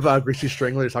the end of Greasy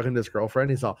Strangler, he's talking to his girlfriend.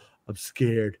 He's all, "I'm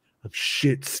scared. I'm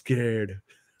shit scared."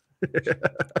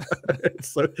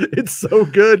 It's so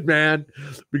good, man.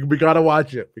 We gotta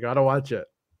watch it. We gotta watch it.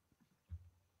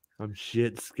 I'm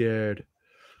shit scared,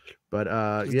 but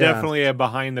it's definitely a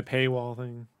behind the paywall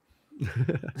thing.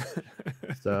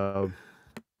 So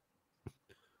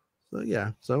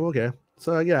okay.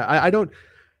 So yeah, I don't.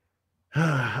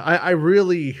 I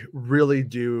really, really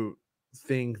do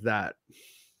think that.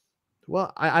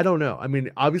 Well, I don't know. I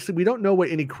mean, obviously, we don't know what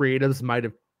any creatives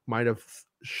might have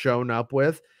shown up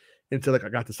with until like I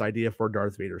got this idea for a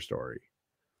Darth Vader story,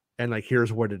 and like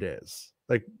here's what it is.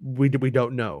 Like we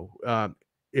don't know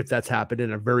if that's happened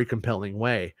in a very compelling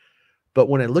way. But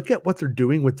when I look at what they're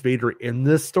doing with Vader in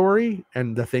this story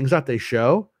and the things that they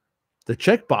show, the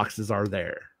check boxes are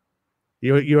there.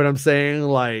 You know what I'm saying?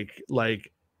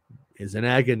 Like is in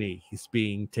agony. He's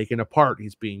being taken apart.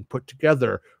 He's being put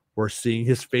together. We're seeing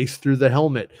his face through the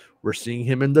helmet. We're seeing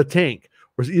him in the tank.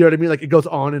 You know what I mean? Like it goes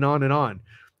on and on and on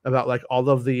about like all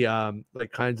of the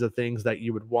like kinds of things that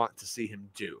you would want to see him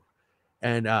do.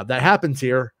 And that happens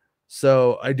here.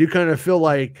 So I do kind of feel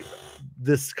like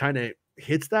this kind of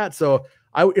hits that. So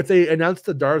if they announced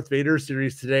the Darth Vader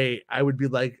series today, I would be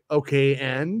like, okay,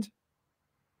 and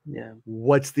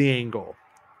what's the angle?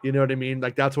 You know what I mean?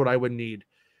 Like that's what I would need.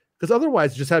 Because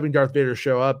otherwise, just having Darth Vader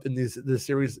show up in this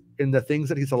series in the things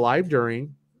that he's alive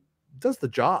during does the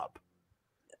job.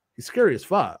 He's scary as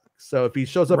fuck. So if he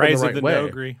shows up in the right way,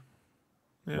 Nogri.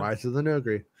 Yeah. Rise of the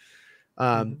Nogri.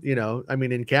 You know, I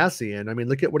mean, in Cassian, I mean,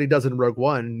 look at what he does in Rogue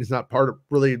One. He's not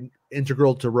really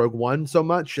integral to Rogue One so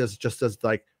much as just as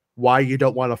like why you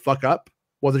don't want to fuck up,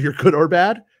 whether you're good or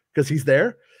bad, because he's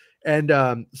there.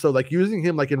 And so like using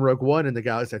him like in Rogue One in the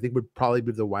Galaxy, I think would probably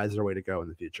be the wiser way to go in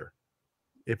the future,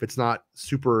 if it's not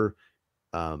super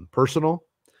personal.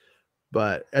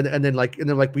 But and then like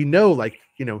we know, like,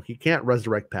 you know, he can't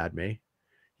resurrect Padme.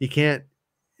 He can't,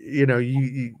 you know,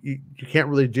 you can't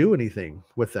really do anything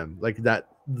with them like that.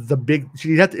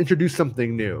 You have to introduce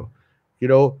something new, you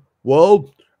know.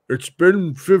 Well, it's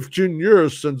been 15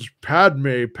 years since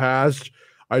Padme passed.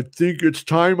 I think it's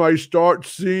time I start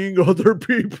seeing other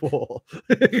people.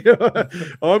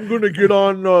 I'm going to get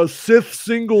on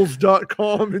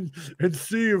SithSingles.com and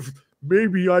see if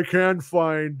maybe I can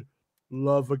find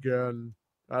love again.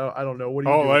 I don't know. What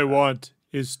do you All I want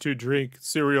is to drink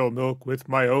cereal milk with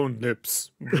my own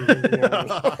lips.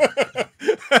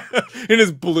 In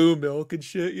his blue milk and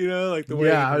shit, you know, like the way.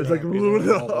 Yeah, it's like blue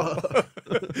milk.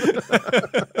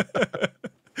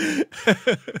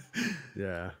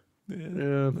 Yeah.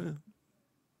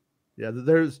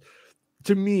 There's,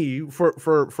 to me,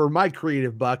 for my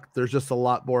creative buck, there's just a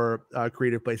lot more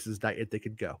creative places that they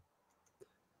could go.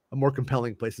 More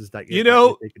compelling places that you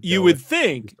know you would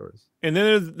think. And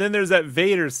then there's that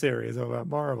Vader series about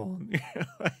Marvel.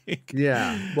 Like,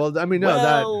 yeah. Well, I mean,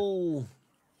 no,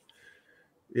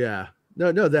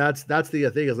 that's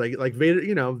the thing is like Vader,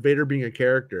 you know, Vader being a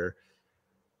character.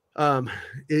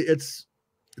 It's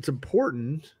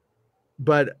important,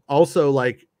 but also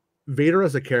like Vader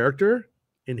as a character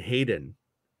in Hayden.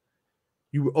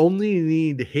 You only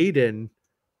need Hayden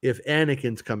if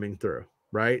Anakin's coming through,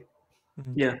 right?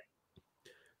 Yeah.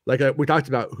 Like we talked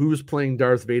about who's playing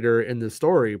Darth Vader in this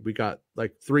story. We got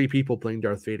like 3 people playing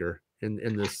Darth Vader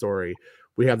in this story.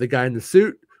 We have the guy in the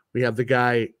suit, we have the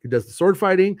guy who does the sword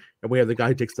fighting, and we have the guy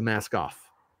who takes the mask off.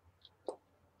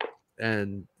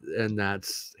 And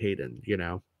that's Hayden, you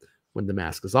know, when the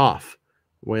mask is off,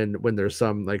 when there's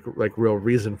some like real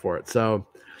reason for it. So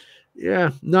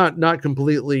yeah, not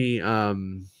completely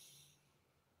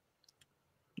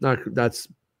that's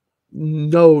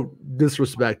no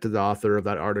disrespect to the author of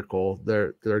that article.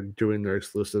 They're doing their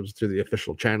exclusives through the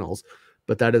official channels,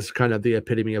 but that is kind of the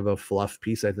epitome of a fluff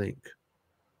piece, I think,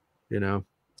 you know,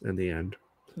 in the end.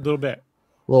 A little bit.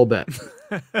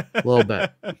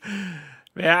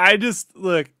 Yeah, I just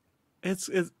look, it's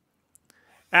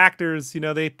actors, you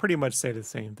know, they pretty much say the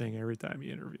same thing every time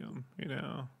you interview them, you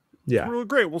know. Yeah. It's really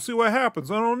great. We'll see what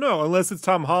happens. I don't know. Unless it's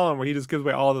Tom Holland where he just gives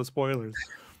away all the spoilers.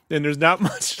 And there's not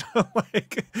much to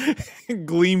like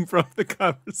glean from the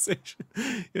conversation,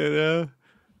 you know.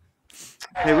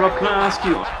 Hey Rob, can I ask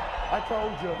you? I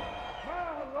told you.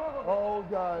 Oh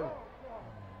God.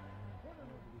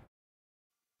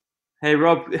 Hey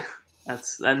Rob, that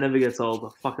never gets old. I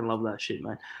fucking love that shit,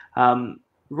 man.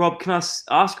 Rob, can I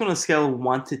ask on a scale of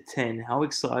 1 to 10, how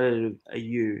excited are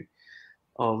you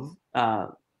of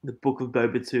the Book of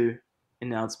Boba 2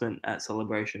 announcement at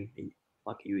Celebration?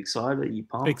 Like, are you excited? Are you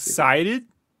pumped? Excited?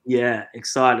 Yeah,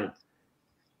 excited.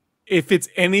 If it's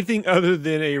anything other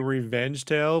than a revenge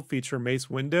tale featuring Mace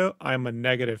Windu, I'm a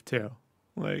 -2.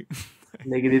 Like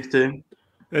 -2.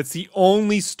 That's the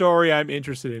only story I'm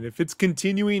interested in. If it's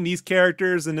continuing these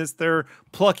characters and it's their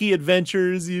plucky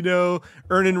adventures, you know,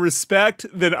 earning respect,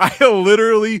 then I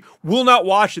literally will not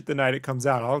watch it the night it comes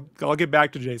out. I'll get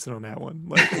back to Jason on that one.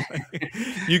 Like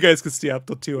you guys can stay up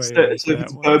till 2 a.m. So if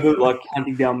it's Boba, like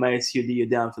hunting down Mace, you're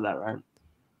down for that, right?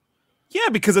 Yeah,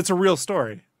 because it's a real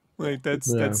story. Like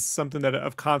that's something that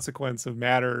of consequence, of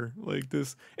matter, like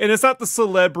this. And it's not the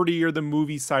celebrity or the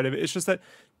movie side of it. It's just that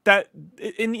I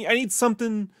need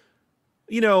something,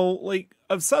 you know, like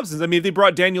of substance. I mean, if they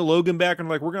brought Daniel Logan back and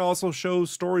like, we're going to also show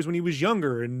stories when he was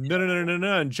younger and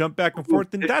and jump back and forth,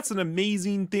 then that's an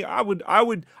amazing thing.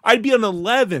 I'd be an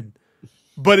 11,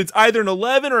 but it's either an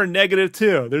 11 or a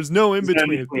 -2. There's no in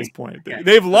between at this point. Yeah.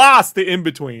 They've lost the in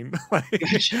between.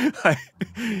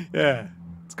 Yeah,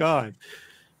 it's gone.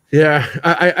 Yeah.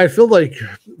 I feel like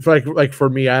for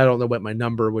me, I don't know what my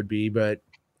number would be, but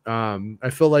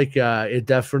I feel like it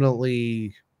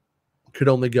definitely could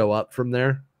only go up from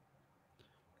there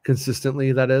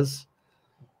consistently. That is,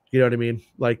 you know what I mean?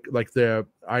 Like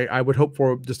I would hope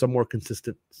for just a more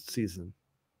consistent season.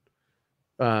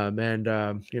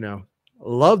 You know,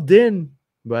 loved Din,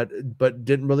 but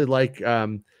didn't really like.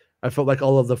 I felt like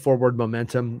all of the forward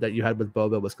momentum that you had with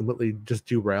Boba was completely just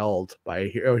derailed by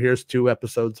here's 2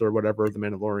 episodes or whatever of The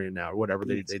Mandalorian now, or whatever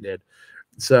they did.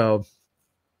 So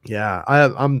yeah,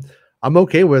 I'm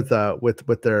okay with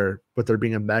their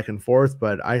being a back and forth,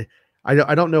 but I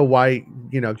I don't know why,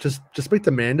 just make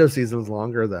the Mando seasons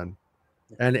longer then,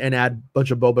 and add a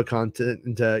bunch of Boba content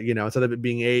into, instead of it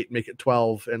being 8, make it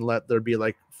 12, and let there be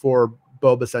like 4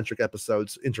 Boba centric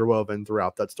episodes interwoven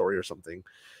throughout that story or something.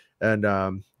 And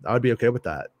I would be okay with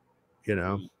that.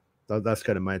 That's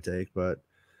kind of my take. But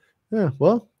yeah,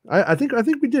 well, I think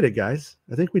we did it, guys.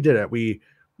 I think we did it. We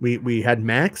had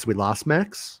Max, we lost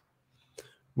Max.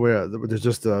 Where there's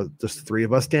just 3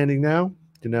 of us standing now.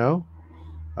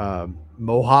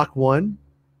 Mohawk won.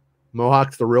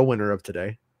 Mohawk's the real winner of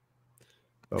today.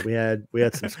 But we had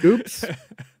some scoops.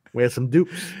 We had some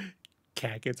dupes.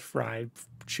 Cat gets fried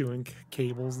chewing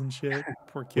cables and shit.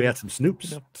 Poor kid. We had some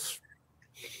Snoops.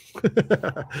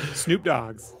 Snoop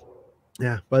Dogs.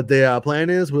 Yeah, but the plan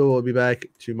is we will be back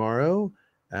tomorrow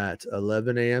at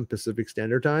 11 a.m. Pacific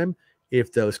Standard Time.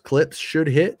 If those clips should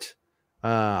hit,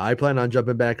 I plan on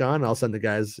jumping back on. I'll send the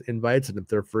guys invites, and if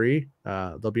they're free,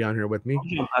 they'll be on here with me. I'll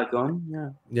jump back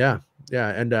on. Yeah.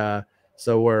 And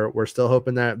so we're still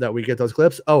hoping that we get those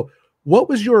clips. Oh, what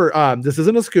was your this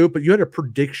isn't a scoop, but you had a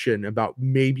prediction about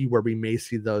maybe where we may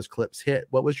see those clips hit.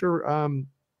 What was your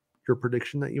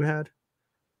prediction that you had?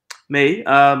 Me,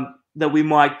 that we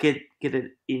might get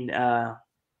it in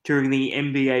during the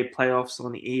NBA playoffs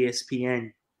on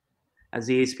ESPN, as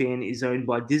ESPN is owned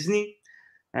by Disney,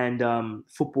 and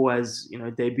football has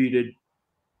debuted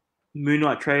Moon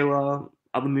Knight trailer,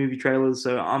 other movie trailers.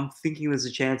 So I'm thinking there's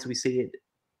a chance we see it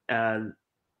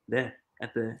there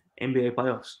at the NBA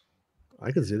playoffs.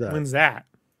 I can see that. When's that?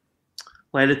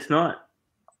 Later tonight.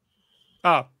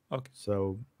 Oh, okay.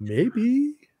 So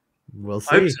maybe we'll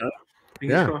see. I hope so.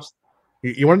 Fingers crossed.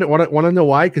 You want to know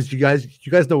why? Because you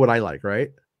guys know what I like,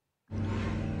 right?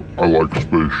 I like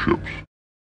spaceships.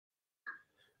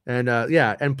 And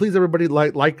and please everybody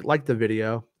like the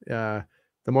video. The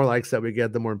more likes that we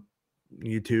get, the more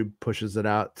YouTube pushes it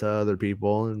out to other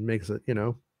people and makes it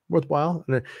worthwhile.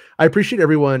 And I appreciate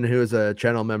everyone who is a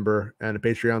channel member and a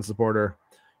Patreon supporter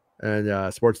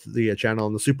and supports the channel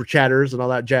and the super chatters and all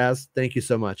that jazz. Thank you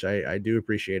so much. I do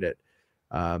appreciate it.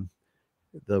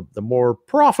 The more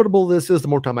profitable this is, the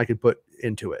more time I can put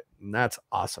into it, and that's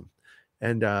awesome.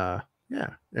 And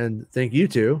and thank you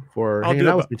too for hanging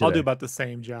out with me today. I'll do about the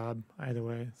same job either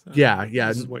way. So yeah.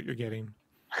 This is what you're getting.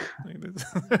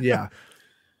 yeah.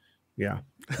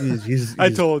 He's I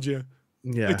told you.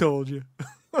 Yeah, I told you.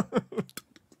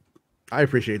 I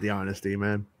appreciate the honesty,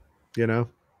 man.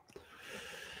 And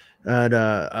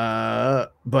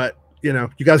but you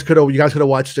guys could have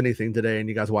watched anything today, and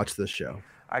you guys watched this show.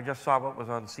 I just saw what was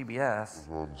on CBS.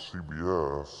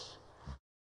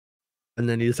 And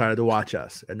then you decided to watch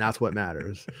us, and that's what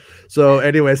matters. So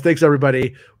anyways, thanks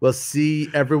everybody. We'll see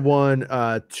everyone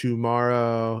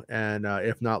tomorrow, and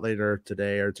if not later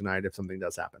today or tonight, if something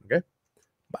does happen. Okay,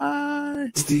 bye.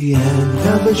 It's the end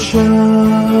of the show.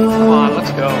 Come on,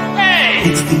 let's go. Hey!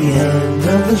 It's the end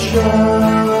of the show.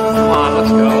 Come on,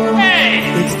 let's go.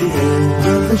 Hey! It's the end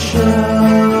of the show.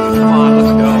 Come on,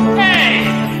 let's go. Hey!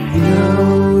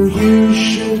 You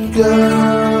should go.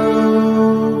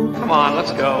 Come on,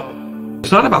 let's go.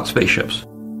 It's not about spaceships.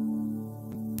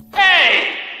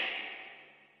 Hey!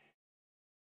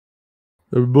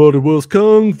 Everybody was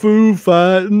kung fu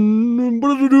fighting.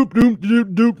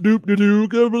 Doop.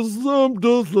 Some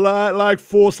just like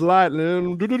force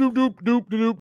lightning.